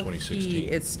 26, while 2016. he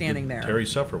is standing Did there. Terry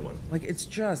suffer one? Like, it's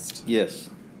just... Yes.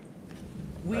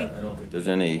 We, I don't think there's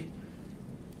any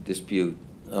dispute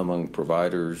among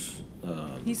providers.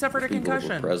 He suffered a people that were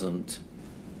concussion. present.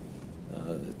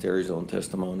 Terry's own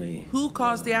testimony. Who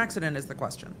caused the accident is the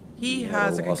question. He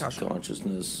has a loss concussion. of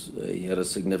consciousness. He had a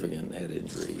significant head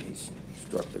injury. He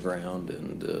struck the ground,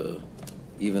 and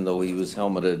even though he was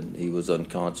helmeted, he was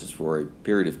unconscious for a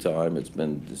period of time. It's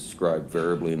been described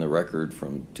variably in the record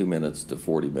from 2 minutes to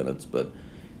 40 minutes, but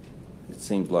it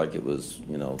seems like it was,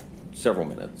 several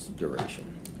minutes duration.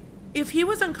 If he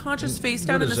was unconscious face What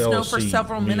down in the does snow for LC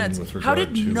several mean minutes, with how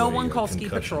regard did to no a, one call ski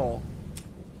concussion? patrol?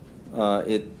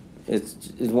 It's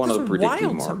one of the This is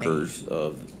predicting wild to me. markers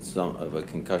of a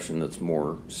concussion that's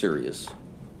more serious.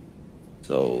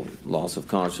 So loss of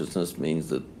consciousness means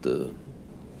that the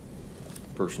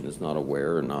person is not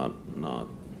aware and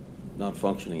not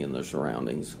functioning in their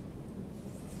surroundings.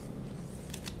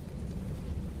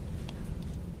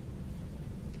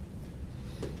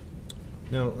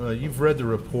 Now, you've read the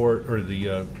report or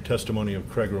the testimony of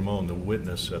Craig Ramon, the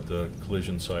witness at the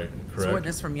collision site, It's a correct?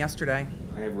 witness from yesterday.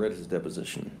 I have read his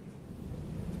deposition.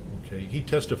 Okay, he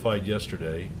testified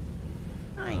yesterday.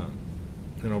 Hi.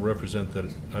 And I'll represent that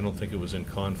I don't think it was in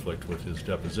conflict with his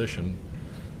deposition.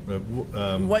 But,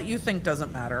 What you think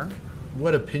doesn't matter.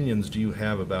 what opinions do you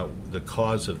have about the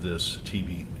cause of this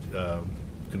TB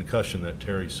concussion that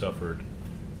Terry suffered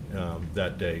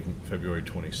that day, February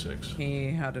 26th?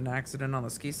 He had an accident on the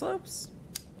ski slopes.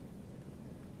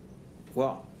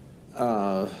 Well,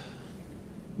 I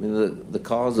mean, the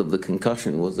cause of the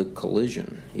concussion was a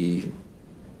collision. He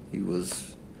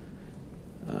was,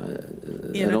 I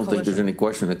don't think there's any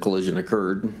question a collision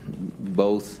occurred.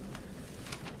 Both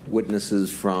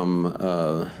witnesses from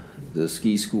the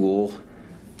ski school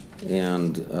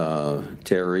and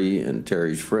Terry and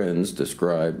Terry's friends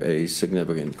describe a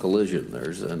significant collision.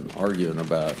 There's an argument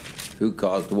about who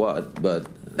caused what, but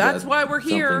That's why we're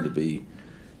here. Something to be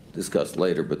discussed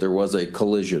later, but there was a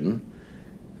collision.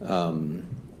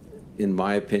 In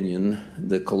my opinion,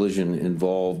 the collision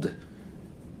involved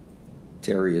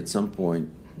Terry at some point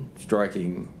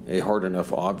striking a hard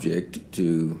enough object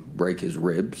to break his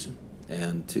ribs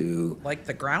and to Like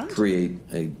the ground? create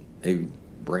a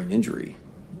brain injury.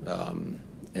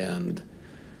 And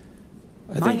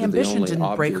I My think that the ambition only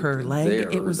didn't break object her leg. there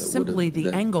It was that simply would've- the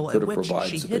that angle at could have which provided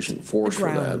she hit sufficient the force for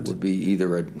that ground. would be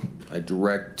either a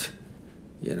direct,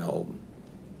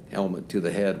 helmet to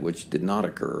the head, which did not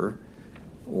occur,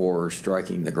 or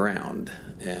striking the ground.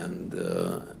 And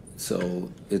so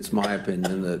it's my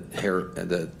opinion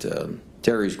that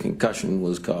Terry's concussion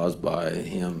was caused by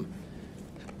him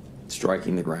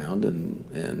striking the ground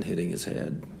and hitting his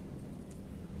head.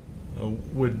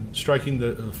 Would striking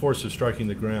the force of striking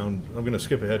the ground, I'm going to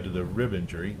skip ahead to the rib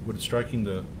injury, would striking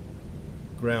the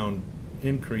ground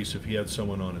increase if he had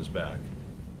someone on his back?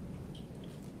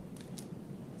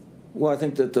 Well, I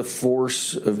think that the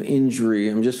force of injury,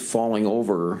 I'm just falling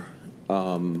over,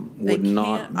 would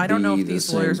not I don't know be if the these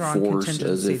same lawyers are on force as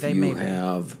contingency. if They may you be.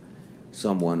 have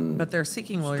someone But they're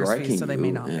seeking lawyers' striking fees, so they may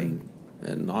you not be.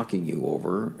 and knocking you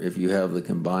over. If you have the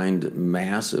combined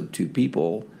mass of two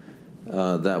people,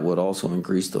 that would also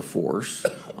increase the force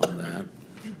on that.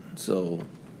 So,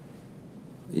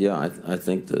 yeah, I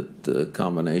think that the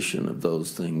combination of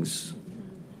those things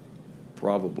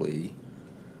probably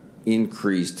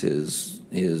increased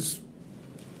his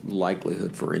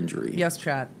likelihood for injury. Yes,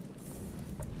 Chad.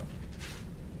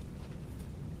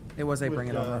 It was a With, Bring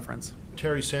It On reference.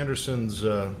 Terry Sanderson's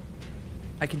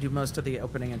I can do most of the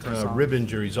opening intro song. rib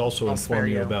injuries also I'll spare inform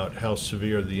you you. about how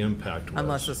severe the impact was.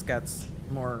 Unless this gets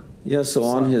more... Yeah, so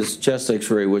on his chest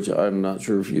x-ray, which I'm not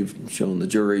sure if you've shown the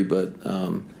jury, but,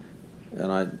 and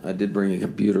I did bring a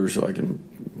computer so I can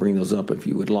bring those up if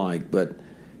you would like, but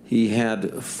he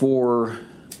had 4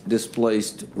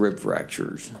 displaced rib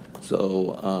fractures.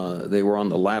 So they were on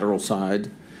the lateral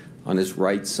side, on his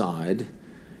right side.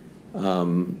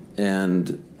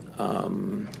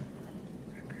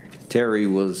 Terry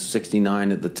was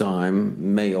 69 at the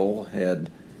time, male, had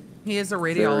He is a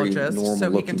very radiologist, so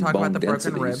he can normal-looking talk about bone the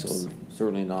broken density, ribs. so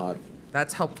certainly not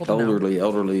That's helpful to know.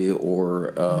 elderly,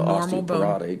 or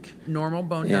osteoporotic. Normal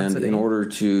bone And density. in order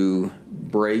to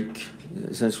break,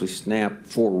 essentially snap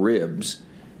 4 ribs,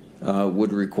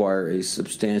 would require a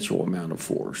substantial amount of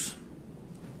force.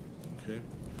 Okay.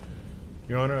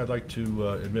 Your Honor, I'd like to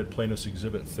admit Plaintiff's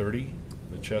Exhibit 30,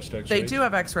 the chest X-rays. They do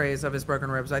have x-rays of his broken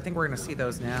ribs. I think we're going to see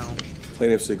those now.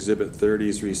 Plaintiff's Exhibit 30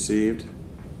 is received.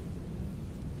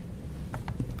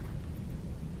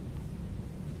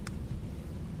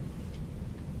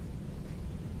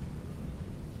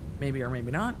 Maybe or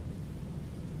maybe not.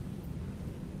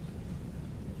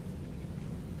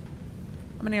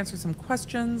 I'm going to answer some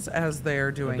questions as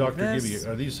they're doing Dr. this. Gibby,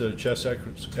 are these chest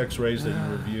X-rays that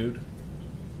you reviewed?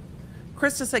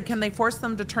 Krista said, can they force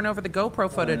them to turn over the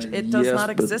GoPro footage? It does Yes, not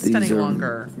but exist these any are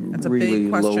longer. That's a really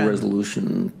big question. low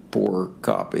resolution, poor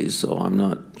copies, so I'm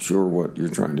not sure what you're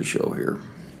trying to show here.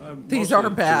 These Mostly are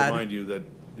bad. To remind you that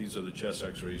these are the chest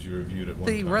X-rays you reviewed at one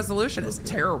The time. resolution is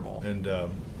terrible. And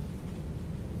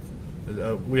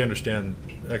we understand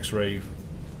X-ray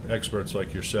experts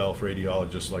like yourself,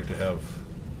 radiologists, like to have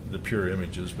the pure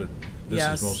images, but this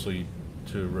Yes. is mostly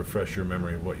to refresh your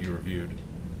memory of what you reviewed.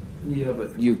 Yeah,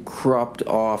 but you cropped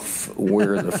off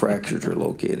where the fractures are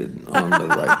located on the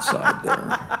right side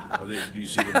there. Do you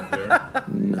see them there?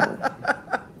 No.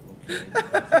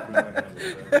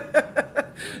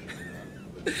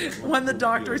 When the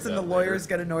doctors and the lawyers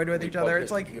get annoyed with each other,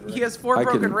 it's like he has 4 I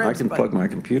broken can, ribs. I can but plug my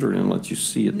computer in and let you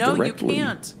see it no, directly. you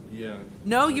can't. Yeah.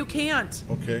 No, you can't.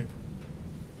 Okay.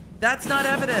 That's not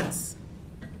evidence.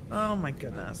 Oh my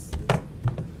goodness.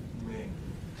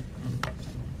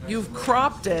 You've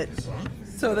cropped it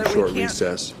so that Short we can't.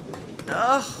 recess.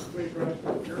 Ugh.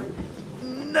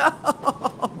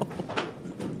 No.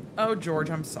 Oh,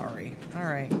 George, I'm sorry. All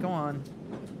right, go on.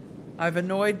 I've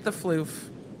annoyed the floof.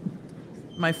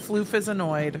 My floof is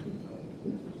annoyed.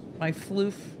 My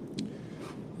floof.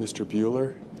 Mr.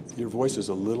 Bueller, your voice is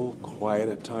a little quiet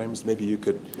at times. Maybe you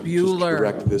could just Bueller.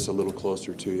 direct this a little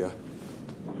closer to you.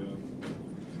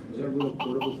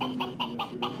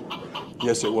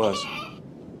 Yes, it was.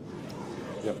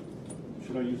 Yep.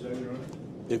 Should I use that, Your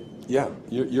Honor? Yeah,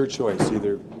 your choice,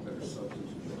 either.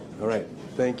 All right,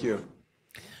 thank you.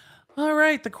 All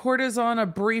right, the court is on a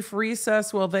brief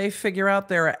recess while they figure out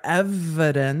their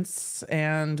evidence.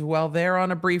 And while they're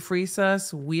on a brief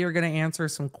recess, we are going to answer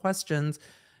some questions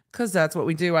because that's what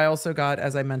we do. I also got,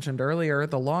 as I mentioned earlier,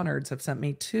 the Law Nerds have sent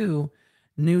me 2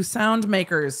 new sound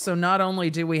makers. So not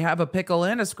only do we have a pickle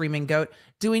and a screaming goat,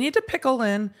 do we need to pickle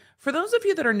in? For those of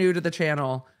you that are new to the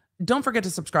channel, don't forget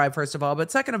to subscribe, first of all. But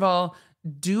second of all,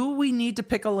 do we need to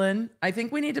pickle in? I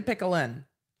think we need to pickle in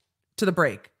to the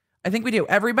break. I think we do.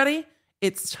 Everybody,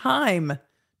 it's time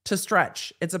to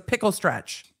stretch. It's a pickle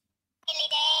stretch.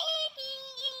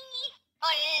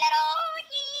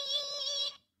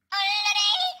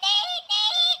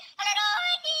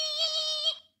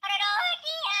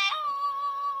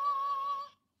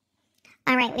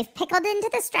 All right, we've pickled into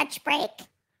the stretch break.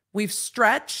 We've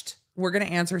stretched. We're going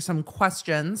to answer some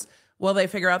questions while they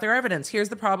figure out their evidence. Here's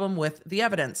the problem with the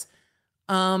evidence.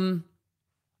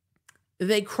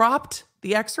 They cropped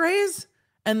the x-rays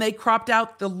and they cropped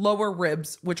out the lower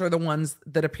ribs, which are the ones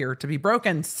that appear to be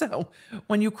broken. So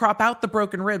when you crop out the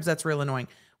broken ribs, that's real annoying.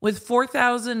 With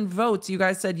 4,000 votes, you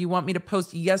guys said you want me to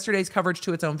post yesterday's coverage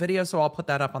to its own video. So I'll put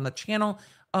that up on the channel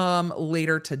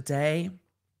later today.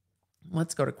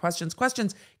 Let's go to questions.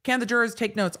 Questions. Can the jurors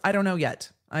take notes? I don't know yet.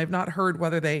 I have not heard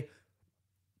whether they,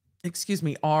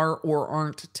 are or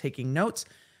aren't taking notes.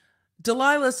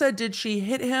 Delilah said, did she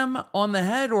hit him on the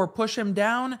head or push him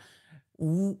down?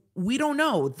 We don't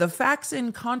know. The facts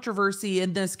in controversy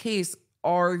in this case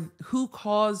are who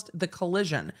caused the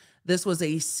collision. This was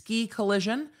a ski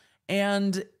collision,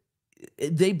 and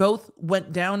they both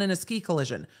went down in a ski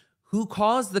collision. Who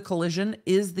caused the collision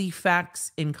is the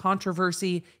facts in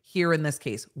controversy here in this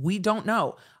case. We don't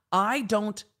know. I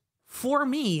don't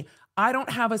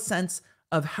have a sense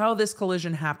of how this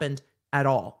collision happened at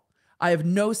all. I have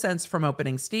no sense from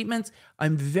opening statements.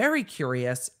 I'm very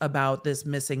curious about this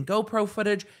missing GoPro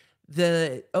footage.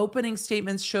 The opening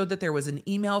statements showed that there was an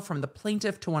email from the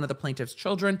plaintiff to one of the plaintiff's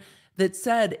children that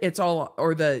said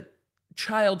the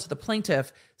child to the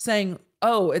plaintiff saying,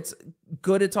 oh, it's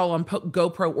good, it's all on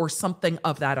GoPro or something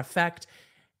of that effect.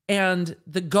 And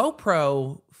the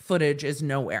GoPro footage is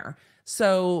nowhere.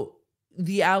 So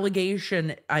the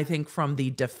allegation, I think, from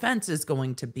the defense is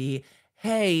going to be,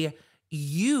 hey,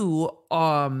 you,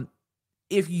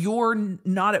 if you're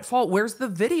not at fault, where's the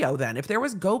video then? If there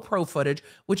was GoPro footage,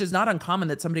 which is not uncommon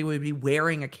that somebody would be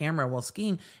wearing a camera while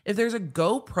skiing, if there's a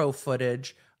GoPro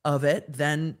footage of it,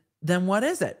 then what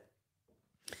is it?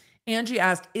 Angie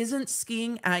asked, isn't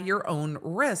skiing at your own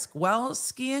risk? Well,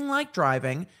 skiing, like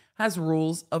driving, has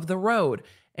rules of the road.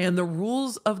 And the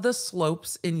rules of the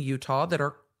slopes in Utah that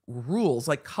are rules,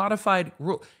 like codified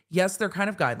rule. Yes, they're kind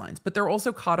of guidelines, but they're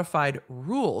also codified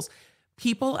rules.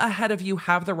 People ahead of you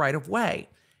have the right of way.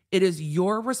 It is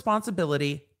your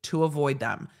responsibility to avoid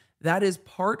them. That is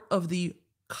part of the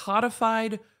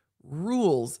codified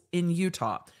rules in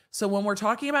Utah. So when we're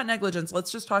talking about negligence,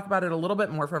 let's just talk about it a little bit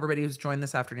more for everybody who's joined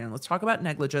this afternoon. Let's talk about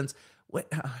negligence,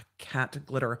 cat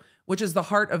glitter, which is the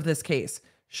heart of this case.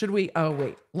 Should we, oh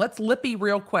wait, let's lippy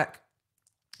real quick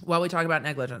while we talk about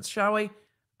negligence, shall we?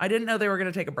 I didn't know they were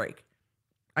going to take a break.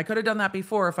 I could have done that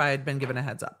before if I had been given a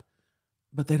heads up,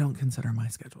 but they don't consider my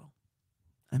schedule.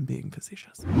 I'm being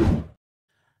facetious.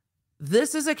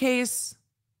 This is a case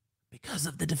because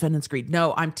of the defendant's greed.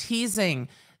 No, I'm teasing.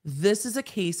 This is a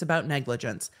case about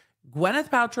negligence. Gwyneth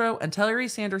Paltrow and Telluree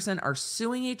Sanderson are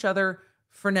suing each other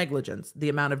for negligence. The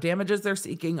amount of damages they're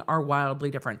seeking are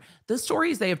wildly different. The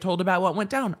stories they have told about what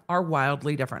went down are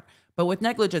wildly different. But with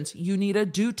negligence, you need a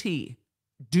duty.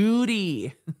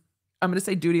 Duty. I'm going to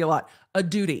say duty a lot. A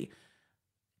duty.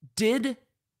 Did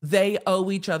they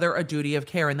owe each other a duty of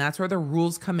care? And that's where the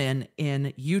rules come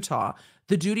in Utah.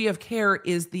 The duty of care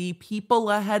is the people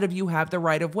ahead of you have the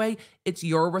right of way. It's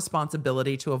your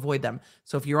responsibility to avoid them.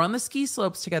 So if you're on the ski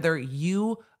slopes together,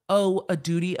 you owe a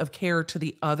duty of care to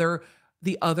the other,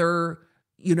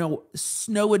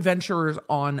 snow adventurers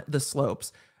on the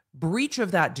slopes. Breach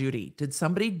of that duty. Did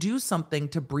somebody do something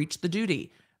to breach the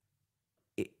duty?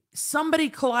 Somebody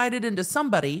collided into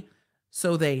somebody,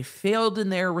 so they failed in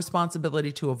their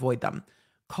responsibility to avoid them.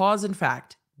 Cause and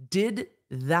fact. Did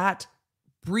that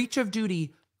breach of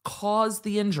duty cause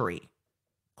the injury?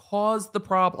 Cause the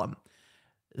problem?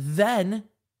 Then,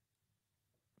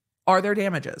 are there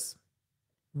damages?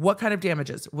 What kind of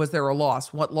damages? Was there a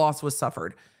loss? What loss was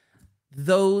suffered?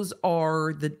 Those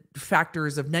are the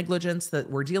factors of negligence that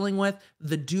we're dealing with.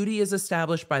 The duty is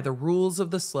established by the rules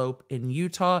of the slope in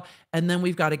Utah. And then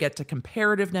we've got to get to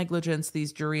comparative negligence.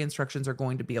 These jury instructions are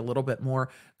going to be a little bit more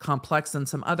complex than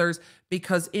some others,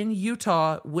 because in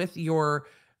Utah, with your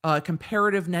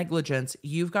comparative negligence,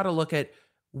 you've got to look at,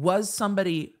 was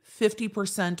somebody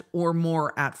 50% or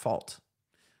more at fault?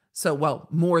 So, well,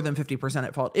 more than 50%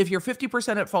 at fault. If you're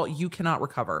 50% at fault, you cannot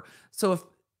recover. So if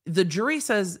the jury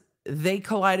says they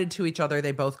collided to each other,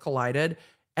 they both collided,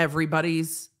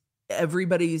 everybody's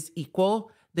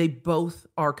equal, they both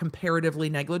are comparatively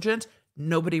negligent,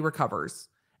 nobody recovers.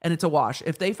 And it's a wash.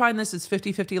 If they find this is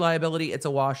 50-50 liability, it's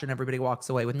a wash and everybody walks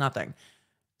away with nothing.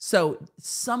 So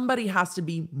somebody has to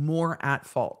be more at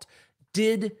fault.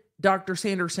 Did Dr.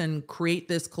 Sanderson create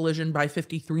this collision by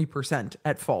 53%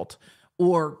 at fault?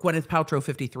 Or Gwyneth Paltrow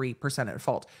 53% at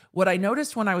fault? What I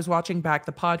noticed when I was watching back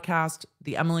the podcast,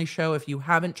 The Emily Show, if you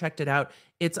haven't checked it out,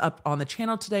 it's up on the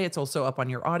channel today. It's also up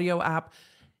on your audio app.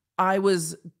 I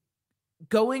was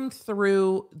going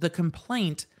through the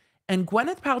complaint, and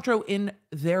Gwyneth Paltrow in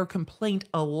their complaint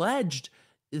alleged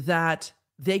that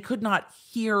they could not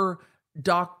hear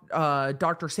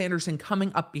Dr. Sanderson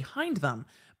coming up behind them.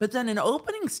 But then in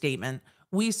opening statement,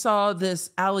 we saw this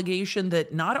allegation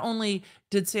that not only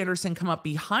did Sanderson come up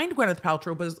behind Gwyneth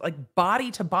Paltrow, but was like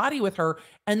body to body with her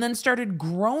and then started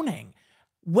groaning.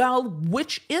 Well,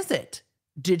 which is it?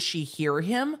 Did she hear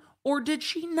him or did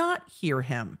she not hear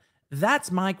him?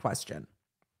 That's my question.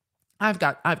 I've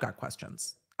got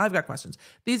questions. I've got questions.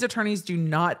 These attorneys do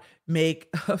not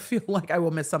make feel like I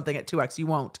will miss something at 2X. You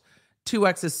won't.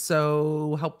 2X is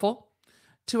so helpful.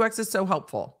 2X is so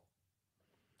helpful.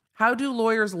 How do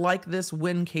lawyers like this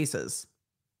win cases?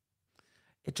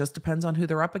 It just depends on who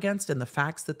they're up against and the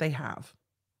facts that they have.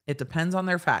 It depends on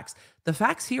their facts. The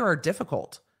facts here are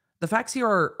difficult. The facts here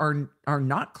are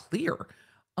not clear.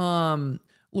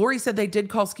 Lori said they did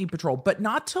call ski patrol, but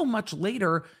not till much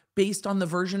later based on the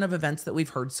version of events that we've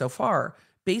heard so far.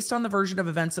 Based on the version of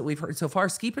events that we've heard so far,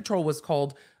 ski patrol was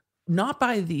called not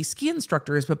by the ski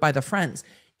instructors, but by the friends.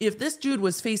 If this dude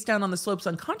was face down on the slopes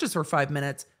unconscious for 5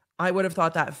 minutes, I would have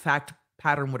thought that fact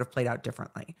pattern would have played out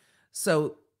differently.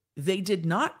 So they did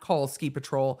not call ski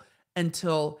patrol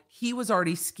until he was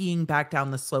already skiing back down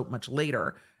the slope much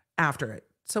later after it.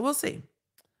 So we'll see.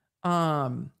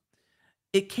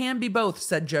 It can be both,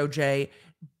 said Joe J,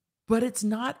 but it's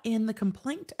not in the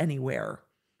complaint anywhere.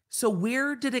 So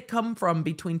where did it come from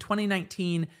between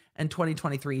 2019 and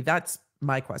 2023? That's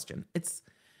my question. It's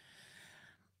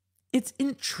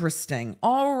interesting.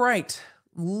 All right,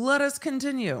 let us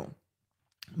continue.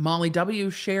 Molly W.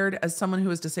 shared, as someone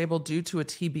who is disabled due to a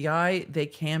TBI, they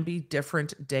can be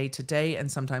different day to day and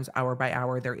sometimes hour by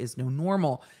hour. There is no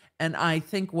normal. And I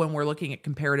think when we're looking at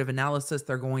comparative analysis,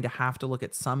 they're going to have to look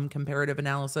at some comparative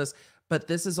analysis. But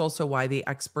this is also why the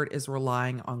expert is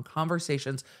relying on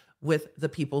conversations with the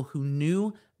people who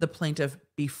knew the plaintiff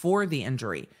before the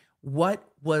injury. What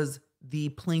was the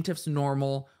plaintiff's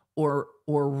normal or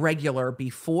regular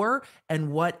before,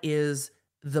 and what is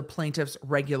the plaintiff's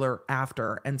regular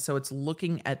after? And so it's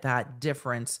looking at that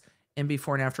difference in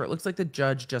before and after. It looks like the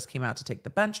judge just came out to take the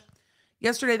bench.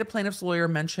 Yesterday, the plaintiff's lawyer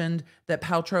mentioned that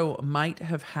Paltrow might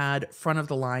have had front of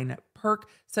the line perk.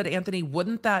 Said Anthony,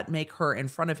 wouldn't that make her in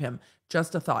front of him?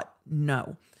 Just a thought.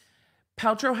 No.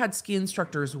 Paltrow had ski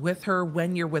instructors with her.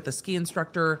 When you're with a ski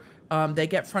instructor, they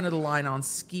get front of the line on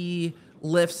ski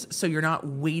lifts, so you're not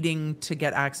waiting to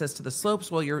get access to the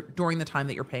slopes while you're during the time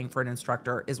that you're paying for an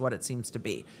instructor, is what it seems to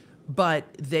be. But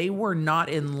they were not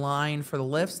in line for the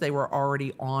lifts. They were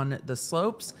already on the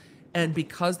slopes. And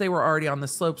because they were already on the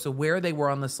slope, so where they were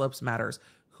on the slopes matters.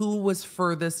 Who was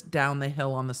furthest down the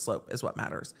hill on the slope is what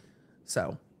matters.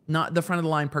 So not the front of the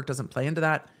line perk doesn't play into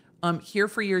that. Here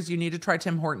for years, you need to try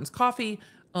Tim Hortons coffee.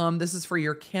 This is for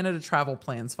your Canada travel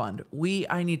plans fund.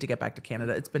 I need to get back to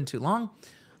Canada. It's been too long.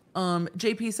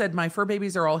 JP said, my fur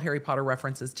babies are all Harry Potter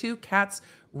references too. Cats,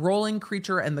 Rolling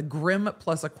Creature, and the Grim,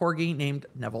 plus a corgi named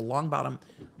Neville Longbottom.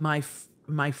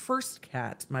 My first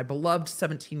cat, my beloved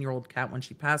 17-year-old cat when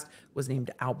she passed, was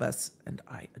named Albus, and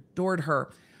I adored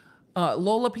her.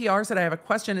 Lola PR said, I have a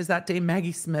question. Is that Dame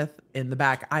Maggie Smith in the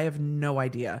back? I have no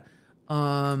idea.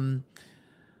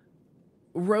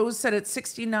 Rose said at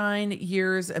 69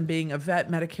 years and being a vet,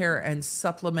 Medicare, and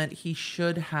supplement, he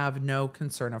should have no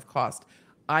concern of cost.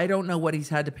 I don't know what he's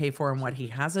had to pay for and what he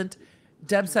hasn't.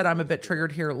 Deb said, I'm a bit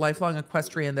triggered here. Lifelong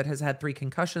equestrian that has had 3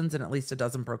 concussions and at least a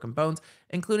dozen broken bones,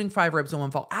 including 5 ribs and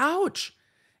 1 fall. Ouch!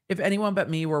 If anyone but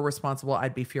me were responsible,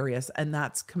 I'd be furious. And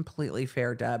that's completely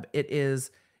fair, Deb. It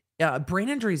is, brain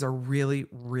injuries are really,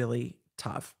 really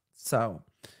tough. So,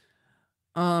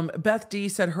 Beth D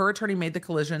said her attorney made the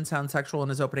collision sound sexual in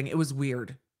his opening. It was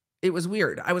weird. It was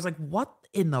weird. I was like, what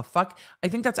in the fuck? I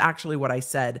think that's actually what I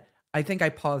said. I think I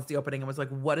paused the opening and was like,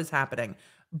 what is happening?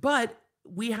 But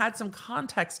we had some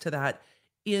context to that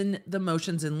in the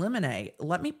motions in limine.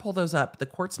 Let me pull those up. The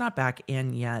court's not back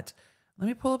in yet. Let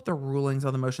me pull up the rulings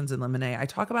on the motions in limine. I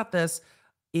talk about this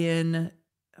in,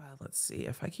 let's see,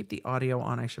 if I keep the audio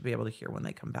on, I should be able to hear when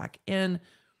they come back in.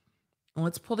 And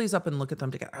let's pull these up and look at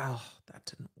them together. Oh, that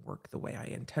didn't work the way I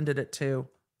intended it to.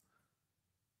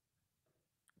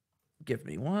 Give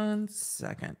me 1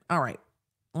 second. All right,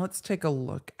 let's take a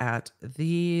look at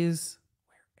these.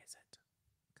 Where is it?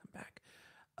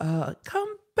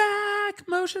 Come back,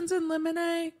 motions in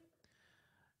limine.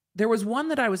 There was one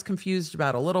that I was confused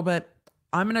about a little bit.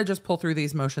 I'm going to just pull through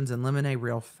these motions in limine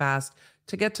real fast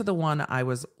to get to the one I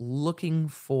was looking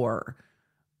for.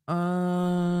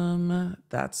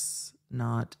 That's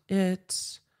not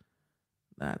it.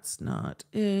 That's not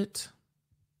it.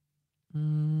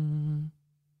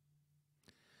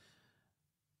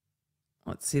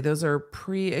 Let's see. Those are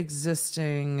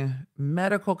pre-existing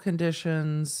medical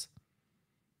conditions.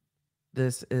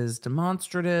 This is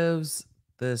demonstratives.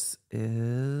 This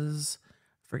is,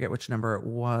 I forget which number it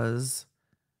was.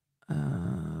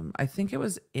 I think it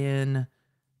was in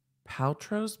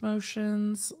Paltrow's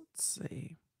motions. Let's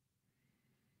see.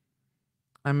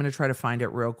 I'm going to try to find it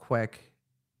real quick,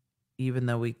 even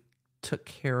though we took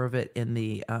care of it in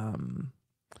the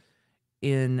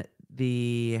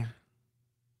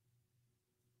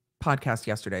podcast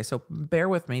yesterday. So bear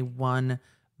with me one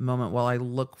moment while I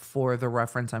look for the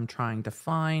reference I'm trying to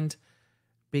find,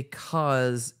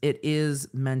 because it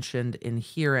is mentioned in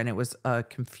here and it was a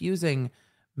confusing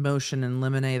motion in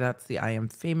limine. That's the I am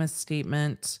famous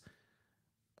statement.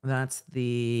 That's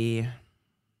the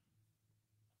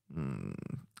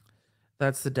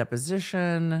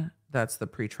deposition. That's the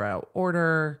pretrial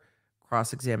order,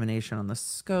 cross-examination on the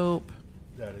scope.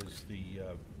 That is the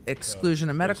exclusion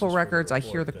of medical records. I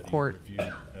hear the court.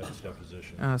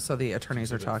 Deposition. So the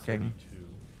attorneys are talking.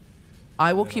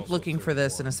 I will keep looking for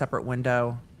this in a separate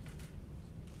window,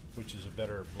 which is a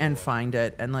better, and find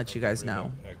it and let you guys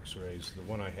know. X-rays. The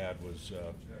one I had was.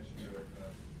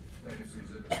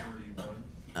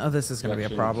 Oh, this is going to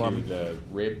be a problem. The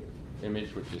rib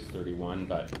image, which is 31,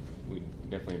 but we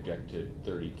definitely object to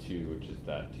 32, which is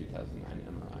that 2009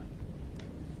 MRI.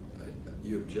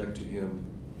 You object to him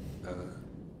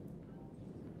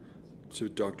to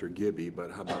Dr. Gibby,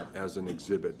 but how about as an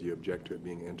exhibit? Do you object to it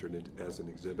being entered as an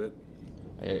exhibit?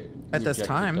 At this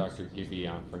time. Dr. Gibby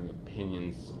offering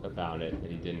opinions about it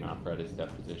that he didn't offer at his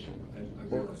deposition.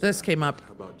 This came up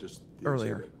How about just the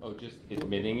earlier. exhibit? Oh, just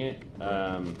admitting it?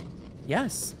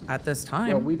 Yes, at this time.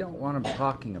 Yeah, we don't want him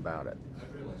talking about it.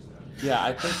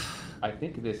 Yeah, I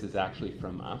think this is actually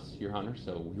from us, Your Honor,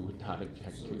 so we would not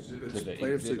object to the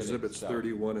Plaintiff's exhibit exhibits itself.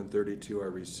 31 and 32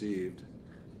 are received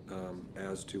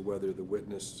as to whether the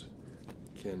witness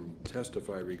can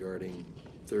testify regarding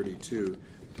 32.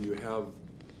 Do you have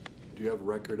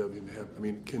record of him? I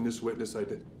mean, can this witness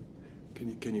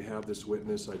can you have this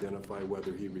witness identify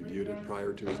whether he reviewed it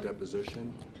prior to his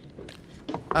deposition?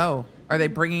 Oh, are they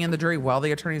bringing in the jury while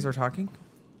the attorneys are talking?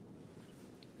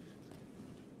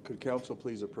 Could counsel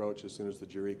please approach as soon as the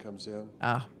jury comes in?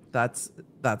 That's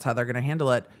how they're going to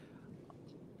handle it.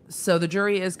 So the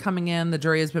jury is coming in. The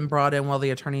jury has been brought in while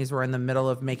the attorneys were in the middle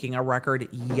of making a record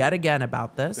yet again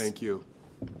about this. Thank you.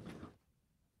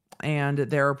 And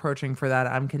they're approaching for that.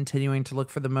 I'm continuing to look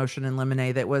for the motion in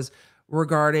limine that was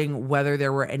regarding whether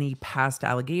there were any past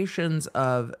allegations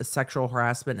of sexual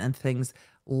harassment and things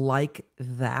like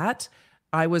that.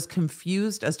 I was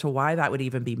confused as to why that would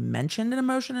even be mentioned in a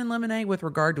motion in limine with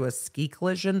regard to a ski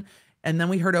collision. And then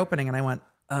we heard opening and I went,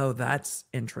 oh, that's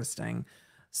interesting.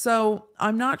 So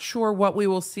I'm not sure what we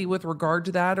will see with regard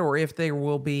to that or if there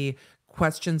will be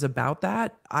questions about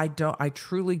that. I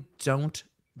truly don't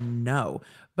know,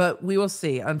 but we will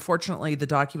see. Unfortunately, the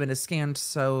document is scanned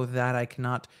so that I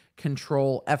cannot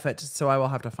control F it. So I will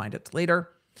have to find it later.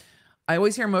 I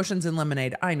always hear motions in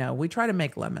lemonade. I know we try to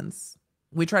make lemons.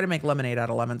 We try to make lemonade out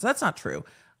of lemons. That's not true.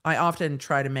 I often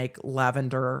try to make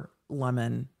lavender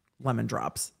lemon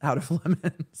drops out of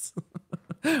lemons.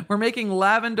 We're making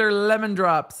lavender lemon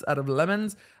drops out of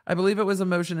lemons. I believe it was a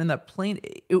motion in that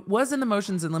it was in the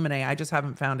motions in limine. I just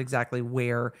haven't found exactly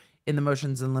where in the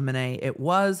motions in limine it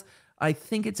was. I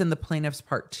think it's in the plaintiff's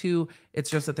part 2. It's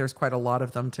just that there's quite a lot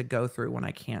of them to go through when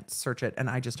I can't search it. And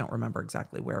I just don't remember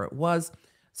exactly where it was.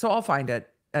 So I'll find it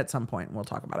at some point and we'll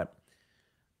talk about it.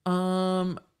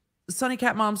 Sunny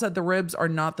Cat Mom said the ribs are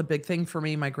not the big thing for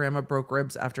me. My grandma broke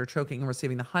ribs after choking and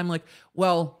receiving the Heimlich.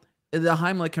 Well, the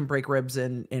Heimlich can break ribs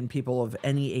in people of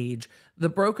any age. The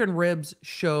broken ribs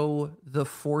show the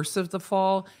force of the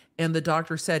fall, and the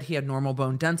doctor said he had normal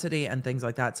bone density and things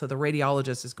like that. So the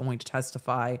radiologist is going to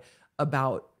testify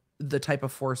about the type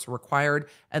of force required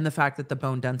and the fact that the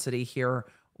bone density here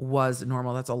was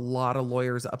normal. That's a lot of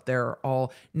lawyers up there.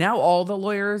 All the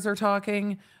lawyers are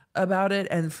talking about it,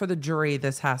 and for the jury,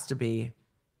 this has to be.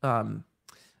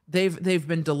 They've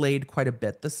been delayed quite a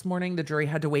bit this morning. The jury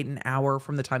had to wait an hour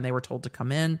from the time they were told to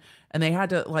come in, and they had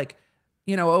to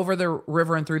over the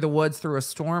river and through the woods through a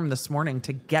storm this morning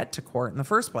to get to court in the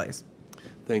first place.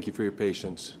 Thank you for your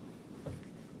patience.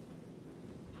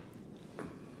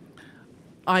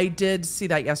 I did see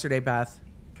that yesterday, Beth.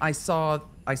 I saw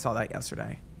that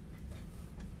yesterday.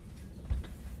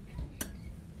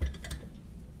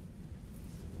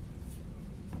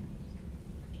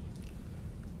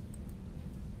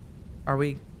 Are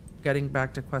we getting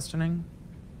back to questioning?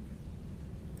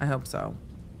 I hope so.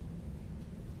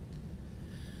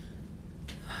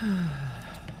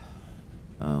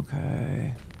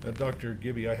 Okay. Dr.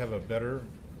 Gibby, I have a better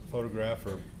photograph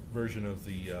or version of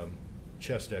the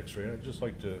chest x-ray. I'd just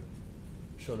like to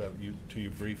show that to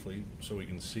you briefly so we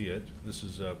can see it. This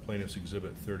is Plaintiff's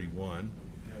Exhibit 31.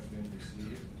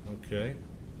 Okay.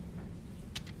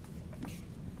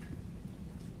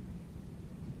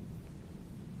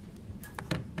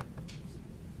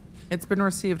 It's been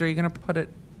received. Are you going to put it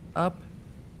up?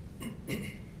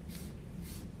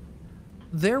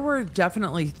 There were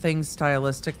definitely things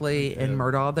stylistically in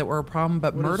Murdaugh that were a problem,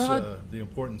 but Murdaugh the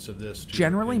importance of this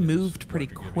generally moved pretty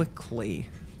quickly.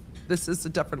 This is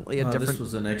definitely a different. This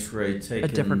was an X-ray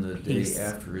taken the day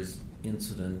after his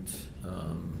incident,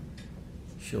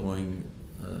 showing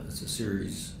it's a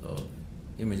series of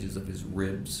images of his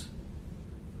ribs.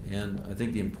 And I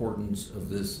think the importance of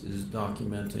this is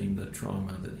documenting the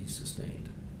trauma that he sustained.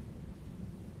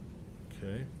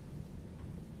 Okay.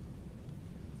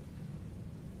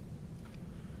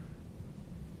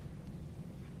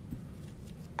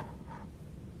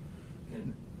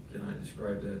 Can I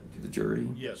describe that to the jury?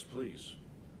 Yes, please.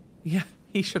 Yeah,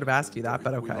 he should have asked you that,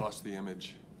 but okay. We lost the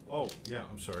image. Oh, yeah,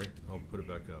 I'm sorry. I'll put it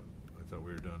back up. I thought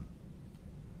we were done.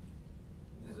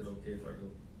 Is it okay if I go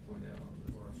point out on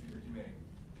the board? You may.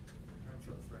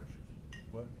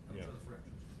 What? Yeah.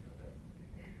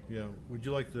 Yeah. Would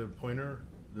you like the pointer,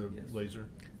 the laser?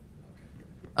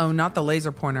 Oh, not the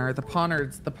laser pointer. The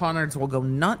Ponards. The Ponards will go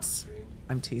nuts.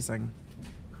 I'm teasing.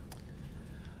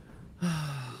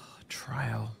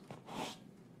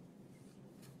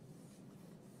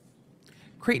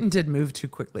 Creighton did move too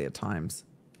quickly at times.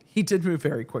 He did move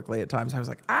very quickly at times. I was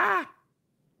like, ah! I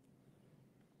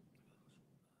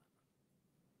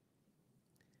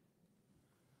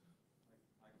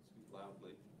can speak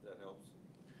loudly, if that helps.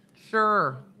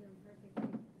 Sure.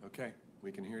 Okay,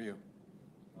 we can hear you.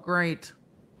 Great.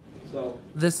 So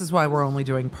This is why we're only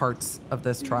doing parts of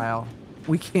this trial.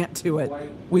 We can't do it.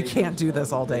 We can't do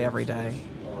this all day, every day.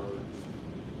 Are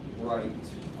right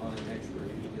on an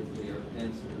X-ray because they are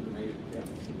denser than made of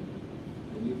calcium.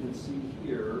 And you can see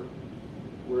here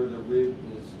where the rib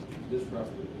is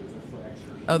disrupted. There's a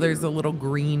fracture. Oh, there's here. the little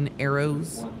green There's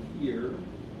arrows. one here.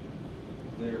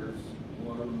 There's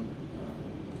one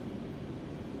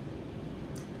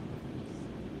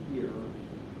here.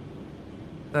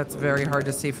 That's very hard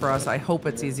to see for us. I hope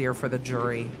it's easier for the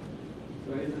jury.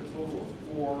 So it's a total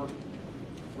of 4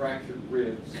 fractured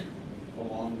ribs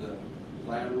along the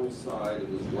lateral side of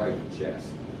his right chest.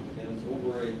 And it's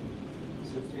over a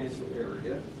substantial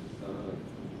area, a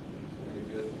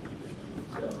good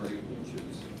 7 or 8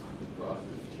 inches across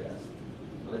his chest.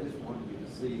 But I just wanted you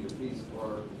to see that these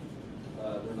are,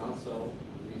 they're not so,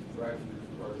 these fractures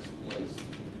are displaced.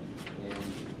 And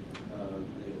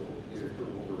they occur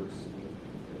over a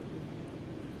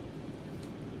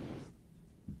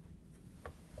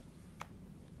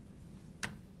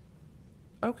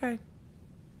Okay.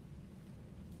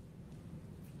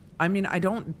 I mean, I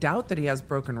don't doubt that he has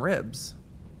broken ribs.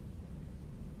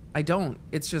 I don't.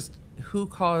 It's just who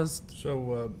caused.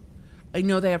 So, I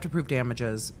know they have to prove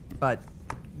damages, but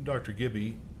Dr.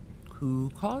 Gibby, who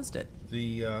caused it?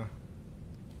 the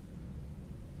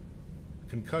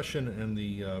concussion and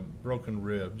the broken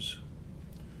ribs,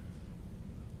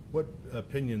 what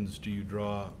opinions do you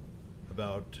draw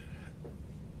about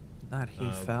That he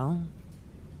fell?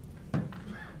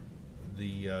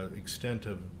 the extent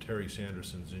of Terry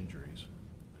Sanderson's injuries?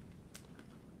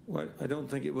 Well, I don't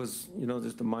think it was,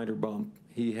 just a minor bump.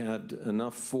 He had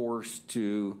enough force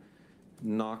to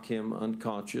knock him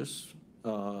unconscious,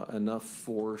 enough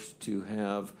force to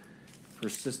have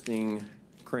persisting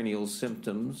cranial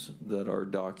symptoms that are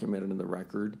documented in the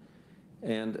record,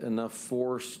 and enough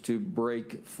force to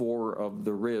break 4 of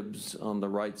the ribs on the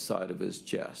right side of his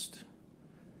chest.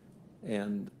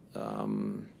 And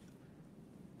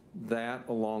that,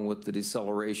 along with the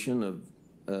deceleration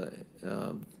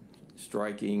of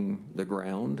striking the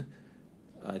ground,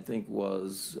 I think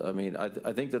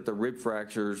I think that the rib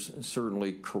fractures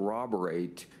certainly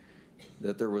corroborate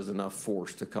that there was enough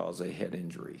force to cause a head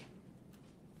injury.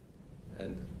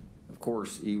 And of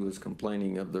course, he was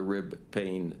complaining of the rib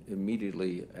pain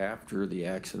immediately after the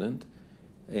accident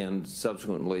and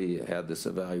subsequently had this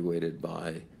evaluated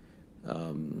by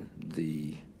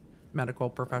the Medical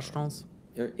professionals?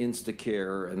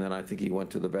 Instacare, and then I think he went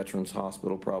to the Veterans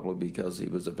Hospital probably because he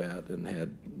was a vet and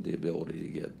had the ability to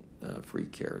get free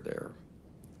care there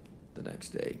the next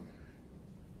day.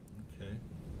 Okay.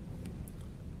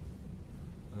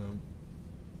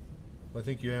 I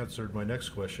think you answered my next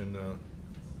question.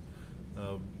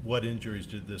 What injuries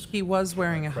did this He was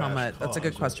wearing a crash helmet. That's a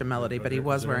good cause? question, Melody, but he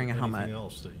was wearing a helmet. Anything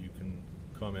else that you can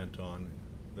comment on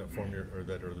that form your, or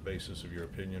that are the basis of your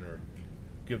opinion, or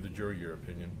give the jury your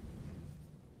opinion?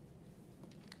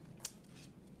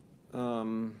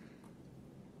 Well,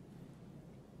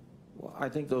 I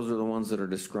think those are the ones that are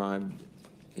described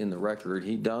in the record.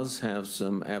 He does have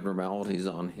some abnormalities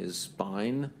on his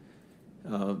spine,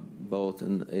 both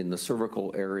in the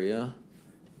cervical area,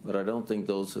 but I don't think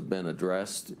those have been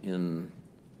addressed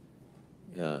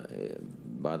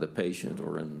by the patient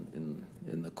or in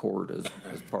the court as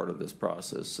part of this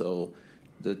process. So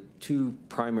the 2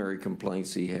 primary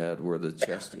complaints he had were the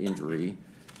chest injury,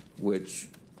 which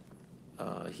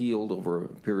healed over a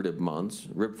period of months.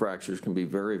 Rib fractures can be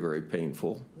very, very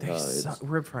painful. They suck.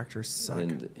 Rib fractures suck.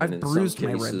 And I've in bruised some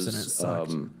my ribs and it cases,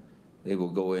 sucked. they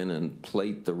will go in and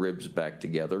plate the ribs back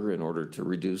together in order to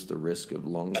reduce the risk of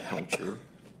lung puncture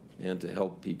and to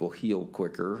help people heal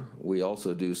quicker. We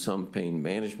also do some pain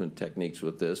management techniques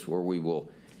with this, where we will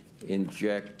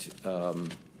inject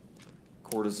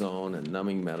cortisone and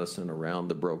numbing medicine around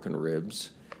the broken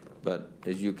ribs. But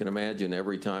as you can imagine,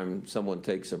 every time someone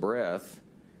takes a breath,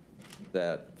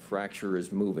 that fracture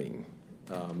is moving.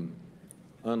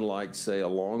 Unlike, say, a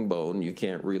long bone, you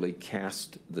can't really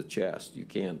cast the chest. You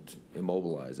can't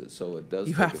immobilize it. So it does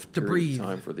You take have a to period breathe. of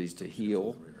time for these to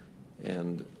heal.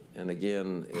 And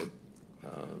again, it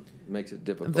makes it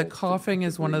difficult. The coughing to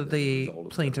is one breathe of as a the result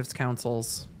of plaintiff's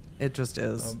counsels. It just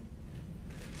is.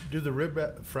 Do the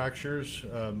rib fractures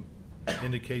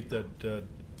indicate that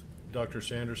Dr.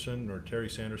 Sanderson or Terry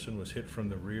Sanderson was hit from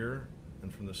the rear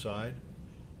and from the side?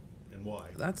 And why?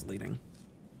 That's leading.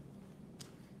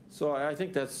 So I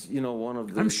think that's, you know, one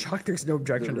of the. I'm shocked there's no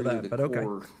objection to that, but okay.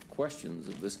 Core questions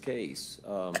of this case.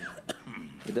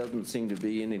 It doesn't seem to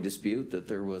be any dispute that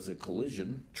there was a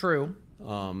collision. True.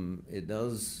 It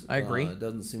does. I agree. It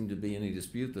doesn't seem to be any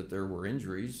dispute that there were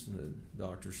injuries.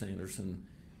 Dr. Sanderson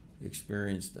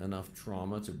experienced enough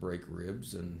trauma to break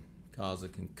ribs and cause a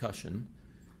concussion.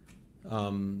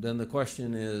 Then the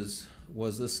question is,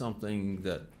 was this something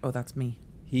that that's me.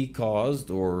 he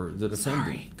caused or the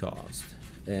defendant caused?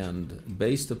 And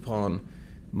based upon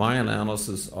my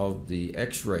analysis of the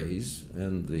x-rays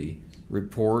and the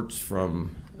reports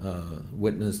from the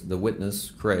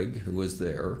witness, Craig, who was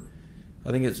there,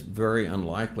 I think it's very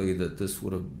unlikely that this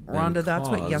would have been Rhonda, that's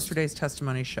what caused yesterday's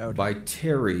testimony showed. by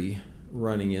Terry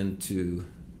running into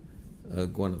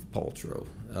Gwyneth Paltrow.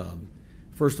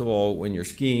 First of all, when you're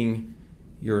skiing,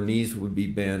 your knees would be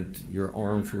bent, your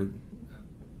arms would.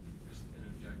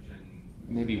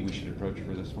 Maybe we should approach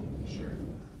for this one. Sure.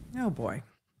 Oh boy.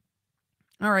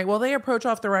 All right. Well, they approach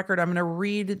off the record. I'm going to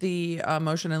read the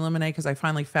motion in limine because I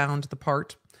finally found the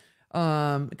part.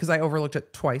 Because I overlooked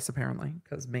it twice, apparently,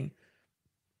 because me.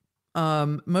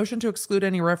 Motion to exclude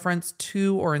any reference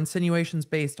to or insinuations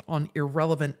based on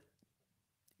irrelevant,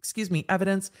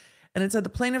 evidence. And it said the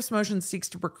plaintiff's motion seeks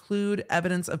to preclude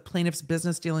evidence of plaintiff's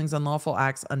business dealings, unlawful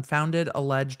acts, unfounded,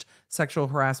 alleged sexual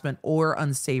harassment, or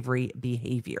unsavory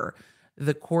behavior.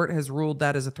 The court has ruled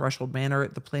that as a threshold matter,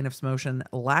 the plaintiff's motion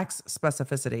lacks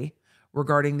specificity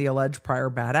regarding the alleged prior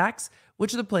bad acts,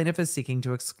 which the plaintiff is seeking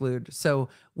to exclude. So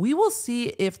we will see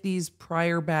if these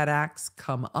prior bad acts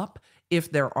come up,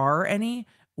 if there are any,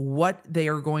 what they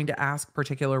are going to ask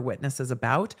particular witnesses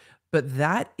about. But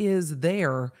that is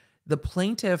there. The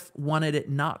plaintiff wanted it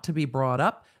not to be brought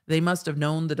up. They must have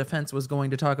known the defense was going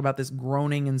to talk about this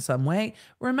groaning in some way.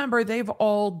 Remember, they've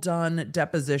all done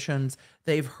depositions.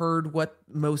 They've heard what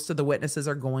most of the witnesses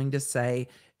are going to say,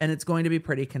 and it's going to be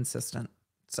pretty consistent.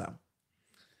 So,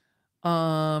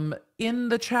 in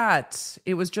the chat,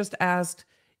 it was just asked,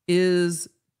 is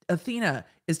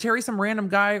Terry some random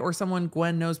guy or someone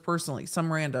Gwen knows personally?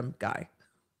 Some random guy.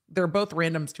 They're both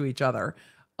randoms to each other.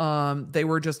 They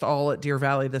were just all at Deer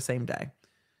Valley the same day.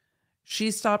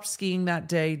 She stopped skiing that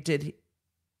day. Did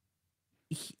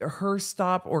her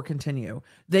stop or continue?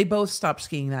 They both stopped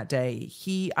skiing that day.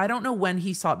 I don't know when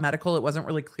he sought medical. It wasn't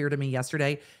really clear to me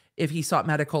yesterday if he sought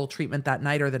medical treatment that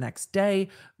night or the next day,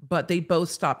 but they both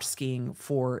stopped skiing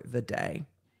for the day,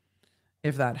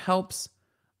 if that helps.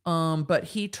 But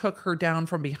he took her down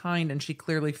from behind and she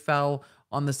clearly fell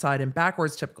on the side and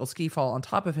backwards, typical ski fall on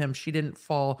top of him. She didn't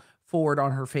fall forward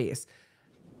on her face.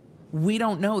 We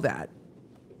don't know that.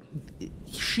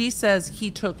 She says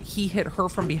he hit her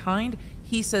from behind.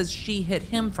 He says she hit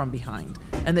him from behind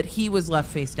and that he was left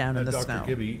face down in the snow. Dr.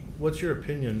 Gibby, what's your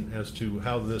opinion as to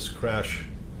how this crash,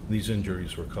 these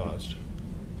injuries were caused?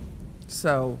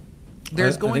 So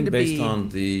there's going to be, based on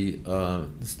the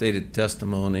stated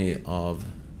testimony of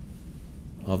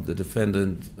the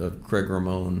defendant, Craig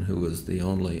Ramon, who was the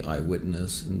only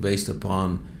eyewitness, and based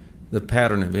upon the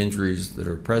pattern of injuries that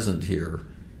are present here,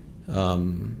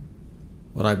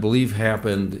 what I believe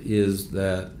happened is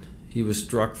that he was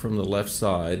struck from the left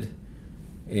side,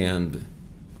 and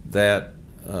that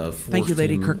forced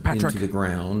him into the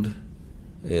ground.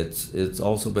 It's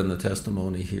also been the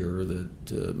testimony here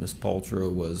that Ms.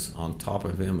 Paltrow was on top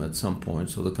of him at some point,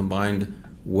 so the combined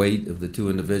weight of the two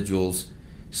individuals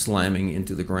slamming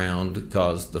into the ground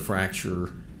caused the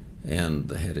fracture and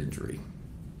the head injury.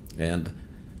 And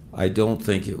I don't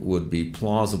think it would be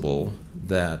plausible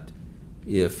that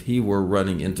if he were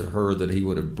running into her that he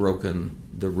would have broken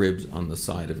the ribs on the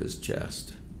side of his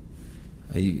chest.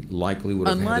 He likely would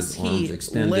have had his arms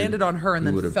extended. Unless he landed on her and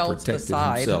then fell to the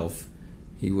side. Himself.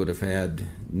 He would have had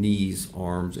knees,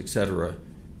 arms, etc.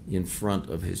 in front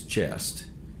of his chest.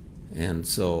 And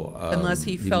so unless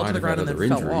he fell to the ground and then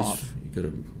fell off. He could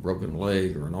have broken a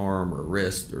leg or an arm or a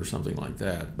wrist or something like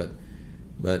that. But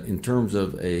in terms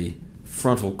of a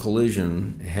frontal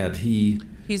collision, had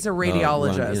he's a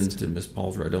radiologist. Run into Ms.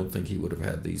 Paltrow, I don't think he would have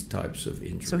had these types of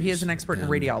injuries. So he is an expert in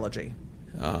radiology.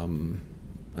 And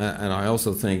I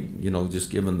also think,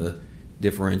 just given the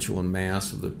differential in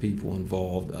mass of the people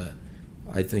involved,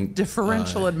 I think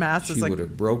differential in mass is like would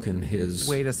have broken his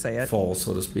way to say it. Fall,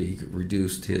 so to speak,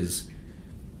 reduced his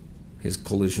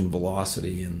collision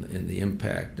velocity and the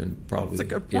impact, and probably that's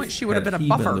a good point. She would have been a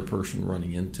buffer. Been the person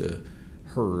running into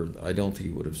her, I don't think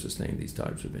he would have sustained these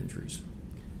types of injuries.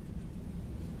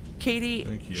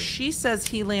 Katie, she says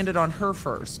he landed on her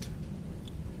first,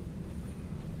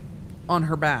 on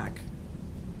her back.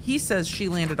 He says she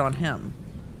landed on him.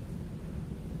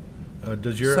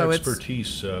 Does your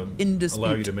expertise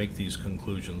allow you to make these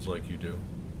conclusions like you do?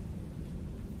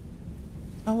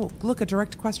 Oh, look, a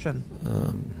direct question.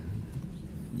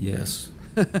 Yes.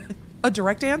 A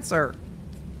direct answer.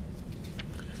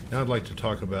 Now I'd like to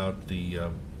talk about the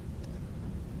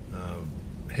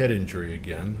head injury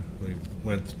again. We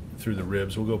went through the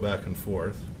ribs. We'll go back and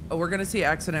forth. Oh, we're going to see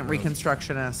accident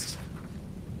reconstructionist.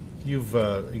 You've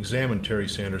examined Terry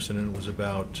Sanderson, and it was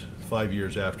about 5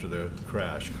 years after the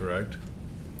crash, correct?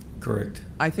 Correct.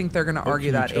 I think they're going to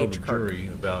argue that age What can you tell the jury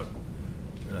about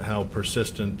how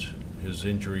persistent his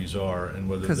injuries are and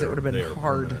whether because it would have they been are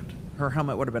hard. permanent? Her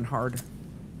helmet would have been hard,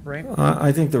 right?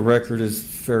 I think the record is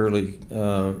fairly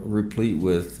replete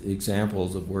with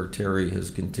examples of where Terry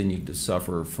has continued to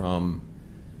suffer from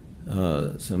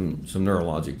some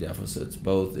neurologic deficits,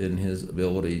 both in his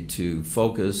ability to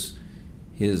focus,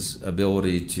 his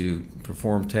ability to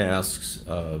perform tasks,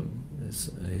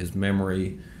 his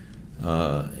memory,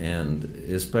 and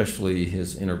especially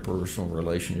his interpersonal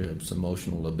relationships,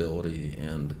 emotional ability,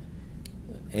 and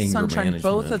anger Sunshine, management.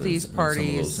 both of these and some of those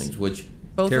parties- things, which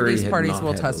both of Terry these had parties not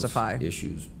will had those testify.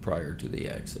 issues prior to the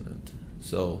accident.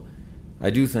 So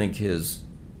I do think his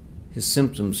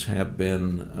symptoms have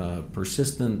been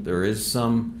persistent. There is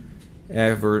some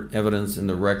evidence in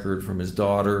the record from his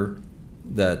daughter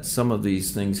that some of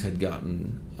these things had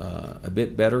gotten a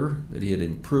bit better, that he had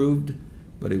improved,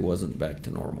 but he wasn't back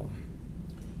to normal.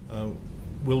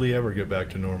 Will he ever get back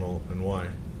to normal, and why?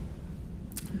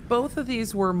 Both of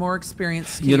these were more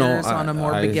experienced skiers You know, on a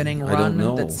more beginning I don't run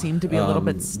know. that seemed to be a little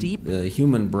bit steep. The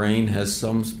human brain has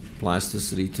some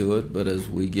plasticity to it, but as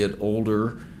we get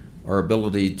older, our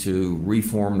ability to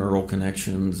reform neural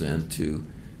connections and to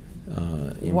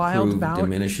Wild improve bout.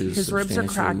 diminishes His ribs are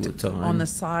substantially cracked with time. on the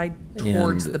side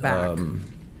towards And, the back.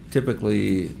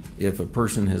 Typically, if a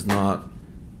person has not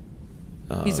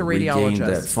He's a regained radiologist.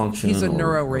 that function He's a or lost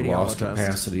neuroradiologist.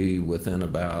 capacity within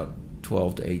about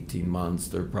 12 to 18 months,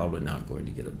 they're probably not going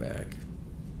to get it back.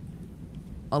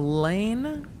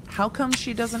 Elaine, how come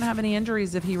she doesn't have any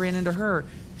injuries if he ran into her?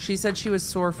 She said she was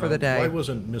sore for the day. Why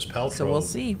wasn't Miss Paltrow So we'll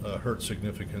see. Hurt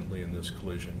significantly in this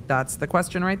collision? That's the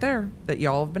question right there that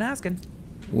y'all have been asking.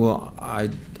 Well, I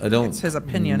don't It's his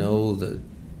opinion. know that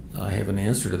I have an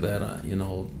answer to that. I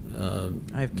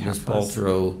have Ms. cat fuzz.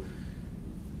 Paltrow,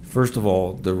 first of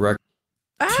all, the record,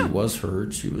 she was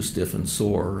hurt. She was stiff and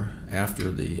sore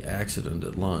after the accident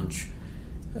at lunch.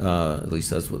 At least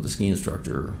that's what the ski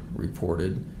instructor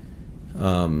reported.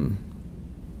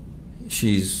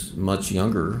 She's much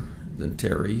younger than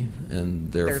Terry,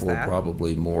 and therefore that.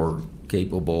 probably more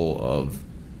capable of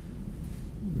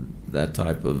that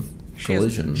type of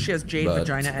collision. She has jade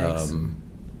vagina eggs.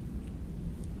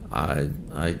 I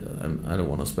don't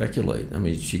want to speculate. I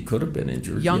mean, she could have been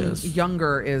injured. Yes.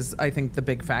 Younger is, I think, the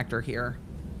big factor here,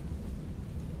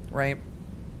 right?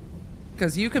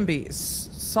 Because you can be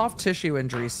soft tissue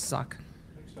injuries suck.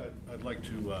 Next, I'd like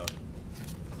to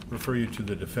refer you to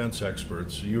the defense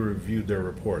experts. You reviewed their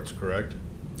reports, correct?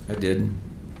 I did.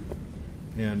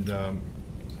 And I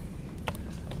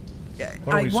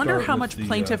wonder how much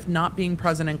plaintiff not being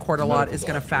present in court a lot medical is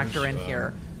going to factor in doctors,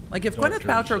 here. Like if Gwyneth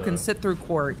Paltrow can sit through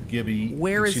court, Gibby,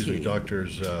 where is excuse he? me,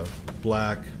 Doctors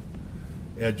Black,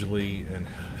 Edgley, and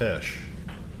Hesh.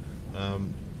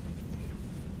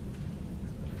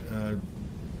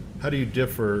 How do you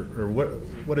differ, or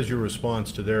what is your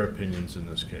response to their opinions in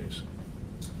this case?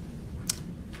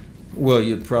 Well,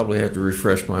 you'd probably have to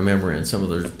refresh my memory on some of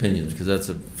their opinions, because that's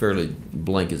a fairly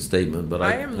blanket statement, but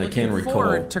I am I can looking recall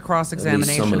forward to cross-examination at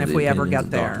least some of if the we ever opinions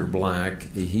get of there. Dr. Black.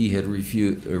 He had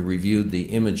reviewed the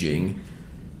imaging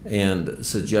and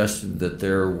suggested that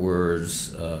there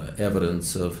was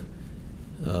evidence of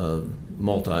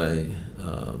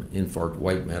multi-infarct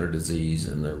white matter disease,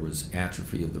 and there was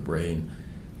atrophy of the brain.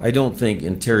 I don't think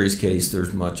in Terry's case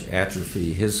there's much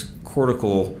atrophy. His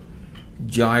cortical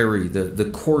gyri, the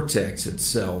cortex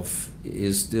itself,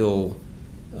 is still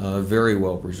very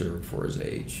well preserved for his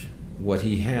age. What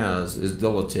he has is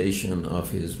dilatation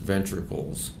of his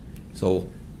ventricles. So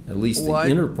at least the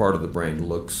inner part of the brain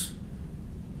looks,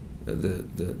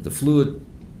 the fluid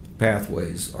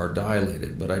pathways are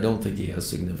dilated, but I don't think he has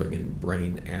significant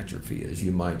brain atrophy, as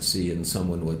you might see in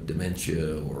someone with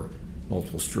dementia or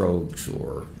multiple strokes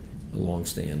or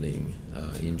longstanding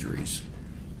injuries.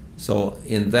 So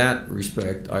in that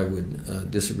respect, I would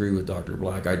disagree with Dr.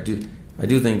 Black. I do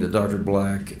think that Dr.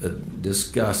 Black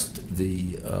discussed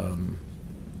the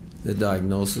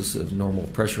diagnosis of normal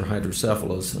pressure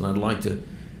hydrocephalus, and I'd like to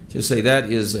just say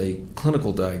that is a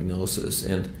clinical diagnosis,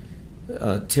 and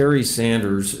Terry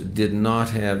Sanders did not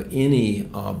have any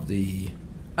of the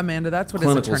Amanda, that's what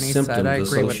his clinical attorney symptoms said. I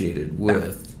agree associated with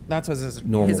with That's what his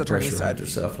normal attorney pressure said.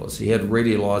 hydrocephalus. He had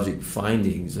radiologic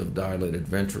findings of dilated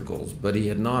ventricles, but he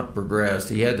had not progressed.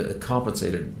 He had a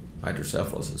compensated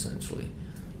hydrocephalus, essentially.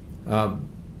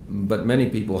 But many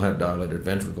people have dilated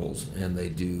ventricles, and they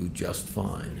do just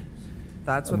fine.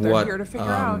 That's what they're here to figure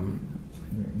out.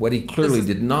 What he clearly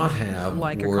did not have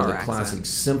like were the accident. classic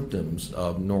symptoms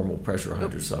of normal pressure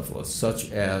hydrocephalus,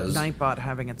 such as Nightbot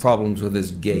having its problems with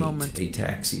his gait, moment.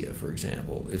 ataxia, for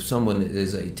example. If someone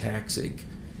is ataxic,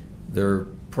 they're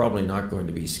probably not going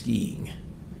to be skiing.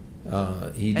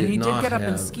 He did not get up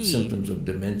and have ski. symptoms of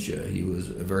dementia. He was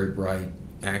a very bright,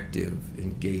 active,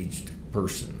 engaged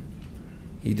person.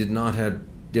 He did not have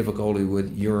difficulty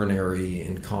with urinary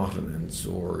incontinence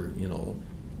or,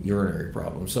 urinary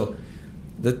problems. So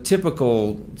the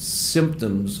typical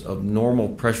symptoms of normal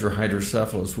pressure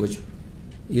hydrocephalus, which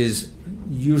is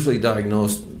usually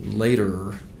diagnosed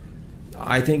later,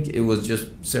 I think it was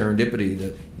just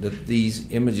serendipity that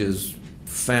these images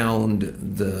found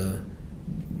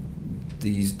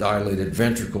these dilated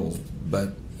ventricles.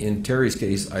 But in Terry's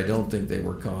case, I don't think they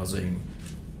were causing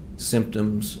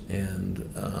symptoms,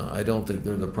 and I don't think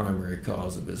they're the primary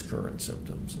cause of his current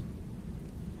symptoms.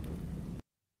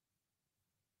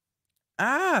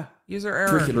 User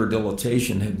error. Ventricular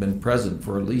dilatation had been present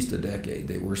for at least a decade.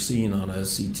 They were seen on a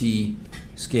CT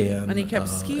scan And he kept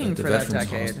skiing at the for that Veterans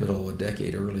decade. Hospital a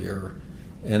decade earlier,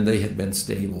 and they had been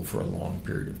stable for a long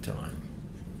period of time.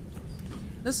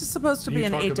 This is supposed to Can be you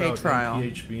an talk 8-day about trial.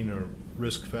 NPH being a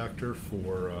risk factor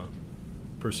for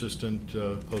persistent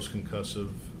post-concussive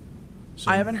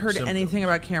I haven't heard symptoms? anything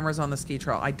about cameras on the ski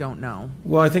trail. I don't know.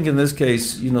 Well, I think in this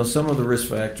case, some of the risk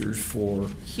factors for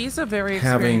He's a very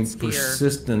having experienced skier.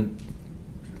 persistent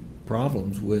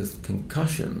problems with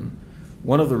concussion.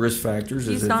 One of the risk factors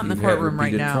He's is if not in the you've had courtroom right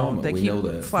repeated now. trauma. They We keep know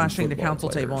that from flashing the football counsel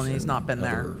table, and players he's not been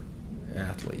there. other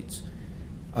athletes.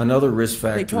 Another risk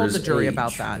factor told is the jury age.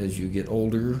 about that. As you get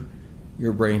older,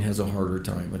 your brain has a harder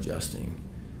time adjusting.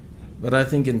 But I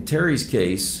think in Terry's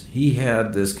case, he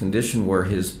had this condition where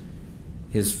his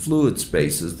fluid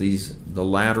spaces, the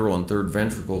lateral and third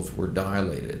ventricles, were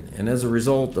dilated. And as a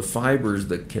result, the fibers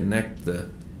that connect the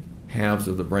halves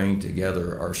of the brain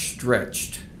together are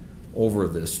stretched over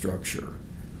this structure.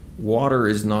 Water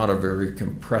is not a very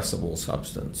compressible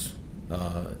substance.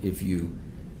 If you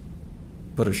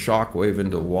put a shock wave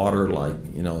into water, like,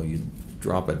 you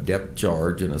drop a depth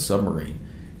charge in a submarine,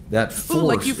 that force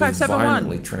like is U571.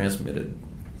 violently transmitted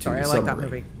to Sorry, the I like that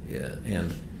submarine. movie. Yeah,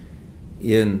 and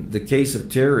in the case of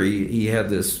Terry, he had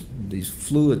these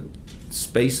fluid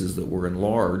spaces that were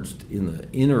enlarged in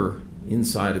the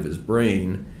inside of his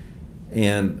brain,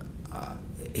 and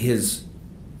his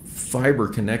fiber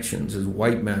connections, his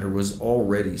white matter, was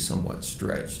already somewhat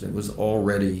stretched. It was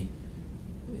already,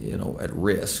 at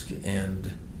risk,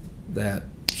 and that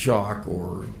shock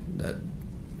or that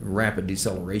rapid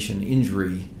deceleration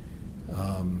injury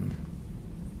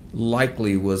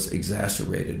likely was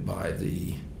exacerbated by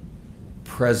the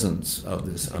presence of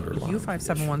this underlying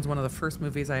U571 is one of the first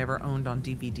movies I ever owned on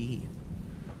DVD.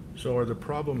 So are the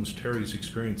problems Terry's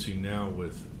experiencing now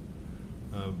with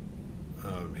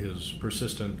his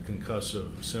persistent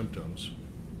concussive symptoms,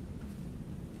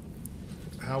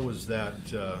 how was that,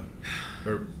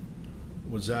 or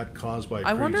was that caused by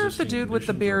I wonder if the pre-existing dude with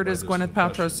the conditions or beard by is this Gwyneth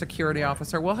concussion? Paltrow's security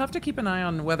officer. We'll have to keep an eye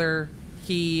on whether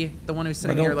he, the one who's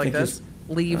sitting I here don't like think this,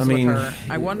 leaves with her.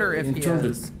 I wonder if in he terms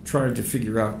is. of trying to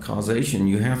figure out causation,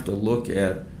 you have to look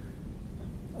at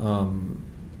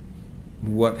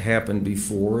what happened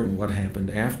before and what happened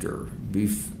after.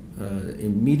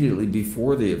 Immediately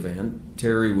before the event,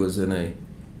 Terry was in a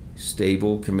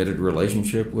stable, committed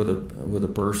relationship with a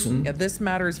person. Yeah, this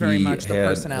matters very He much, the had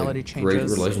personality a changes. Great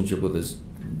relationship with his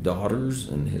daughters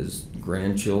and his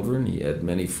grandchildren. He had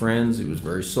many friends. He was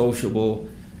very sociable.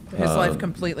 His life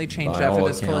completely changed By after all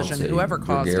this accounts, collision. a Whoever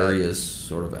caused it. gregarious,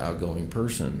 sort of outgoing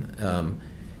person.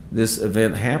 This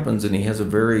event happens, and he has a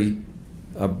very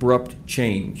abrupt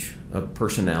change of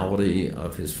personality,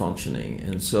 of his functioning,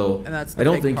 and so And that's the I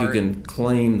don't big think part. you can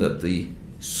claim that the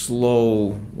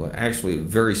slow, well, actually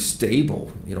very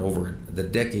stable, over the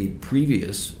decade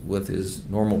previous with his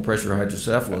normal pressure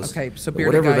hydrocephalus. Okay, so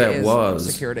bearded whatever guy that is was,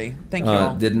 security. Thank you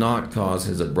all. did not cause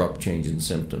his abrupt change in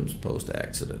symptoms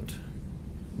post-accident.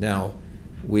 Now,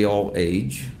 we all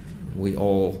age, we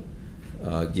all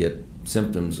get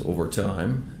symptoms over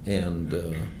time, and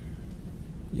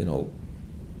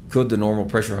could the normal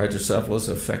pressure hydrocephalus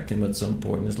affect him at some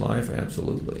point in his life?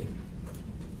 Absolutely.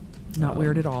 Not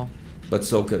weird at all. But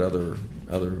so could other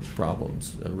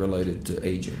problems related to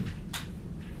aging.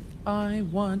 I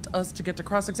want us to get to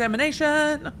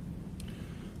cross-examination.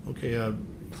 Okay,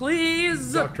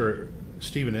 Please. Dr.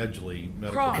 Stephen Edgley,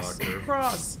 medical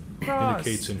doctor,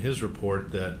 indicates in his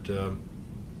report that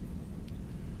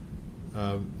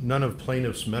none of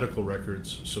plaintiff's medical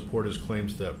records support his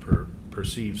claims that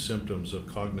perceived symptoms of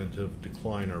cognitive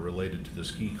decline are related to the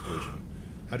ski collision.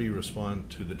 How do you respond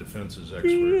to the defense's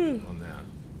expert on that?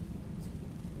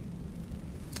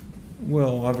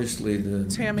 Well, obviously, the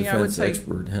Tammy, I would defense say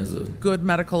expert has a good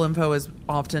medical info is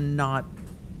often not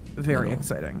very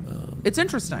exciting. It's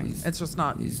interesting. It's just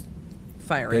not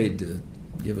fiery. paid to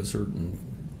give a certain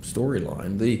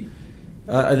storyline.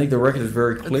 I think the record is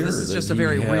very clear This is that just a he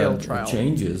very real had trial.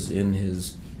 changes in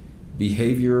his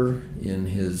behavior, in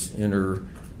his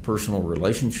interpersonal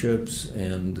relationships,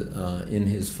 and in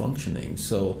his functioning.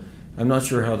 So I'm not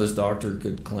sure how this doctor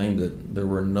could claim that there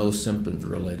were no symptoms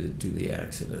related to the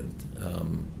accident.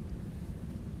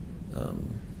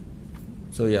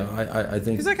 So yeah, I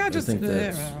think He's like, I think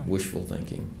that's yeah. wishful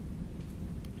thinking.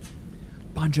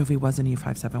 Bon Jovi was an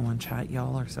E571 chat.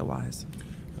 Y'all are so wise.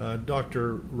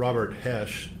 Dr. Robert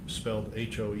Hesch, spelled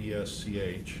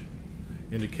Hoesch,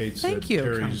 indicates Thank that you,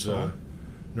 Terry's counsel.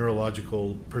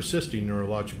 persisting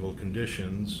neurological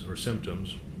conditions or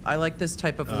symptoms I like this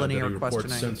type of linear that he reports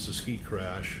questioning. since the ski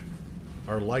crash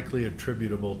are likely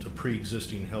attributable to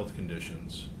pre-existing health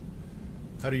conditions.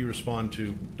 How do you respond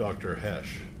to Dr.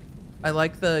 Hesch? I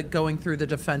like the going through the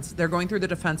defense. They're going through the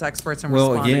defense experts and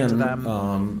Well, responding again, to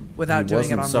them without he doing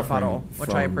it wasn't on suffering rebuttal, which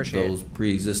I from appreciate. those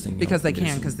pre-existing Because health they can,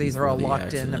 because conditions these are all before the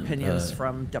locked in accident. opinions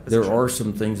from deposition. There are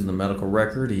some things in the medical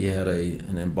record. He had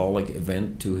an embolic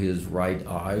event to his right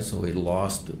eye, so he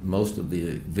lost most of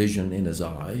the vision in his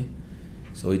eye.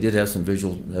 So he did have some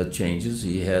visual changes.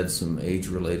 He had some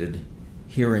age-related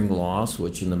hearing loss,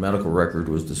 which in the medical record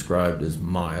was described as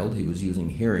mild. He was using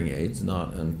hearing aids,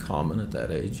 not uncommon at that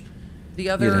age. The He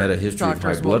other had a history of high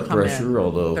doctors will blood come pressure, in.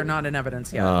 although They're not in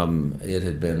evidence yet. it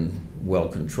had been well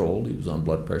controlled. He was on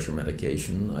blood pressure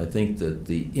medication. I think that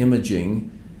the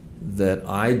imaging that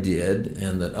I did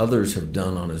and that others have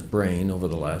done on his brain over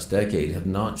the last decade have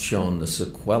not shown the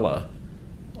sequela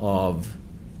of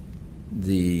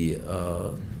the,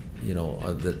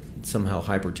 that somehow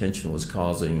hypertension was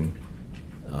causing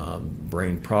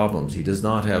brain problems. He does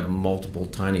not have multiple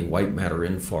tiny white matter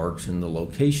infarcts in the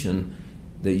location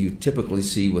that you typically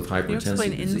see with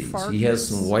hypertensive disease. He has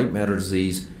some white matter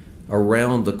disease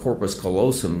around the corpus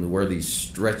callosum where these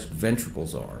stretched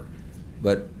ventricles are.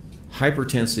 But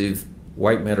hypertensive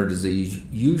white matter disease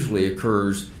usually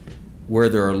occurs where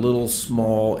there are little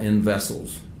small end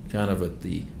vessels, kind of at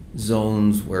the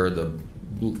zones where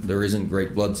there isn't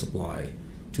great blood supply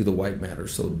to the white matter.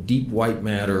 So deep white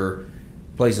matter,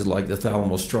 places like the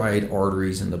thalamostriate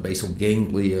arteries and the basal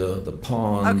ganglia, the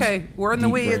pons. Okay, we're in the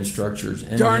deep brain weeds. structures,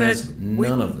 and Darn he has it.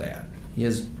 none of that. He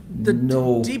has The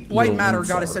no deep white little matter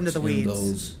got us into the infarcts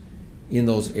weeds. in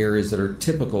those areas that are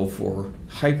typical for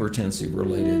hypertensive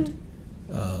related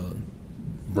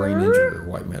brain injury or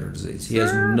white matter disease. He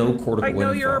has no cortical I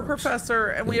know you're a infarcts professor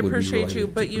and we that would be appreciate you,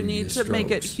 related but you need previous to make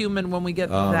it strokes. human when we get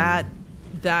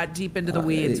that deep into the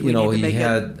weeds. You We know, need to he make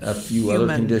had it a few other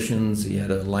human. conditions. He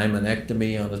had a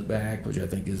laminectomy on his back, which I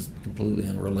think is completely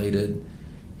unrelated.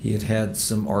 He had had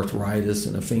some arthritis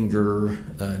in a finger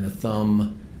and a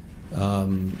thumb.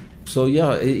 So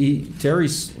yeah, Terry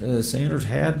Sanders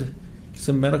had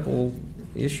some medical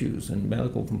issues and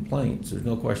medical complaints. There's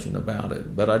no question about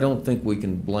it. But I don't think we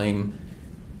can blame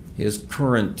his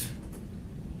current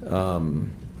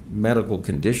medical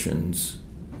conditions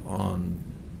on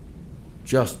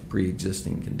just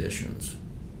pre-existing conditions.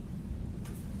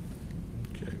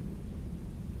 Okay.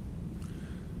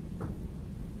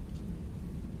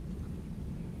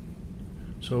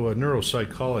 So a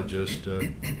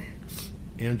neuropsychologist,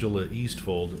 Angela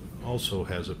Eastfold, also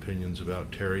has opinions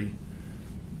about Terry.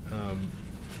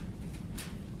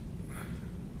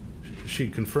 She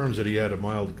confirms that he had a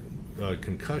mild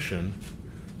concussion,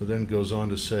 but then goes on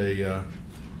to say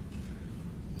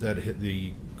that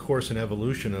the course and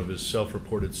evolution of his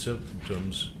self-reported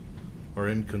symptoms are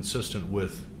inconsistent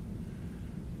with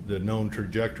the known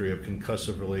trajectory of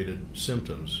concussive-related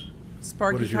symptoms.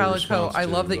 Sparky What is your Calico, response I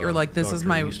to, love that you're like, this is Dr.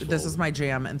 my Eastfold?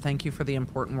 jam, and thank you for the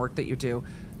important work that you do.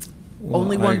 Well,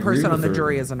 Only I one agree person on with the her.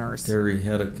 jury is a nurse. Terry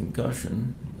had a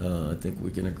concussion. I think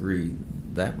we can agree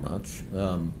that much.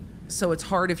 So it's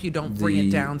hard if you don't bring it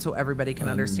the, down so everybody can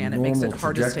understand. It makes it normal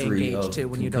hard to stay trajectory engaged of too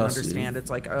when you don't concussive, understand. It's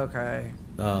like, okay.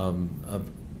 Of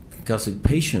concussive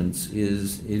patients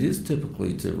is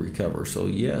typically to recover. So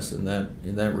yes, in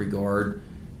that regard,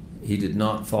 he did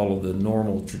not follow the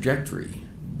normal trajectory.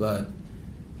 But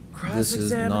this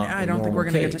is not I a don't think we're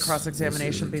normal going to get to case.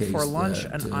 cross-examination This is a before case lunch,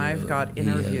 that, and I've got he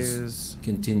has interviews.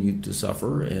 continued to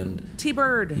suffer, and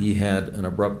T-Bird. he had an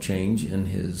abrupt change in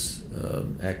his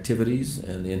activities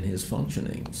and in his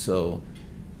functioning. So,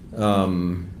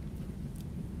 I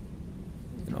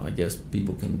guess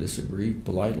people can disagree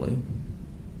politely.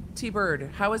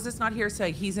 T-Bird, how is this not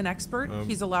hearsay? He's an expert.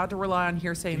 He's allowed to rely on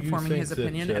hearsay informing his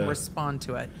opinion and respond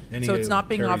to it. So it's not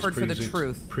being offered for the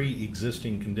truth.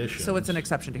 Pre-existing conditions. So it's an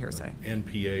exception to hearsay.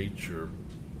 NPH or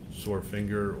sore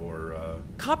finger or...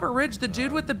 Copper Ridge, the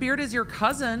dude with the beard is your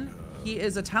cousin. He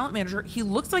is a talent manager. He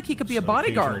looks like he could be a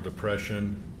bodyguard.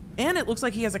 Depression. And it looks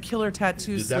like he has a killer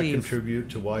tattoo Did sleeve. that contribute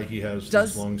to why he has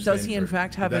Does- these long-standing... does he in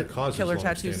fact have a killer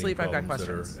tattoo sleeve? I've got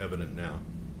questions that are evident now.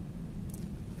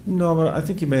 No, but I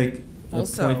think you make a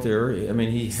Also, point there. I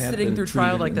mean, he had sitting been through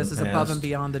trial treated like in this the is above and past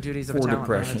beyond the duties of a for talent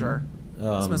depression. manager.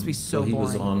 This must be so he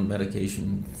was boring. on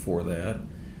medication for that.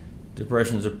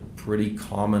 Depression is a pretty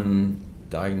common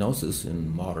diagnosis in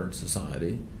modern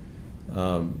society.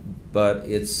 But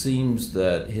it seems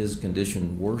that his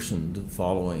condition worsened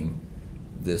following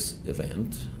this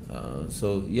event.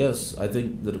 So yes, I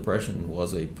think the depression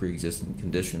was a pre-existing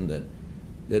condition that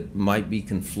might be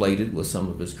conflated with some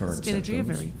of his current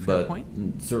symptoms, but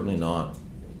certainly not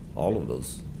all of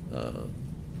those,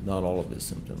 not all of his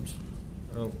symptoms.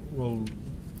 Well,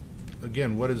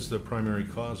 again, what is the primary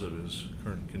cause of his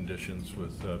current conditions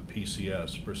with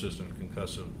PCS, persistent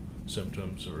concussive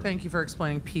symptoms? Or Thank you for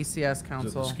explaining PCS, is it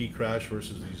counsel. the ski crash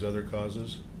versus these other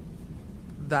causes?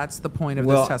 That's the point of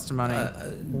this testimony.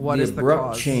 What is the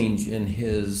abrupt cause? change in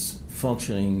his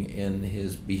functioning, in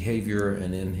his behavior,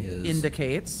 and in his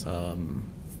indicates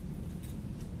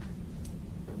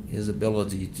his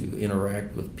ability to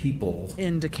interact with people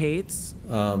indicates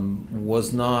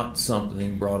was not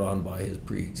something brought on by his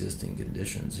pre-existing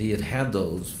conditions. He had had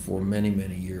those for many,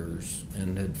 many years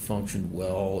and had functioned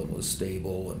well and was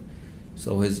stable, and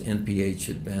so his NPH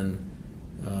had been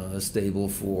stable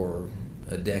for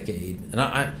a decade. And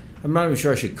I'm not even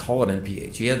sure I should call it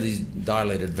NPH. He had these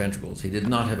dilated ventricles. He did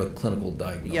not have a clinical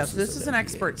diagnosis. Yes, this is an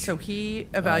expert. So he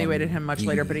evaluated him much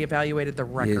later, but he evaluated the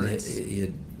records.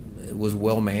 It was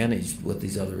well managed with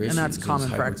these other issues. And that's common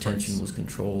His for experts. hypertension was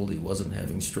controlled. He wasn't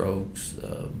having strokes.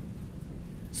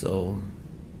 So,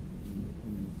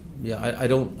 yeah, I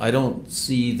don't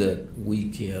see that we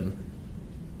can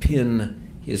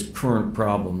pin his current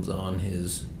problems on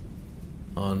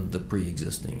the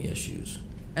pre-existing issues.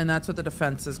 And that's what the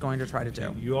defense is going to try to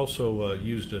do. You also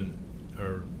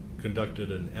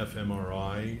conducted an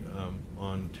fMRI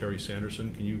on Terry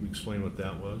Sanderson. Can you explain what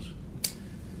that was?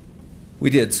 We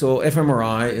did. So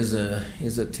fMRI is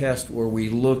a test where we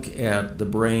look at the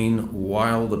brain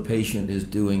while the patient is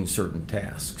doing certain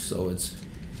tasks. So it's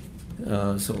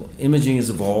so imaging has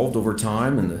evolved over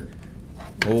time. In the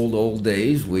old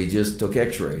days, we just took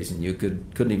X-rays and you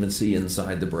couldn't even see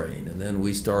inside the brain. And then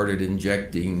we started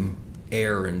injecting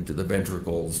air into the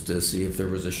ventricles to see if there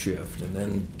was a shift. And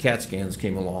then CAT scans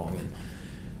came along.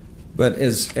 But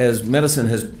as medicine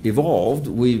has evolved,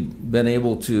 we've been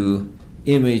able to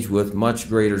image with much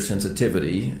greater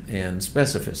sensitivity and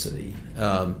specificity.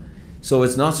 So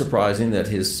it's not surprising that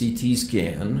his CT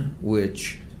scan,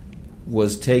 which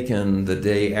was taken the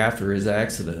day after his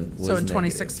accident, was So in negative.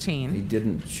 2016. He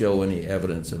didn't show any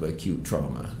evidence of acute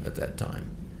trauma at that time.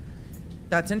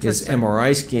 That's His interesting.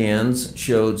 MRI scans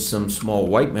showed some small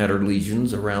white matter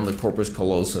lesions around the corpus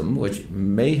callosum, which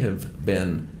may have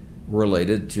been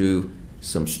related to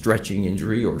some stretching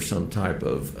injury or some type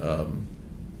of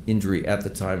injury at the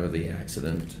time of the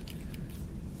accident.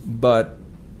 But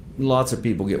lots of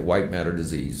people get white matter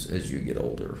disease as you get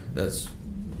older. That's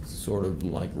sort of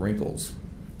like wrinkles.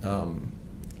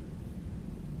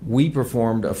 We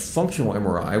performed a functional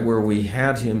MRI where we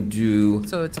had him do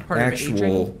So it's a part actual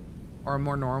of aging or a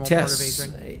more normal tests part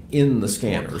of aging? in the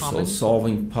scanner. So common?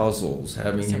 solving puzzles,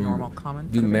 having Say him normal, common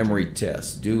do part of memory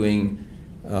tests, doing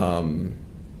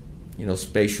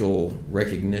spatial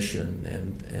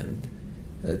recognition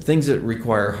and things that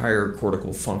require higher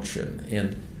cortical function.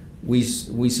 And we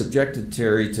subjected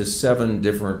Terry to 7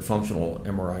 different functional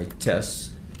MRI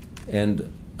tests,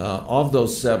 and of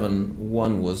those 7,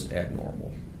 1 was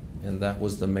abnormal, and that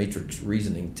was the matrix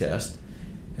reasoning test.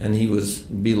 And he was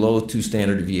below 2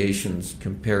 standard deviations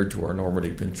compared to our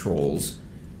normative controls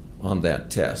on that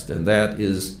test. And that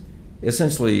is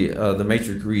essentially the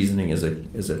matrix reasoning is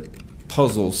a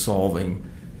puzzle solving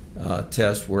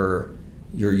test where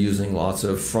you're using lots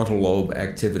of frontal lobe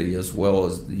activity as well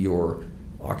as your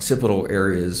occipital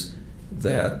areas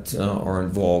that are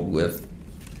involved with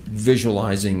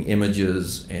visualizing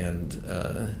images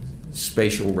and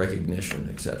spatial recognition,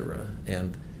 etc.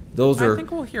 And those I are,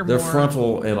 think we'll hear the more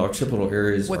frontal and occipital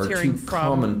areas with are hearing two from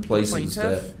common places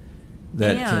Plaintiff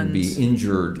that can be and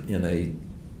injured in a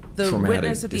the traumatic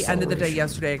witness at the end of the day deceleration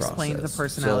yesterday explained the process.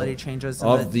 personality So, changes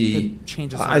and of the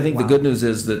changes. I think the good news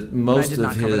is that most did of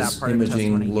not cover that his part of the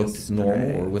testimony imaging looked yesterday.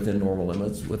 normal or within normal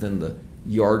limits, within the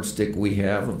yardstick we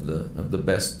have of the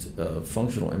best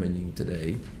functional imaging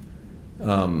today.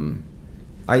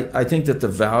 I think that the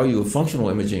value of functional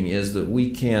imaging is that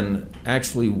we can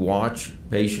actually watch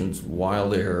patients while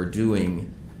they are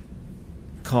doing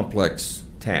complex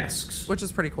tasks. Which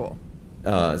is pretty cool.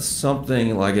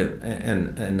 Something like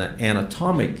an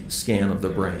anatomic scan of the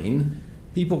brain.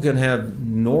 People can have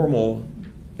normal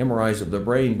MRIs of the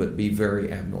brain but be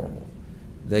very abnormal.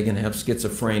 They can have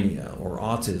schizophrenia or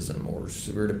autism or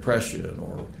severe depression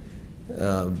or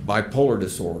bipolar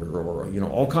disorder or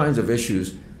all kinds of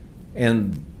issues,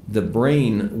 and the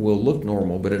brain will look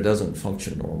normal but it doesn't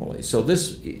function normally. So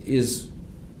this is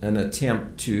an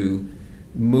attempt to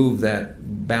move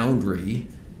that boundary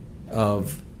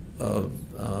of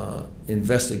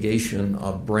investigation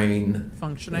of brain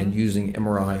functioning and using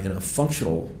MRI in a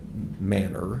functional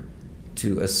manner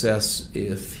to assess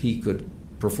if he could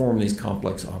perform these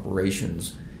complex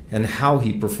operations and how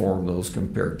he performed those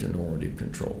compared to normative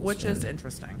controls. Which is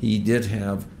interesting. He did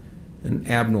have an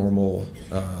abnormal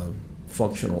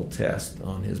functional test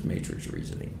on his matrix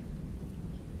reasoning.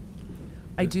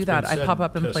 I do that. I pop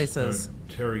up in places.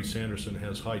 Terry Sanderson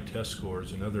has high test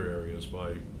scores in other areas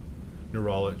by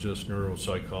neurologists,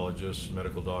 neuropsychologists,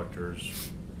 medical doctors.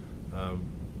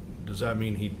 Does that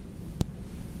mean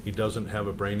he doesn't have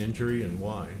a brain injury, and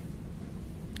why?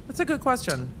 That's a good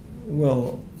question.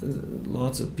 Well,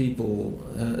 lots of people,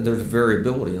 there's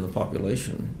variability in the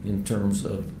population in terms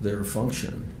of their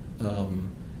function.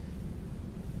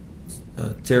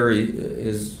 Terry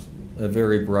is a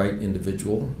very bright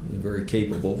individual, very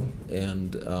capable,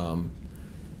 and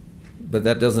but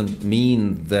that doesn't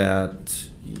mean that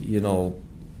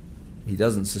he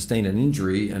doesn't sustain an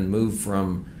injury and move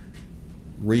from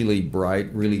really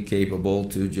bright, really capable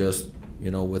to just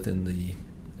within the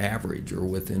average or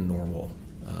within normal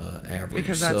average.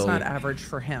 Because that's not average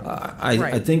for him.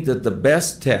 I think that the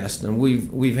best test, and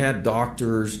we've had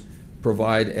doctors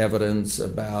provide evidence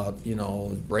about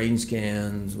brain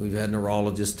scans. We've had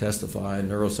neurologists testify,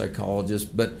 neuropsychologists,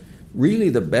 but really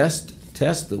the best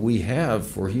test that we have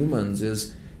for humans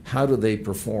is how do they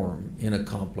perform in a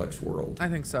complex world. I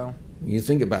think so. You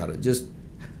think about it, just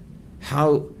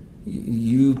how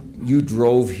you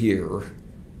drove here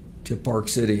to Park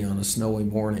City on a snowy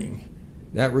morning.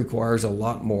 That requires a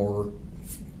lot more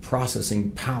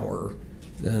processing power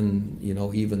than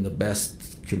even the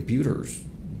best computers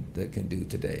that can do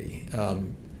today.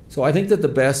 So I think that the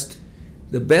best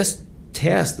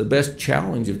test, the best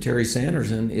challenge of Terry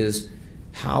Sanderson is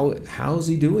how is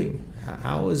he doing?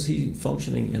 How is he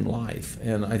functioning in life?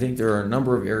 And I think there are a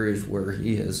number of areas where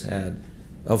he has had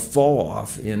a fall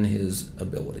off in his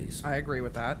abilities. I agree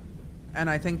with that. And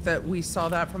I think that we saw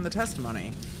that from the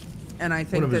testimony. And I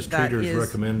think one of his that treaters is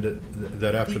recommended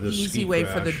that after the this easy ski way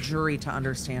crash, for the jury to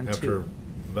understand after too.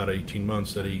 about 18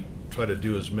 months, that he try to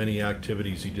do as many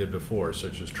activities he did before,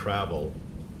 such as travel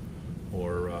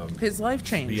or his life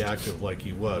changed. be active like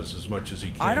he was as much as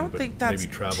he can. I don't but think that's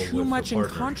maybe travel too with much a in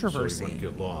partner controversy. So he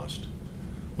wouldn't get lost.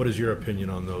 What is your opinion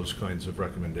on those kinds of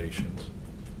recommendations?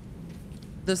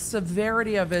 The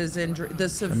severity of his injury, the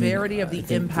severity of the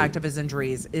impact of his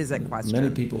injuries is at question. Many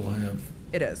people have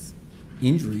It is.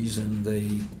 injuries and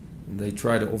they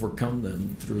try to overcome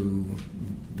them through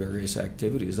various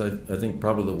activities. I think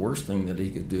probably the worst thing that he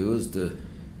could do is to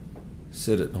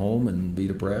sit at home and be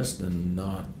depressed and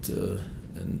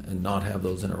not have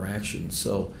those interactions.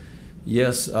 So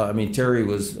yes, Terry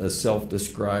was a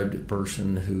self-described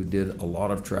person who did a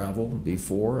lot of travel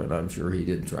before, and I'm sure he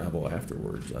did travel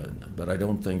afterwards. But I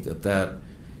don't think that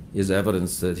is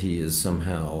evidence that he is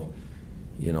somehow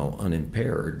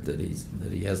unimpaired, that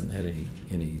he hasn't had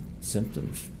any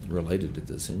symptoms related to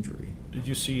this injury. Did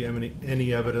you see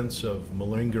any evidence of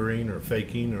malingering or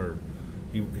faking, or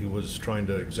he was trying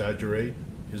to exaggerate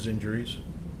his injuries?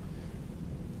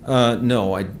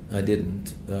 No, I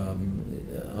didn't.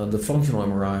 The functional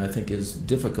MRI, I think, is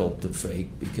difficult to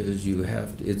fake because you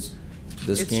have to,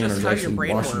 the scanner's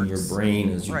actually washing your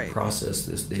brain as you process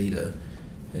this data,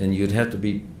 and you'd have to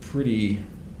be pretty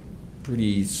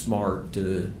smart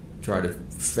to try to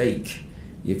fake,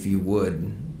 if you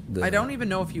would, I don't even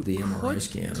know if you the could MRI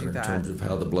scanner do in that. terms of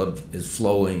how the blood is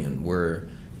flowing and where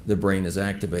the brain is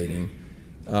activating.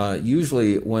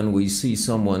 Usually when we see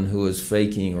someone who is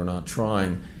faking or not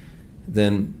trying,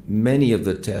 then many of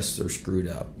the tests are screwed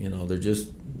up. They're just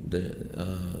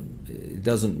it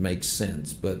doesn't make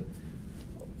sense. But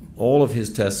all of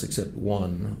his tests except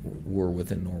one were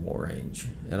within normal range,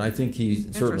 and I think he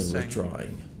certainly was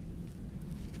trying.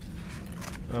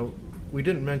 We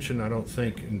didn't mention, I don't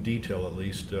think, in detail at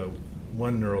least,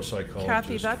 one neuropsychologist.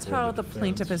 Kathy, that's how the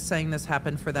plaintiff is saying this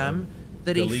happened for them.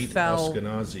 That he fell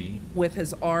with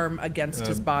his arm against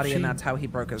his body, and that's how he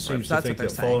broke his ribs. That's what they're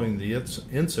saying. Following the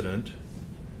incident,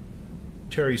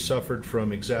 Terry suffered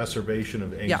from exacerbation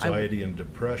of anxiety and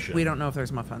depression. We don't know if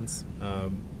there's muffins.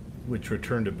 Which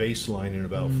returned to baseline in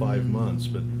about 5 months,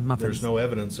 but there's no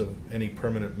evidence of any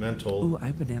permanent mental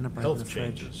health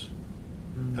changes.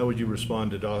 How would you respond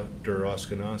to Dr.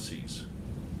 Oskanasi's?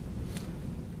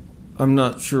 I'm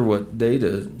not sure what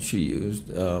data she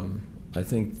used. I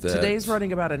think that today's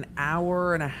running about an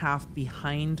hour and a half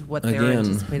behind what their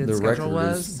anticipated the schedule record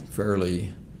was. Is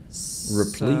fairly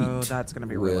replete. So that's going to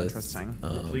be real interesting.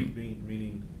 Replete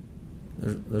meaning?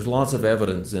 There's lots of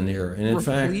evidence in here, and in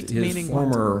fact, his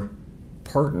former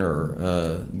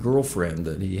partner, girlfriend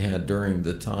that he had during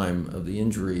the time of the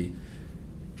injury,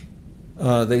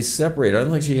 they separated. I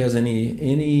don't think she has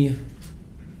any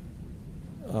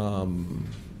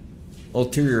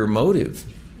ulterior motive.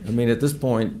 I mean, at this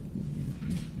point,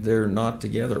 they're not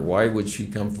together. Why would she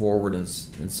come forward and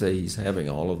say he's having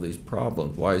all of these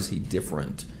problems? Why is he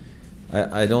different?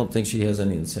 I don't think she has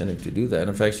any incentive to do that.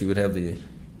 In fact, she would have the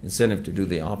incentive to do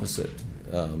the opposite.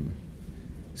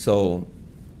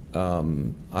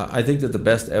 I think that the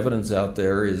best evidence out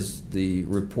there is the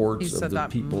reports of the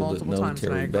people that know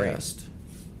Terry best.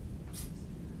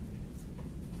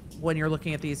 When you're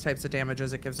looking at these types of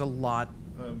damages, it gives a lot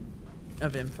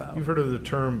of info. You've heard of the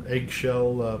term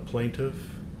eggshell plaintiff?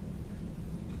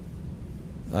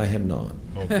 I have not.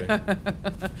 Okay.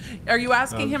 Are you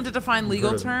asking him to define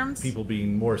legal terms? People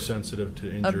being more sensitive to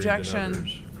injury than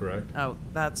others, correct? Oh,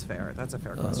 that's fair. That's a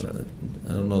fair question.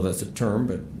 I don't know if that's a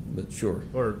term, but sure.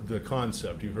 Or the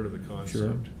concept. You've heard of the concept.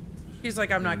 Sure. He's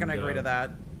like, I'm not going to agree to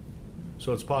that.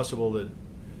 So it's possible that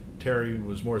Terry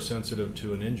was more sensitive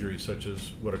to an injury such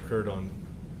as what occurred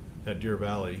at Deer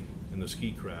Valley in the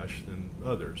ski crash than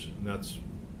others. And that's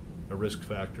a risk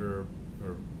factor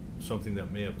or something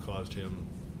that may have caused him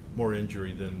more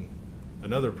injury than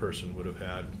another person would have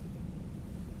had.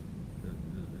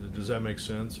 Does that make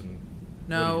sense? And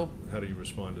no. How do you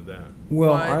respond to that?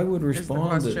 Well, I would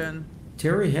respond that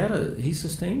Terry he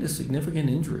sustained a significant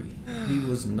injury. He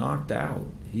was knocked out.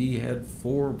 He had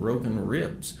 4 broken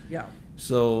ribs. Yeah.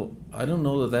 So I don't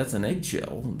know that that's an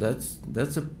eggshell.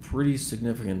 That's a pretty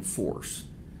significant force.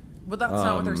 But that's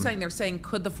not what they're saying. They're saying,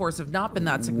 could the force have not been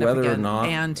that significant, whether or not,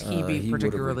 and he be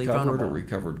particularly vulnerable? Or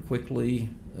recovered quickly.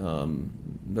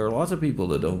 There are lots of people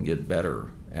that don't get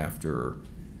better after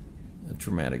a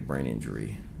traumatic brain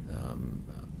injury.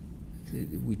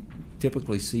 We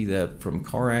typically see that from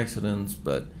car accidents,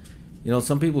 but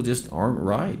some people just aren't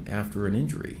right after an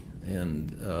injury.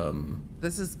 And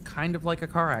this is kind of like a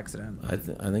car accident. I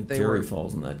think Terry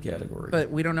falls in that category. But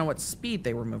we don't know what speed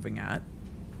they were moving at.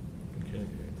 Okay.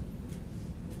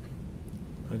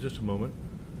 Just a moment.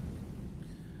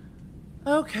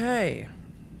 Okay.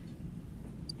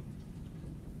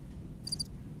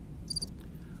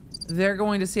 They're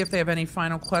going to see if they have any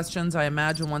final questions. I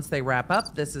imagine once they wrap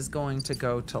up, this is going to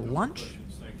go to lunch.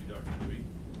 Thank you, Dr. Gibby.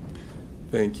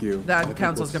 Thank you. That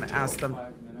council's going to ask them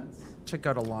to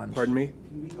go to lunch. Pardon me?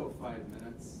 Can we go 5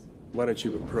 minutes? Why don't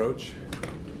you approach?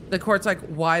 The court's like,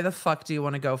 why the fuck do you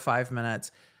want to go 5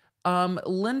 minutes?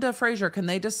 Linda Frazier, can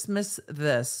they dismiss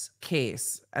this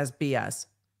case as BS?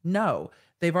 No.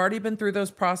 They've already been through those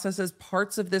processes.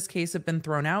 Parts of this case have been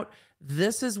thrown out.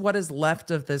 This is what is left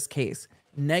of this case.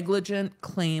 Negligent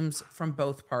claims from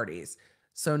both parties.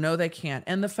 So no, they can't.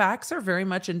 And the facts are very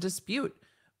much in dispute.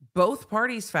 Both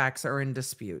parties' facts are in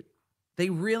dispute. They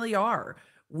really are.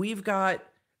 We've got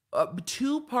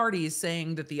 2 parties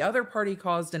saying that the other party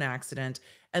caused an accident,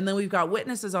 and then we've got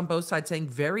witnesses on both sides saying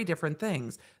very different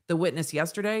things. The witness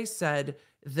yesterday said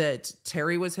that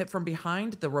Terry was hit from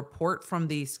behind. The report from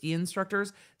the ski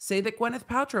instructors say that Gwyneth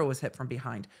Paltrow was hit from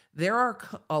behind. There are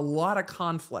a lot of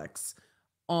conflicts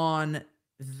on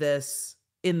this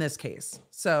in this case.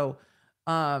 So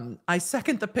I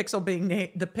second the pickle being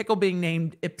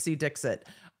named Ipsy Dixit.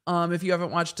 If you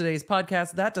haven't watched today's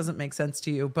podcast, that doesn't make sense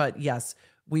to you, but yes,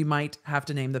 we might have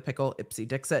to name the pickle Ipsy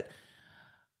Dixit.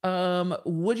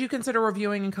 Would you consider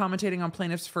reviewing and commentating on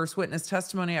plaintiff's first witness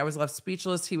testimony? I was left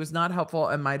speechless. He was not helpful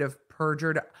and might have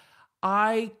perjured.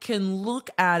 I can look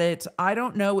at it. I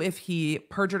don't know if he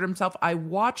perjured himself. I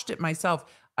watched it myself.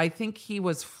 I think he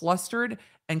was flustered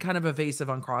and kind of evasive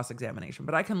on cross-examination,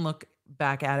 but I can look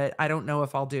back at it. I don't know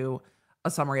if I'll do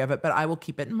a summary of it, but I will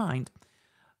keep it in mind.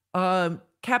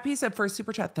 Cappy said first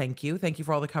super chat, thank you. Thank you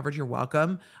for all the coverage. You're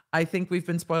welcome. I think we've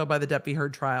been spoiled by the Depp v.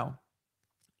 Heard trial.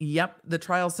 Yep, the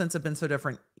trials since have been so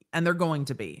different, and they're going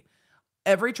to be.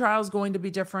 Every trial is going to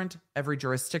be different. Every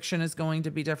jurisdiction is going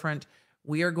to be different.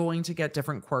 We are going to get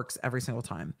different quirks every single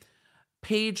time.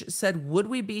 Paige said, would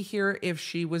we be here if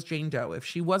she was Jane Doe? If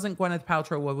she wasn't Gwyneth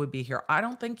Paltrow, would we be here? I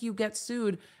don't think you get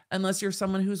sued unless you're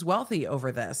someone who's wealthy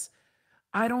over this.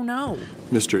 I don't know.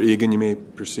 Mr. Egan, you may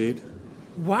proceed.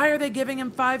 Why are they giving him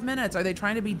 5 minutes? Are they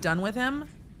trying to be done with him?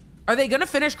 Are they going to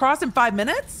finish Cross in 5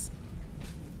 minutes?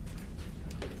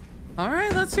 All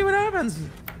right, let's see what happens.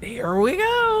 Here we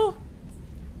go.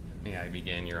 May I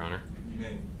begin, Your Honor?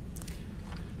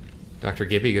 Dr.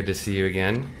 Gibby, good to see you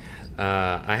again.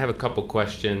 I have a couple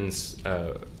questions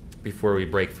before we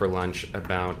break for lunch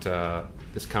about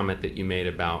this comment that you made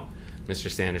about Mr.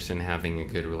 Sanderson having a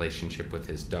good relationship with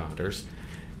his daughters.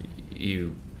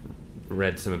 You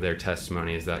read some of their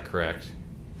testimony, is that correct?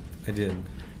 I did.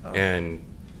 And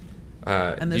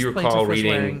And do this you plaintiff recall was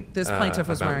reading wearing- this plaintiff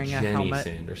was about wearing a Jenny helmet.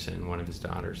 Sanderson, one of his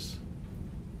daughters?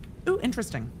 Ooh,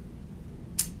 interesting.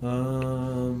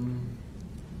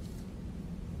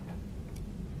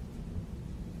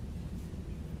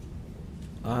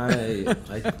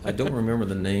 I don't remember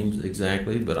the names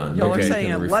exactly, but I'm Y'all are maybe you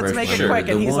saying, can let's refresh make my it memory. quick,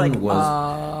 and The he's one like,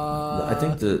 was, I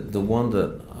think the one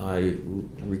that I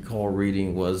recall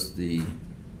reading was the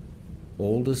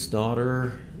oldest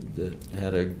daughter that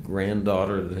had a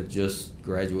granddaughter that had just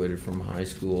graduated from high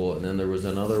school, and then there was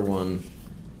another one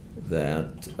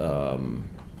that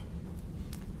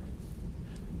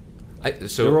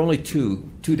there were only two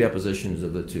depositions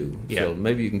of the two. Yeah. So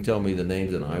maybe you can tell me the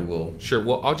names and I will. Sure.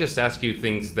 Well, I'll just ask you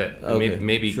things that Okay,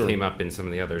 maybe sure. came up in some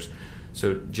of the others.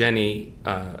 So Jenny,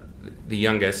 the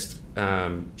youngest,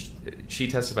 she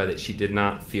testified that she did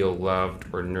not feel loved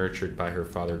or nurtured by her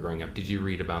father growing up. Did you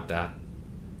read about that?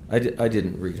 I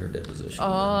didn't read her deposition.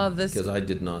 This- Because I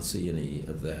did not see any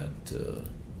of that.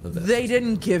 They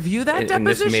didn't give you that And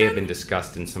this deposition? may have been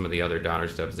discussed in some of the other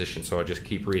daughters' depositions, so I'll just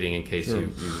keep reading in case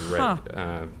you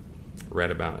read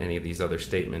about any of these other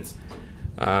statements.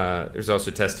 There's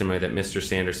also testimony that Mr.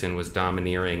 Sanderson was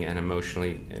domineering and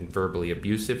emotionally and verbally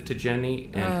abusive to Jenny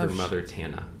and her mother,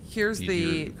 Tana. Here's Do you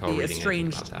the recall reading anything about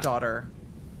estranged that? daughter.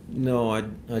 No, I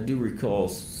do recall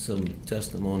some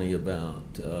testimony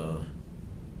about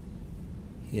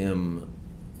him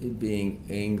being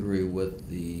angry with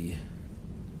the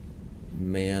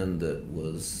man that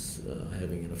was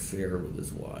having an affair with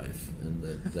his wife, and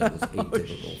that was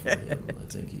atypical for him. I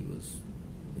think he was,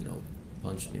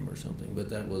 punched him or something, but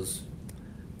that was.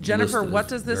 Jennifer, listed what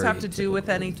as does this very have to do with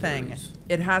typical in anything? attorneys.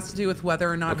 It has to do with whether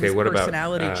or not Okay, his what about,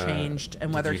 personality changed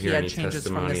and whether did he you hear had any changes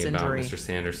from this testimony about injury. Mr.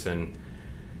 Sanderson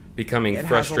becoming It has a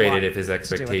frustrated lot if his to do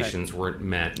with it. expectations weren't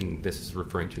met, and this is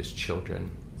referring to his children?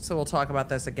 So we'll talk about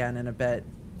this again in a bit.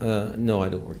 No, I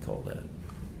don't recall that.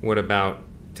 What about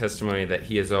testimony that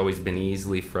he has always been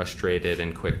easily frustrated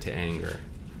and quick to anger?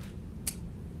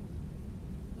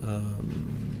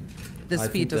 This I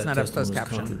feed think does that not have testimony closed was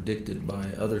caption. contradicted by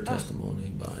other testimony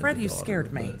by Fred, the you daughter,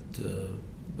 scared me.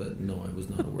 But no, I was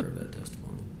not aware of that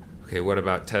testimony. Okay, what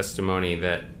about testimony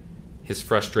that his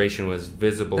frustration was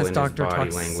visible This in his doctor body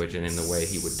talks language and in the way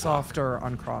he would talk? softer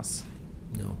on cross.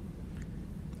 No.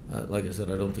 Like I said,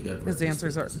 I don't think I've read His this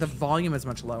answers are, the deposition. volume is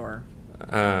much lower.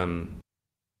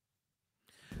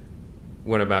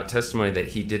 What about testimony that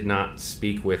he did not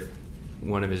speak with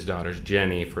one of his daughters,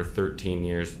 Jenny, for 13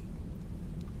 years?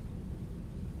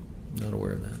 Not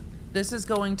aware of that. This is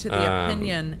going to the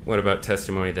opinion. What about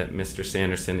testimony that Mr.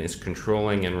 Sanderson is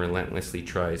controlling and relentlessly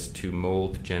tries to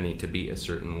mold Jenny to be a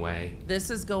certain way? This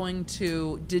is going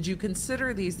to, did you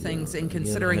consider these things in Again, I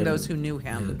considering those who haven't knew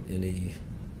him? had any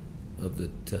of the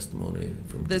testimony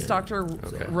from This Jenny, doctor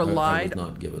so I relied was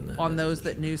not given that on those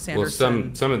that knew Sanderson.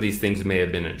 Well, some of these things may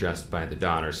have been addressed by the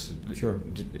daughters. Sure.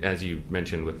 As you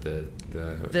mentioned with the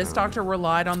This doctor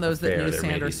relied on those that affair, knew there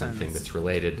may be something Sanderson. that's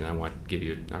related, and I want to give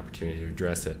you an opportunity to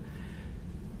address it.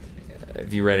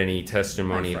 Have you read any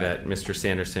testimony I've read. that Mr.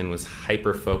 Sanderson was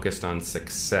hyper-focused on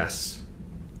success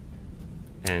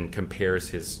and compares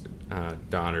his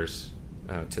daughters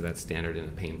to that standard in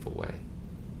a painful way?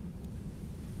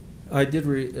 I did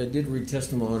read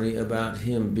testimony about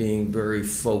him being very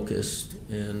focused,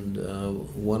 and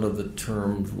one of the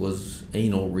terms was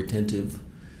anal retentive,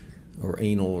 or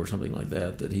anal, or something like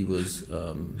that. That he was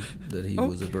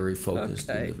was a very focused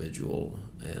individual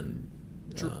and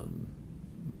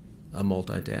a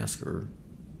multitasker,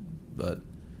 but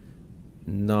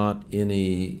not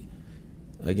any.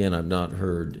 Again, I've not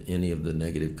heard any of the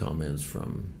negative comments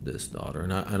from this daughter,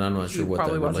 and I'm not sure what that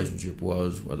probably wasn't. relationship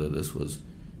was. Whether this was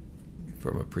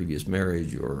from a previous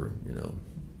marriage or,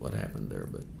 what happened there,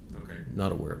 but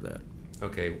not aware of that.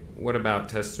 Okay, what about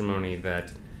testimony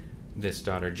that this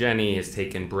daughter Jenny has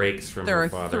taken breaks from her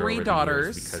father over the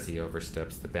years because he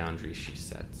oversteps the boundaries she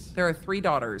sets? There are 3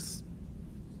 daughters.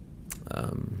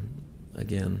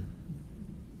 Again,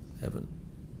 haven't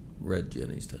read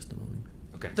Jenny's testimony.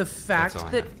 Okay. The fact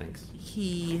that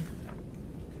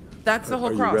that's the whole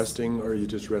cross. Are you resting, or are you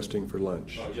just resting for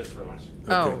lunch? Oh, just for lunch.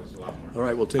 Okay. Oh. All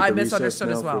right, we'll take a recess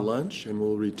now for lunch, and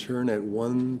we'll return at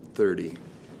 1:30.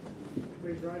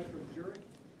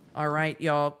 All right,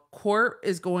 y'all. Court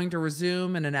is going to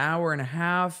resume in an hour and a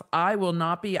half. I will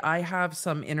not be. I have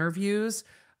some interviews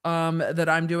that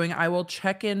I'm doing. I will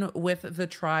check in with the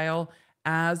trial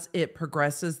as it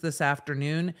progresses this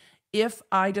afternoon. If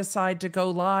I decide to go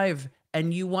live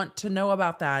and you want to know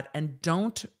about that and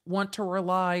don't want to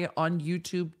rely on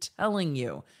YouTube telling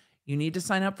you, you need to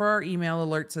sign up for our email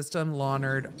alert system,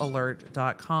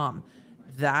 lawnerdalert.com.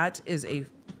 That is a...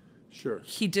 Sure.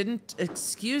 He didn't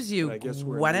excuse you, I guess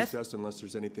we're in recess unless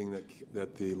there's anything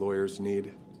that the lawyers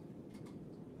need.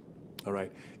 All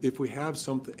right. If we have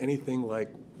anything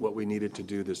like what we needed to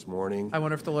do this morning. I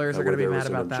wonder if the lawyers are going to be mad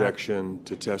about that. There was an objection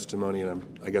to testimony,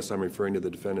 and I guess I'm referring to the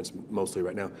defendants mostly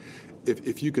right now.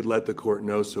 If you could let the court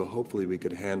know, so hopefully we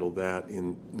could handle that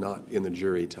not in the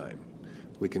jury time.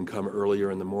 We can come earlier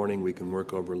in the morning. We can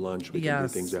work over lunch. We can do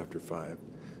things after 5.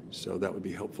 So that would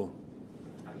be helpful.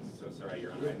 I'm so sorry,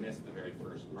 Your Honor. I missed the very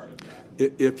first part of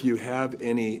that. If you have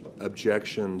any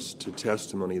objections to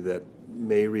testimony that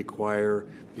may require,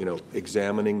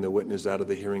 examining the witness out of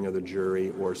the hearing of the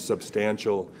jury or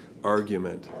substantial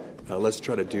argument, let's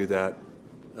try to do that.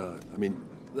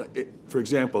 For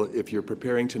example, if you're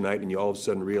preparing tonight and you all of a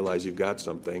sudden realize you've got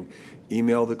something,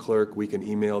 email the clerk. We can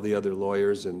email the other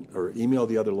lawyers or email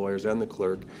the other lawyers and the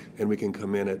clerk, and we can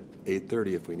come in at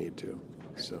 8:30 if we need to.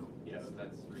 So. Yes,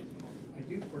 that's reasonable. I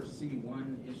do foresee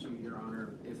one issue, Your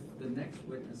Honor. If the next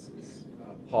witness is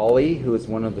Polly, who is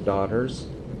one of the daughters,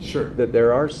 sure, that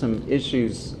there are some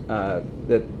issues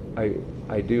that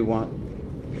I do want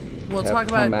we'll to talk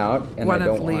come about out, and I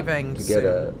don't want to get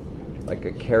a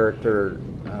character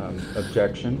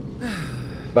objection,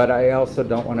 but I also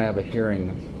don't want to have a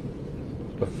hearing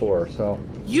before. So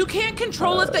you can't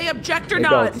control if they object or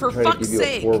not. For fuck's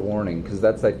sake! Give you a forewarning, because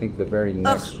that's, I think, the very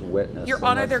next witness. Your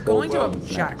Honor, they're going to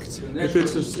object. If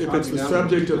it's the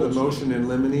subject of the motion in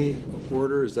limine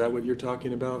order, is that what you're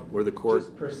talking about? Where the court...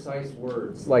 Just precise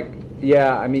words.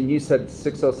 You said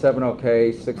 607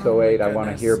 okay, 608 I want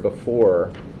to hear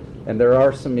before. And there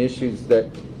are some issues that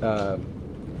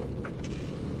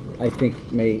I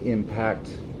think may impact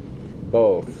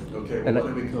both. Okay, why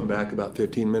don't we come back about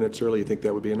 15 minutes early? You think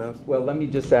that would be enough? Well, let me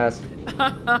just ask,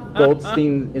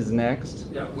 Goldstein is next.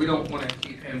 Yeah, we don't want to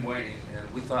keep him waiting, and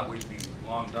we thought we'd be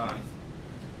long done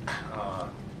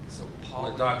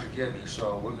with Dr. Gibby,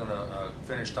 so we're going to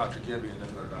finish Dr. Gibby and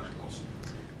then go to Dr. Wilson.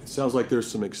 It sounds like there's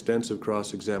some extensive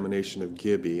cross-examination of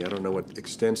Gibby. I don't know what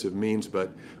extensive means,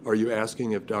 but are you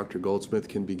asking if Dr. Goldsmith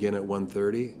can begin at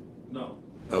 1:30? No.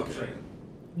 Okay.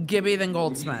 Gibby, then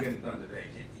Goldsmith. He can't come tomorrow.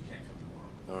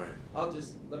 All right.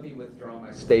 Let me withdraw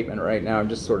my statement right now and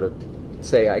just sort of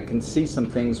say I can see some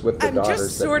things with the daughters. I'm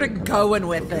just sort of going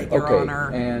with it, Your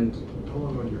Honor. And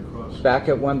back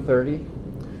at 1:30?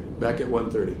 Back at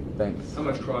 1:30. Thanks. How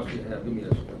much cross do you have? Give me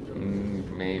this.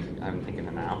 Maybe, I'm thinking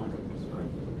an hour.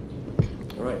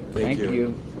 All right, thank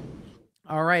you.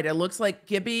 All right, it looks like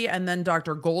Gibby and then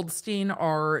Dr. Goldstein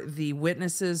are the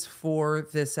witnesses for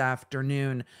this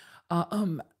afternoon.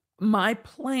 My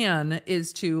plan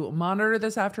is to monitor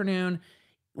this afternoon.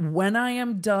 When I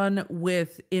am done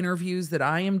with interviews that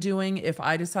I am doing, if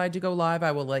I decide to go live,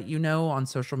 I will let you know on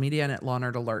social media and at Law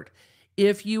Nerd Alert.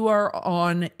 If you are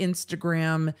on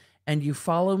Instagram and you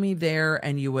follow me there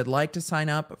and you would like to sign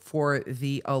up for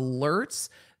the alerts,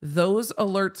 those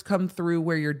alerts come through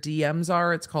where your DMs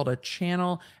are. It's called a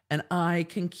channel, and I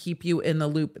can keep you in the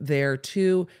loop there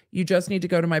too. You just need to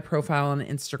go to my profile on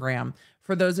Instagram.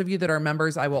 For those of you that are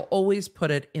members, I will always put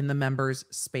it in the members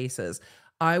spaces.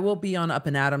 I will be on Up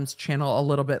and Adam's channel a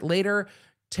little bit later,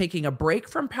 taking a break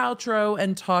from Paltrow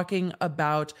and talking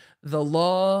about the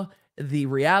law, the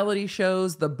reality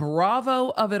shows, the Bravo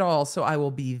of it all. So I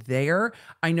will be there.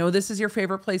 I know this is your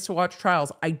favorite place to watch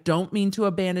trials. I don't mean to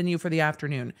abandon you for the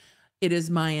afternoon. It is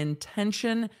my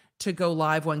intention to go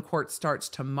live when court starts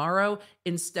tomorrow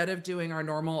instead of doing our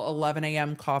normal 11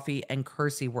 a.m. coffee and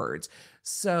cursey words.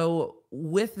 So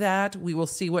with that, we will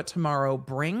see what tomorrow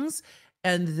brings,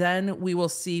 and then we will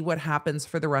see what happens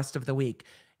for the rest of the week.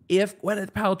 If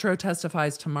Gwyneth Paltrow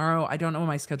testifies tomorrow, I don't know what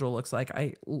my schedule looks like.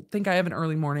 I think I have an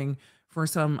early morning for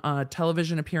some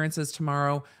television appearances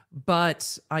tomorrow,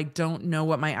 but I don't know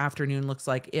what my afternoon looks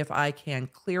like. If I can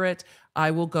clear it,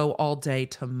 I will go all day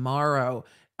tomorrow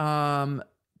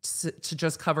to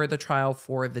just cover the trial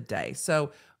for the day.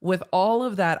 So with all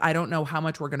of that, I don't know how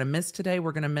much we're going to miss today.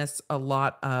 We're going to miss a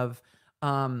lot of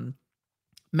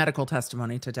medical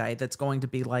testimony today that's going to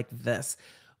be like this.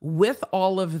 With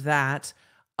all of that,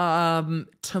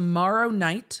 tomorrow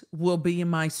night will be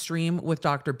my stream with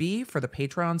Dr. B for the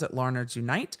patrons at Law Nerds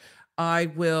Unite. I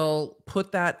will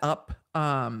put that up.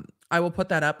 I will put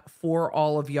that up for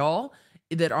all of y'all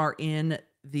that are in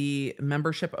the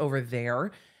membership over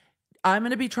there. I'm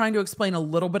going to be trying to explain a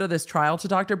little bit of this trial to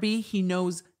Dr. B. He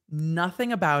knows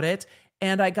nothing about it.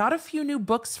 And I got a few new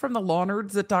books from the Law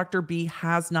Nerds that Dr. B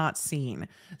has not seen.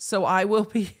 So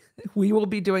we will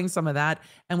be doing some of that,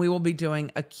 and we will be doing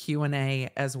a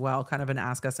Q&A as well, kind of an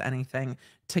Ask Us Anything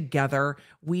together.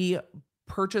 We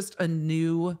purchased a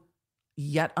new,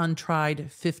 yet untried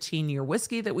 15-year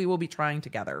whiskey that we will be trying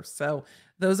together. So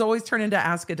those always turn into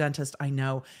Ask a Dentist. I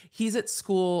know. He's at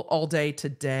school all day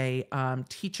today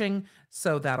teaching,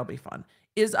 so that'll be fun.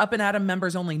 Is Up and Adam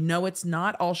members only? No, it's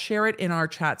not. I'll share it in our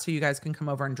chat so you guys can come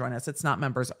over and join us. It's not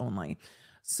members only.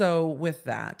 So with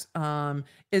that,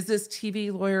 is this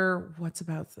TV lawyer? What's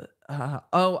about the,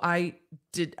 I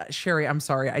did, Sherry, I'm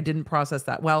sorry. I didn't process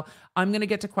that. Well, I'm going to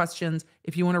get to questions.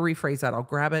 If you want to rephrase that, I'll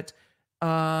grab it.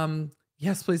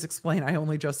 Yes, please explain. I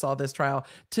only just saw this trial.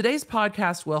 Today's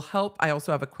podcast will help. I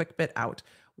also have a quick bit out.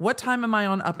 What time am I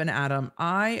on Up and Adam?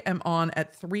 I am on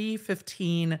at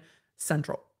 3:15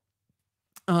 Central.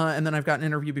 And then I've got an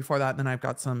interview before that. And then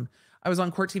I was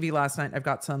on Court TV last night. I've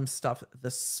got some stuff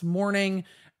this morning,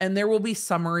 and there will be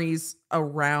summaries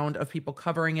around of people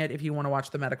covering it. If you want to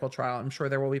watch the medical trial, I'm sure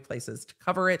there will be places to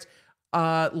cover it.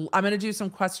 I'm going to do some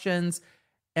questions,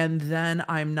 and then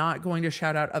I'm not going to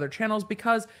shout out other channels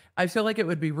because I feel like it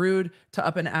would be rude to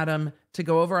Up and Adam to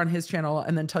go over on his channel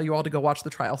and then tell you all to go watch the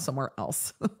trial somewhere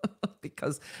else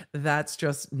because that's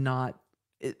just not,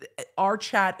 our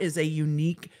chat is a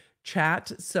unique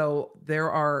chat. So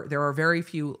there are very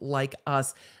few like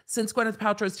us. Since Gwyneth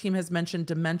Paltrow's team has mentioned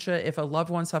dementia, if a loved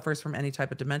one suffers from any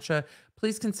type of dementia,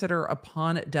 please consider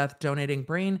upon death donating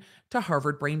brain to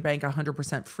Harvard Brain Bank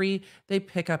 100% free. They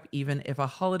pick up even if a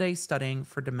holiday studying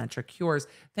for dementia cures.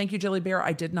 Thank you, Jelly Bear.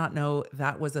 I did not know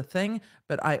that was a thing,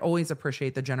 but I always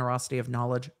appreciate the generosity of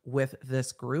knowledge with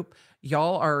this group.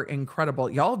 Y'all are incredible.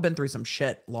 Y'all have been through some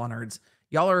shit, Law Nerds.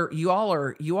 You all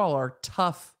are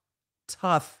tough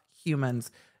humans.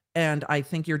 And I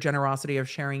think your generosity of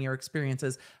sharing your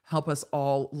experiences help us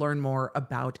all learn more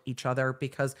about each other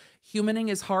because humaning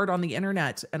is hard on the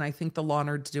internet. And I think the Law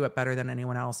Nerds do it better than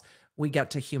anyone else. We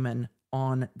get to human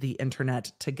on the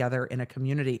internet together in a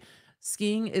community.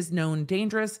 Skiing is known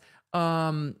dangerous.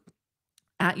 At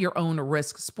your own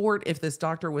risk sport. If this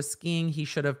doctor was skiing, he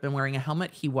should have been wearing a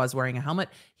helmet. He was wearing a helmet.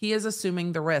 He is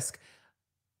assuming the risk.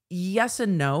 Yes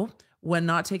and no. When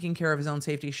not taking care of his own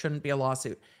safety, shouldn't be a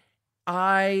lawsuit.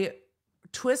 I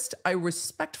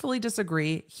respectfully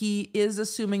disagree. He is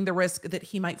assuming the risk that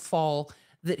he might fall,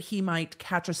 that he might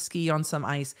catch a ski on some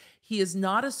ice. He is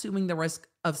not assuming the risk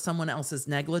of someone else's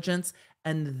negligence.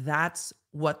 And that's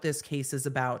what this case is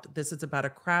about. This is about a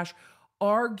crash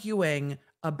arguing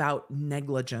about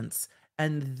negligence.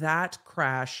 And that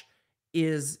crash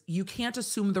is, you can't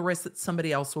assume the risk that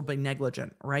somebody else will be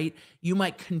negligent, right? You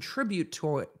might contribute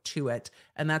to it,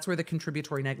 and that's where the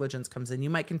contributory negligence comes in. You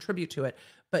might contribute to it,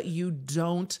 but you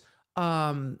don't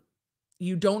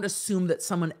assume that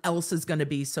someone else is going to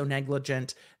be so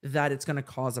negligent that it's going to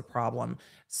cause a problem.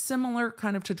 Similar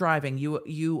kind of to driving.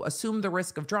 You assume the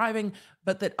risk of driving,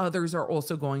 but that others are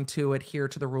also going to adhere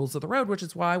to the rules of the road, which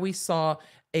is why we saw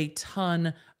a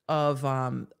ton of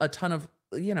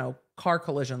car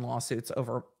collision lawsuits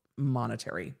over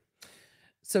monetary.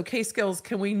 So case skills,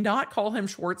 can we not call him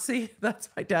Schwartzy? That's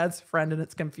my dad's friend and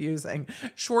it's confusing.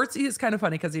 Schwartzy is kind of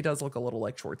funny because he does look a little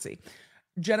like Schwartzy.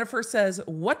 Jennifer says,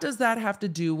 what does that have to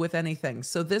do with anything?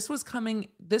 So this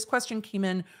question came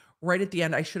in right at the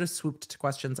end. I should have swooped to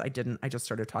questions. I didn't. I just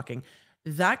started talking.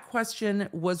 That question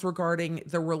was regarding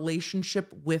the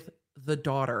relationship with the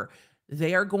daughter.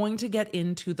 They are going to get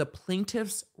into the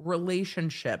plaintiff's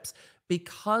relationships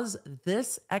because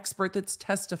this expert that's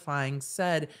testifying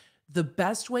said the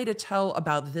best way to tell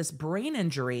about this brain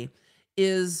injury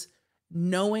is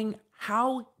knowing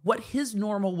what his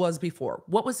normal was before.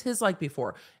 What was his like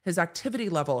before? His activity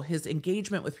level, his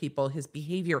engagement with people, his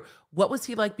behavior. What was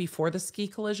he like before the ski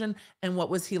collision? And what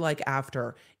was he like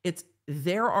after?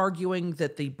 They're arguing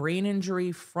that the brain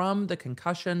injury from the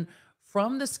concussion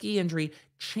from the ski injury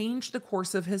changed the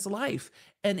course of his life.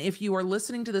 And if you are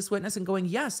listening to this witness and going,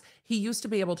 yes, he used to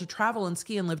be able to travel and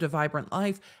ski and lived a vibrant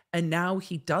life, and now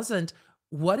he doesn't,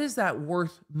 what is that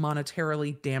worth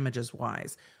monetarily, damages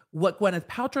wise? What Gwyneth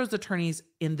Paltrow's attorneys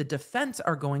in the defense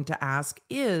are going to ask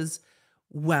is,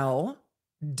 well,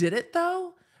 did it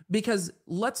though? Because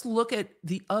let's look at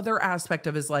the other aspect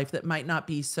of his life that might not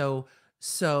be so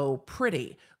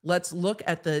pretty. Let's look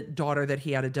at the daughter that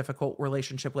he had a difficult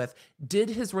relationship with. Did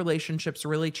his relationships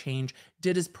really change?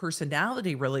 Did his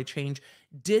personality really change?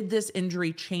 Did this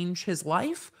injury change his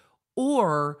life?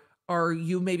 Or are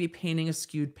you maybe painting a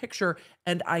skewed picture?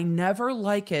 And I never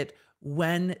like it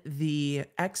when the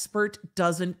expert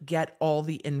doesn't get all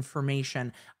the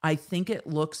information. I think it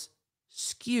looks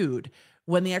skewed.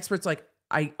 When the expert's like,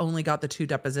 I only got the 2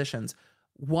 depositions.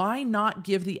 Why not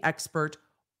give the expert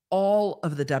all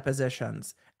of the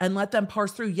depositions and let them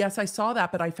parse through? Yes, I saw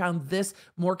that, but I found this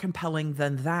more compelling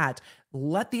than that.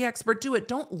 Let the expert do it.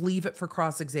 Don't leave it for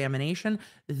cross-examination.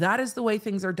 That is the way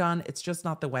things are done. It's just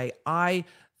not the way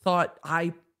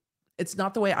it's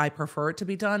not the way I prefer it to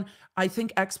be done. I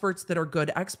think experts that are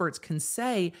good experts can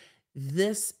say,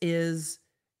 this is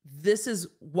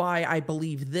why I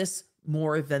believe this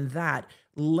more than that.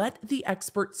 Let the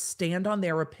experts stand on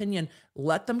their opinion.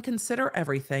 Let them consider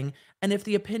everything. And if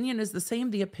the opinion is the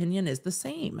same, the opinion is the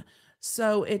same.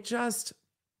 So just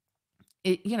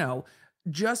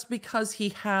because he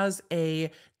has a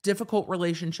difficult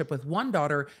relationship with one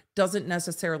daughter doesn't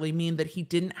necessarily mean that he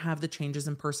didn't have the changes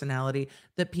in personality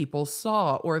that people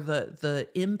saw or the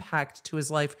impact to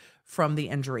his life from the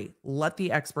injury. Let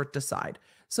the expert decide.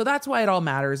 So that's why it all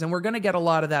matters. And we're going to get a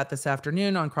lot of that this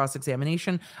afternoon on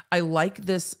cross-examination. I like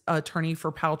this attorney for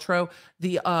Paltrow,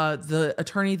 the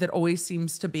attorney that always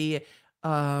seems to be,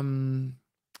 oh,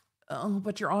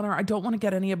 but Your Honor, I don't want to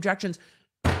get any objections.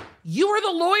 You are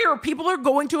the lawyer. People are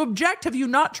going to object. Have you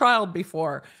not trialed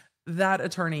before? That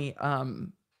attorney, I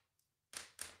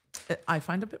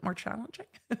find a bit more challenging.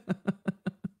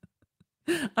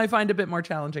 I find a bit more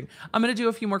challenging. I'm going to do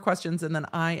a few more questions and then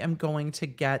I am going to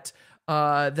get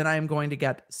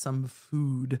some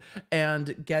food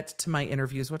and get to my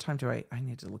interviews. What time do I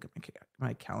need to look at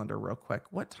my calendar real quick.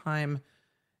 What time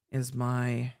is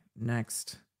my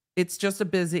next? It's a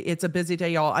busy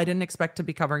day, y'all. I didn't expect to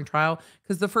be covering trial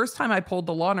because the first time I pulled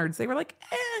the law nerds, they were like,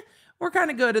 we're kind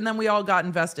of good. And then we all got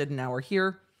invested and now we're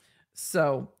here.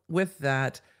 So with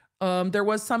that, there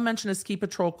was some mention of ski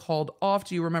patrol called off.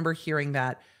 Do you remember hearing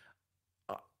that?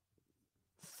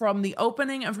 From the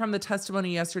opening and from the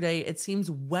testimony yesterday, it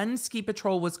seems when ski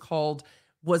patrol was called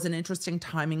was an interesting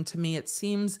timing to me. It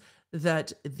seems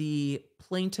that the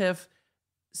plaintiff,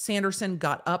 Sanderson,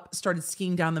 got up, started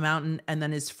skiing down the mountain, and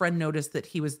then his friend noticed that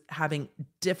he was having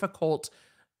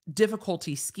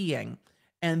difficulty skiing.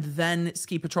 And then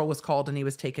ski patrol was called and he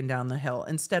was taken down the hill.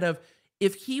 Instead of,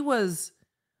 if he was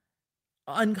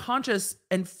unconscious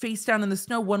and face down in the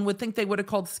snow, one would think they would have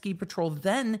called ski patrol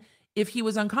then if he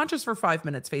was unconscious for 5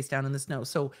 minutes face down in the snow.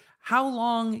 So how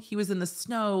long he was in the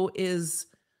snow is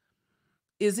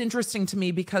interesting to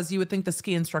me because you would think the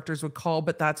ski instructors would call,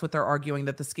 but that's what they're arguing,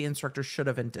 that the ski instructors should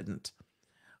have and didn't.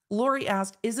 Lori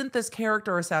asked, isn't this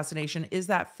character assassination? Is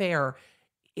that fair?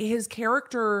 His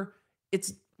character,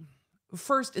 it's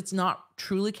not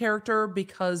truly character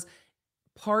because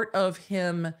part of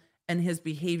him and his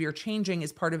behavior changing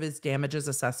is part of his damages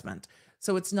assessment.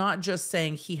 So it's not just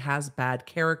saying he has bad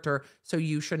character, so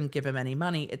you shouldn't give him any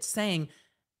money. It's saying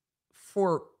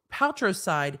for Paltrow's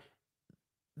side,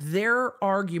 their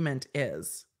argument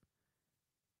is,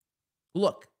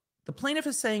 look, the plaintiff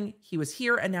is saying he was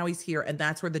here and now he's here, and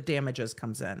that's where the damages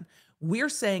comes in. We're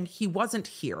saying he wasn't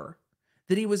here,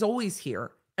 that he was always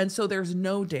here, and so there's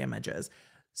no damages.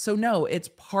 So no, it's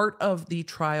part of the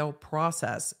trial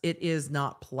process. It is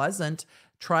not pleasant.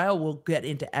 Trial will get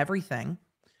into everything,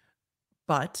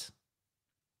 but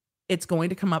it's going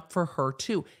to come up for her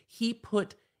too. He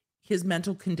put his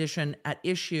mental condition at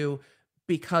issue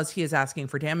because he is asking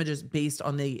for damages based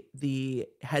on the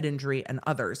head injury and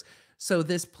others. So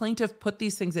this plaintiff put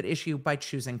these things at issue by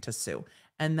choosing to sue.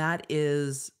 And that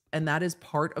is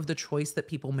part of the choice that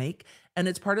people make. And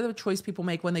it's part of the choice people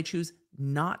make when they choose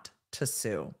not to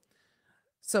sue.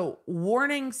 So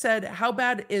warning said, how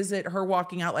bad is it her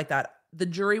walking out like that? The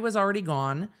jury was already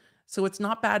gone. So it's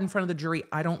not bad in front of the jury.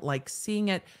 I don't like seeing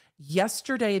it.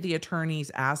 Yesterday, the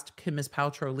attorneys asked, can Ms.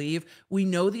 Paltrow leave? We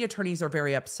know the attorneys are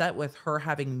very upset with her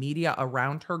having media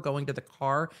around her going to the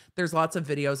car. There's lots of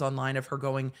videos online of her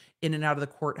going in and out of the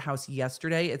courthouse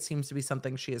yesterday. It seems to be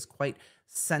something she is quite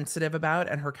sensitive about,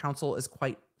 and her counsel is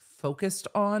quite focused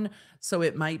on. So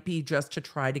it might be just to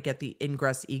try to get the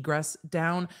ingress egress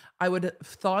down. I would have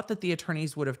thought that the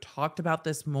attorneys would have talked about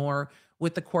this more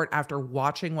with the court after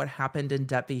watching what happened in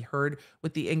Depp v. Heard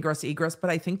with the ingress egress, but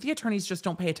I think the attorneys just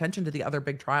don't pay attention to the other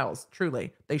big trials.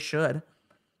 Truly, they should.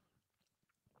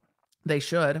 They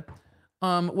should.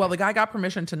 Well, the guy got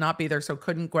permission to not be there, so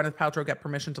couldn't Gwyneth Paltrow get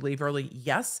permission to leave early?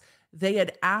 Yes. They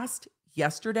had asked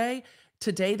yesterday.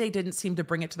 Today, they didn't seem to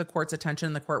bring it to the court's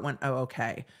attention. The court went, oh,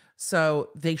 okay. So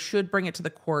they should bring it to the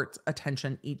court's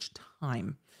attention each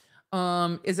time.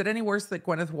 Is it any worse that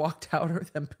Gwyneth walked out or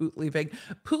than Poot leaving?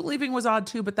 Poot leaving was odd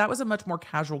too, but that was a much more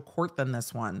casual court than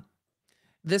this one.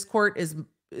 This court is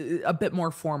a bit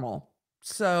more formal.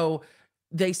 So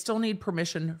they still need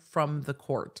permission from the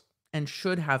court and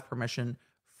should have permission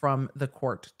from the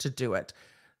court to do it.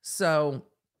 So,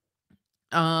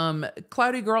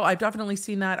 Cloudy Girl, I've definitely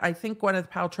seen that. I think Gwyneth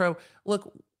Paltrow,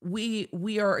 look,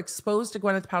 we are exposed to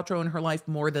Gwyneth Paltrow in her life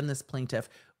more than this plaintiff.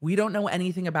 We don't know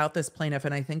anything about this plaintiff,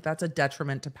 and I think that's a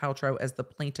detriment to Paltrow as the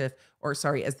plaintiff, or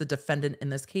sorry, as the defendant in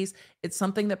this case. It's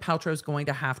something that Paltrow is going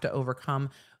to have to overcome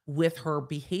with her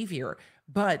behavior.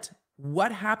 But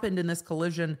what happened in this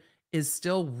collision is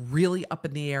still really up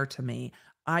in the air to me.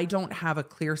 I don't have a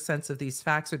clear sense of these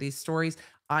facts or these stories.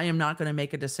 I am not going to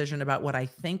make a decision about what I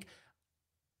think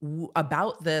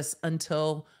about this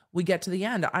until we get to the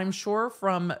end. I'm sure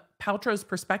from Paltrow's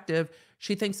perspective,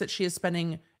 she thinks that she is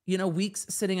spending, weeks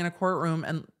sitting in a courtroom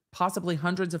and possibly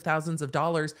hundreds of thousands of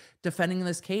dollars defending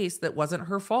this case that wasn't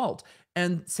her fault.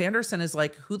 And Sanderson is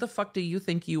like, who the fuck do you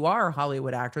think you are,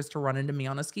 Hollywood actress, to run into me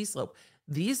on a ski slope?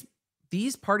 These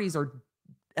parties are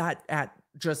at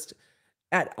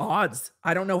odds.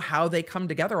 I don't know how they come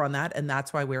together on that, and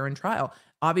that's why we're in trial.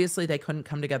 Obviously, they couldn't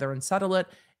come together and settle it,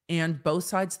 and both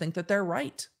sides think that they're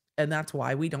right. And that's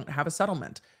why we don't have a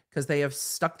settlement, because they have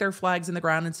stuck their flags in the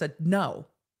ground and said, no,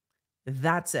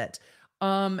 that's it.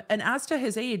 And as to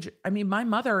his age, I mean, my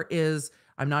mother is,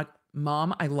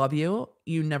 Mom, I love you.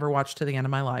 You never watched to the end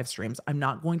of my live streams. I'm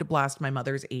not going to blast my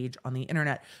mother's age on the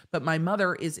internet, but my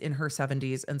mother is in her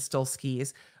 70s and still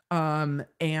skis, and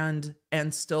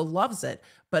still loves it.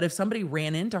 But if somebody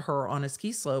ran into her on a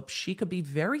ski slope, she could be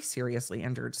very seriously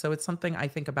injured. So it's something I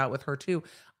think about with her too.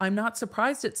 I'm not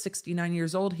surprised at 69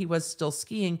 years old, he was still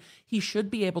skiing. He should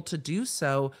be able to do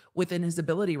so within his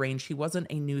ability range. He wasn't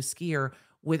a new skier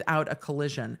without a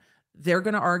collision. They're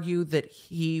going to argue that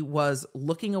he was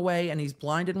looking away and he's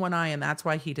blind in one eye, and that's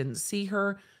why he didn't see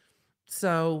her.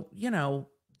 So,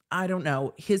 I don't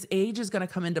know. His age is going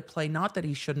to come into play, not that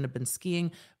he shouldn't have been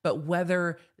skiing, but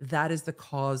whether that is the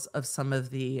cause of some of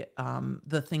the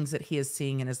things that he is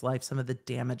seeing in his life, some of the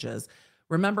damages.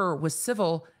 Remember, with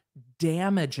civil,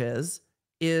 damages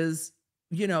is,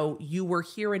 you were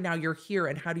here and now you're here,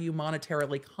 and how do you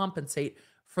monetarily compensate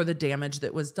for the damage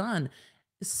that was done?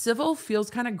 Civil feels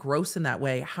kind of gross in that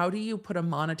way. How do you put a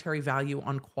monetary value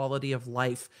on quality of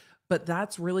life? But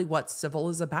that's really what civil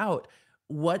is about.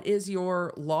 What is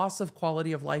your loss of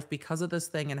quality of life because of this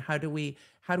thing? And how do we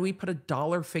put a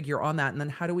dollar figure on that? And then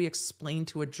how do we explain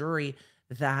to a jury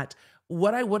that?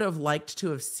 What I would have liked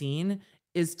to have seen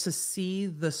is to see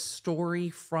the story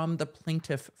from the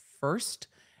plaintiff first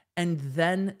and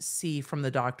then see from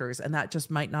the doctors. And that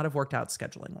just might not have worked out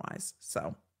scheduling wise.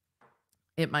 So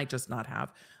it might just not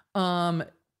have.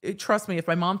 Trust me, if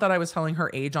my mom thought I was telling her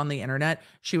age on the internet,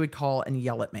 she would call and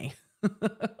yell at me.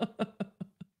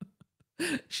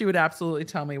 She would absolutely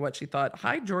tell me what she thought.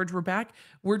 Hi, George, we're back.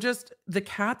 The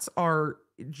cats are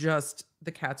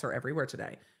everywhere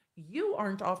today. You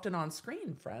aren't often on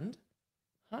screen, friend.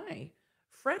 Hi.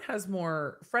 Fred has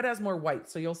more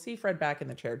white, so you'll see Fred back in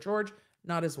the chair. George,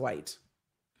 not as white.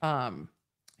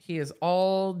 He is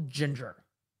all ginger.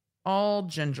 All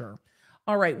ginger.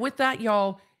 All right, with that,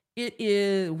 y'all,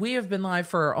 we have been live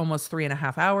for almost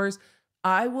 3.5 hours.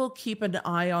 I will keep an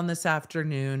eye on this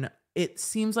afternoon. It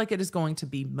seems like it is going to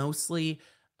be mostly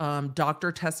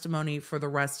doctor testimony for the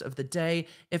rest of the day.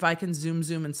 If I can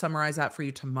zoom and summarize that for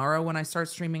you tomorrow when I start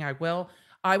streaming, I will.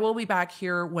 I will be back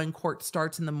here when court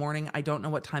starts in the morning. I don't know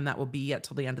what time that will be yet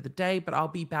till the end of the day, but I'll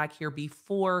be back here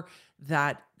before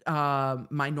that,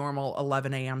 my normal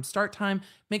 11 a.m. start time.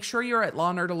 Make sure you're at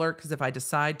Law Nerd Alert, because if I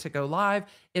decide to go live,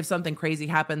 if something crazy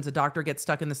happens, a doctor gets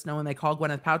stuck in the snow and they call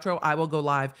Gwyneth Paltrow, I will go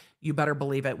live. You better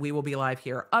believe it. We will be live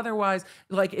here. Otherwise,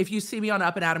 like if you see me on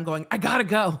Up and Adam going, I gotta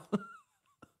go.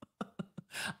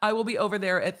 I will be over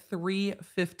there at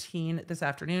 3:15 this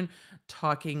afternoon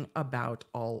talking about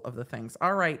all of the things.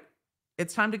 All right.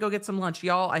 It's time to go get some lunch.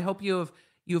 Y'all, I hope you've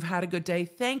had a good day.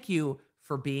 Thank you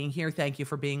for being here. Thank you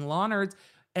for being Law Nerds.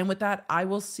 And with that, I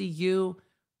will see you,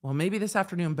 well, maybe this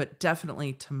afternoon, but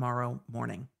definitely tomorrow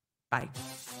morning. Bye.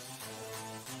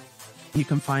 You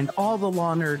can find all the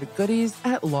Law Nerd goodies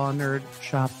at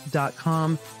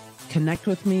lawnerdshop.com. Connect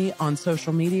with me on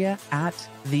social media at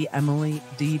the Emily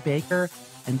D. Baker.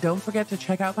 And don't forget to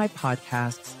check out my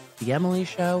podcasts, The Emily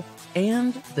Show,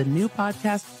 and the new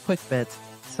podcast, Quick Bits,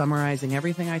 summarizing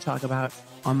everything I talk about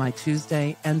on my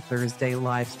Tuesday and Thursday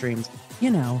live streams. You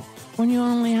know, when you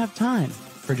only have time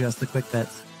for just the quick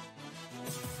bits.